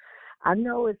know. I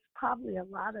know it's probably a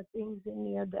lot of things in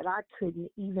there that I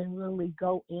couldn't even really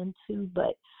go into,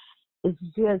 but it's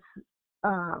just,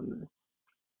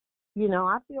 you know,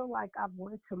 I feel like I've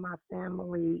went to my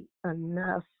family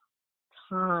enough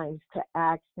times to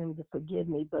ask them to forgive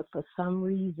me, but for some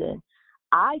reason,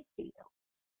 I feel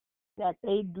that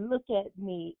they look at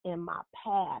me in my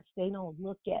past. They don't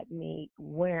look at me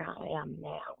where I am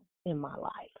now in my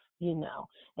life, you know,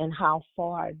 and how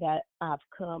far that I've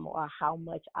come or how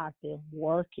much I've been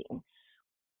working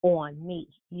on me,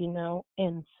 you know.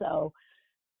 And so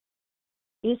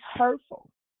it's hurtful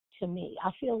to me.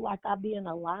 I feel like I be in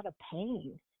a lot of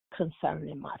pain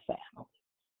concerning my family,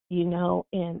 you know,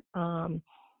 and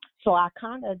so I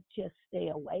kind of just stay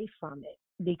away from it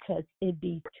because it'd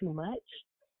be too much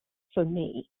for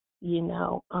me, you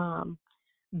know.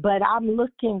 But I'm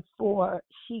looking for,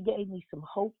 she gave me some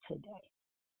hope today,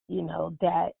 you know,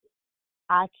 that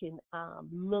I can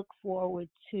look forward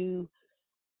to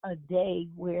a day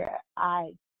where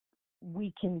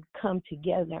we can come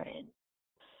together and,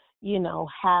 you know,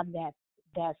 have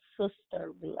that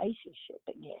sister relationship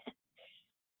again.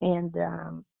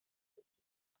 And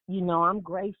you know, I'm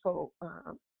grateful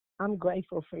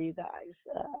for you guys,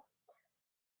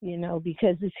 you know,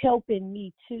 because it's helping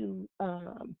me to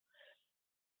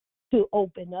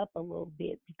open up a little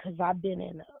bit, because I've been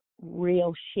in a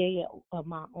real shell of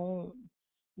my own,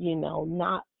 you know,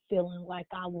 not feeling like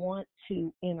I want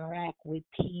to interact with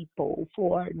people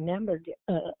for a number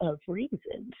of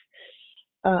reasons.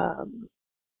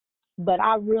 But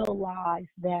I realize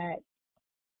that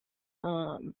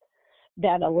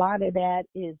that a lot of that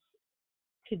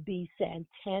could be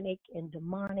satanic and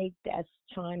demonic, that's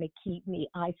trying to keep me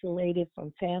isolated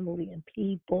from family and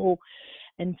people.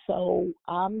 And so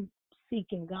I'm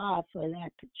seeking God for that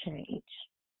to change,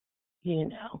 you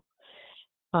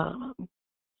know.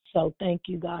 So thank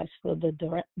you guys for the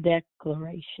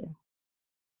declaration.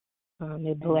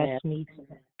 It blessed me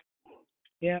today.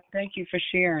 Yeah, thank you for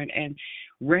sharing and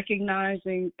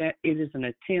recognizing that it is an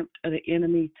attempt of the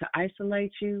enemy to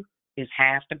isolate you is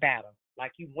half the battle.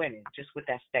 Like you winning just with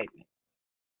that statement.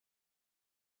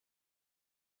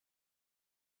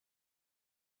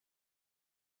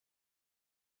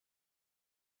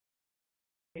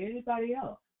 Anybody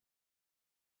else?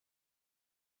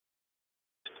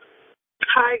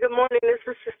 Hi, good morning. This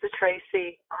is Sister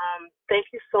Tracy. Thank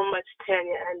you so much,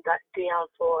 Tanya and Dion,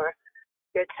 for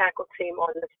your tackle team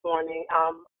on this morning.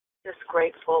 Just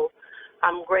grateful.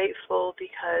 I'm grateful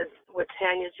because what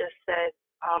Tanya just said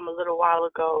a little while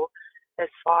ago, as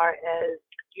far as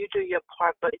you do your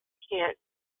part, but you can't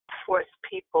force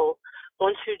people.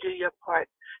 Once you do your part,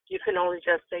 you can only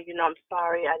just say, I'm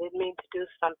sorry, I didn't mean to do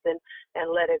something,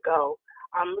 and let it go.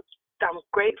 I'm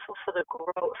grateful for the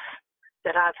growth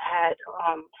that I've had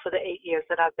for the 8 years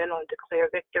that I've been on Declare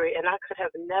Victory, and I could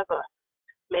have never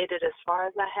made it as far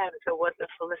as I have if it wasn't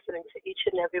for listening to each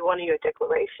and every one of your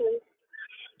declarations,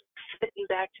 sitting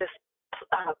back, just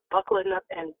buckling up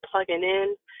and plugging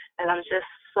in, and I'm just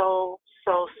so,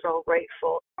 so, so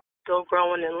grateful. Still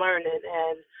growing and learning,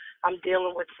 and I'm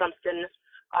dealing with something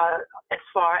as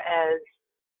far as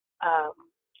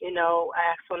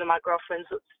I asked one of my girlfriends,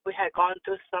 we had gone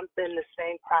through something, the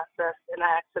same process, and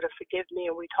I asked her to forgive me,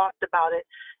 and we talked about it.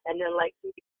 And then, like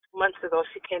months ago,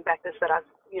 she came back and said, I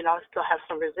still have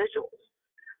some residuals.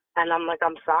 And I'm like,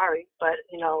 I'm sorry, but,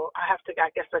 I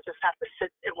guess I just have to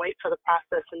sit and wait for the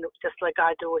process and just let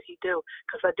God do what he do,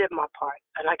 because I did my part,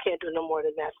 and I can't do no more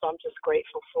than that. So I'm just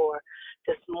grateful for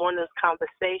this morning's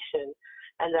conversation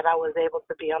and that I was able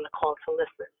to be on the call to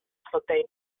listen. So thank you.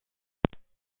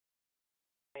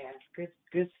 Yeah,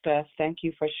 good stuff. Thank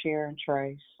you for sharing,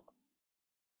 Trace.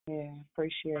 Yeah,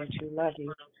 appreciate you. Love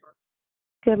you.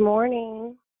 Good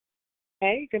morning.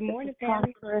 Hey, good morning,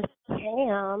 Patty.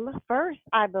 Pam. First,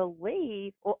 I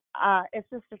believe it's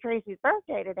Sister Tracy's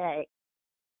birthday today.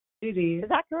 It is. Is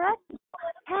that correct?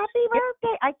 Happy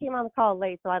birthday. I came on the call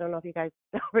late, so I don't know if you guys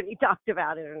already talked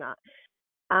about it or not.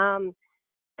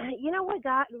 You know what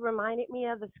God reminded me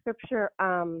of? The scripture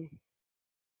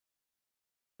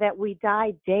that we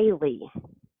die daily.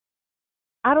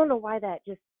 I don't know why that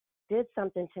just did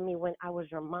something to me when I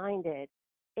was reminded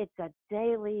it's a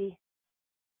daily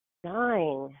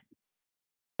dying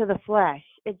to the flesh.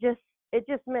 It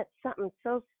just meant something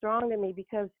so strong to me,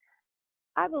 because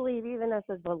I believe even us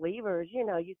as believers,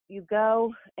 you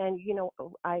go and,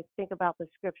 I think about the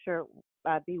scripture,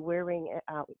 be weary,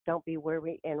 don't be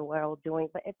weary in well doing,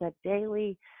 but it's a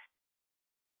daily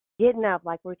getting up,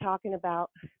 like we're talking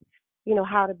about,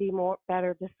 how to be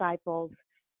better disciples.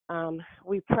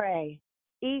 We pray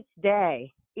each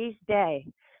day.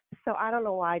 So I don't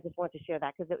know why I just want to share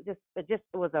that, because it just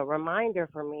was a reminder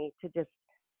for me to just,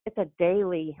 it's a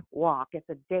daily walk. It's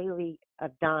a daily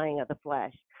dying of the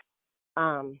flesh.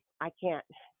 I can't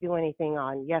do anything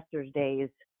on yesterday's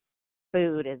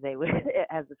food, as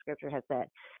the scripture has said.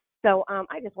 So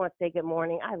I just want to say good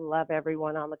morning. I love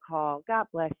everyone on the call. God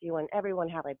bless you, and everyone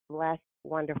have a blessed,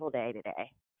 wonderful day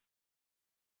today.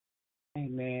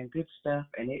 Amen. Good stuff.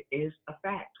 And it is a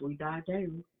fact. We die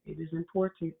daily. It is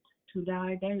important to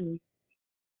die daily.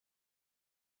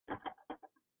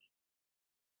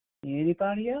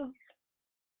 Anybody else?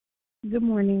 Good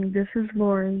morning. This is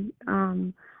Lori.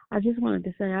 I just wanted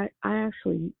to say I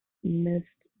actually missed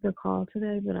the call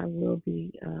today, but I will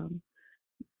be,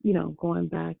 going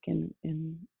back and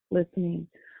listening.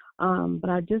 But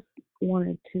I just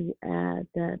wanted to add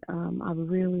that I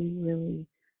really, really,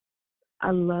 I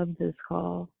love this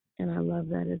call, and I love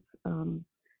that it's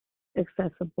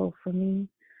accessible for me.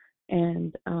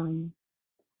 And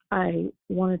I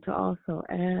wanted to also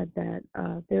add that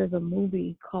there's a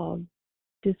movie called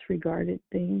Disregarded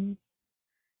Things,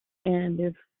 and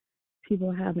if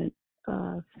people haven't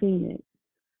seen it,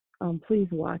 please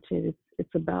watch it.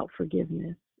 It's about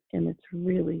forgiveness, and it's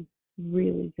really,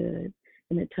 really good,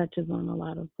 and it touches on a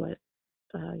lot of what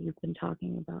you've been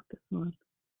talking about this month.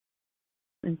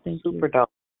 And thank you. Super dope.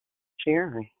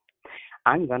 Sharing.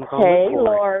 I'm gonna go. Hey,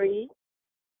 Lori.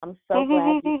 I'm so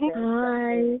glad you said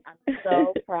something. I'm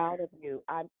so proud of you.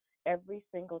 Every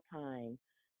single time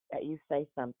that you say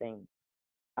something,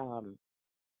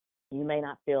 you may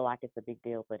not feel like it's a big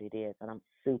deal, but it is, and I'm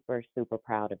super, super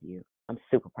proud of you. I'm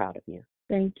super proud of you.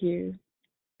 Thank you.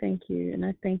 Thank you. And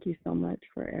I thank you so much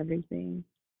for everything.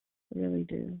 I really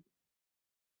do.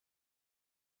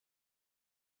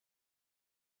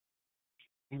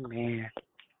 Amen.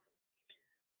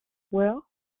 Well,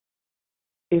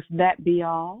 if that be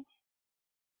all.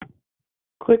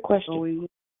 Quick question.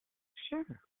 Sure.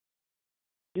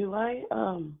 Do I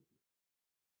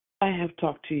have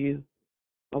talked to you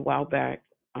a while back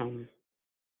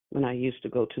when I used to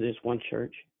go to this one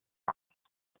church.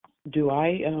 Do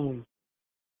I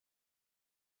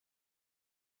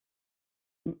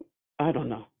don't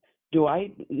know. Do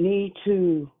I need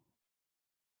to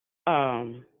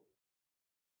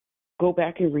go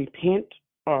back and repent,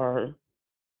 or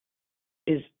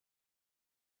is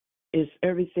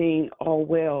everything all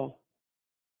well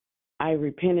I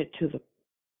repented to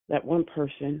that one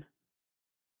person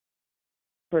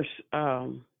that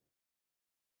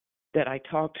I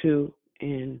talked to,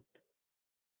 and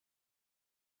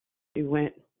he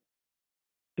went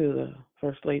to the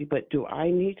First Lady. But do I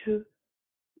need to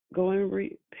go and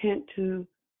repent to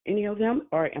any of them,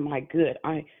 or am I good?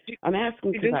 I'm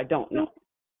asking because I don't know.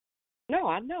 No,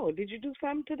 I know. Did you do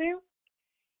something to them?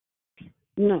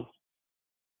 No.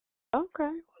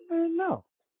 Okay. No.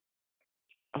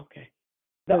 Okay.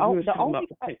 The only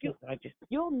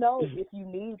you'll know if you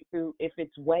need to, if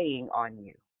it's weighing on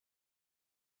you.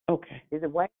 Okay. Is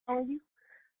it weighing on you?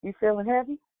 You feeling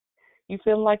heavy? You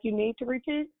feeling like you need to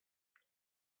repent?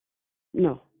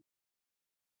 No.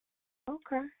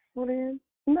 Okay. Well then,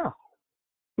 no.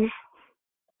 You're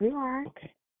all right.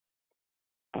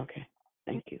 Okay.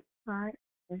 Thank you. All right.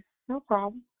 No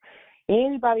problem.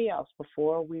 Anybody else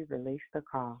before we release the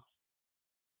call?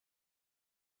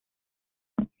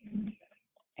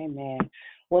 Amen.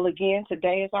 Well, again,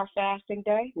 today is our fasting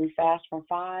day. We fast from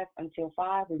 5 until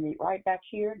 5. We meet right back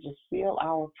here. Just seal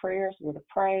our prayers with a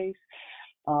praise.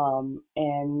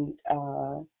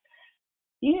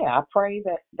 I pray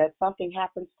that something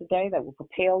happens today that will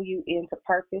propel you into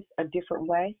purpose a different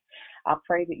way. I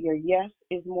pray that your yes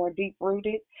is more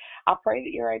deep-rooted. I pray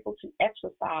that you're able to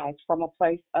exercise from a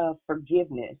place of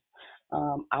forgiveness.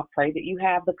 I pray that you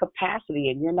have the capacity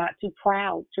and you're not too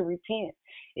proud to repent.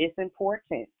 It's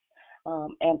important.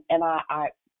 And I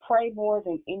pray more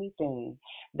than anything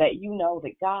that you know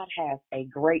that God has a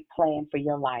great plan for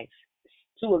your life.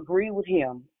 To agree with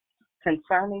Him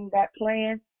concerning that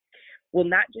plan will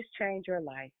not just change your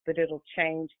life, but it'll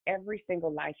change every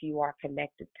single life you are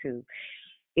connected to.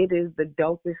 It is the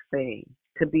dopest thing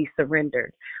to be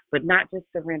surrendered, but not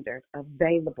just surrendered,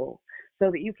 available, so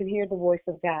that you can hear the voice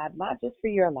of God, not just for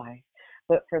your life,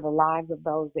 but for the lives of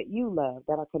those that you love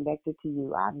that are connected to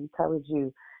you. I encourage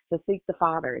you to seek the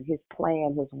Father and His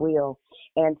plan, His will,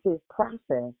 and His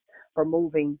process for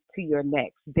moving to your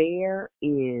next. There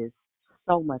is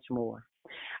so much more.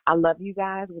 I love you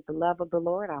guys with the love of the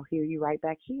Lord. I'll hear you right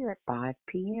back here at 5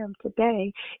 p.m.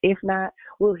 today. If not,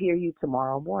 we'll hear you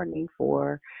tomorrow morning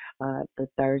for the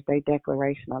Thursday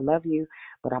declaration. I love you,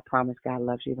 but I promise God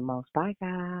loves you the most. Bye,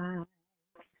 guys.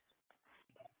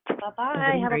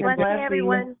 Bye-bye. Have a blessed day,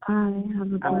 everyone. Bye.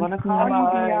 Have a I'm going to blessed call you,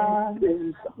 day.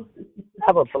 Dion.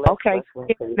 Have a blessed day.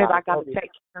 I got to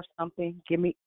take care of something. Give me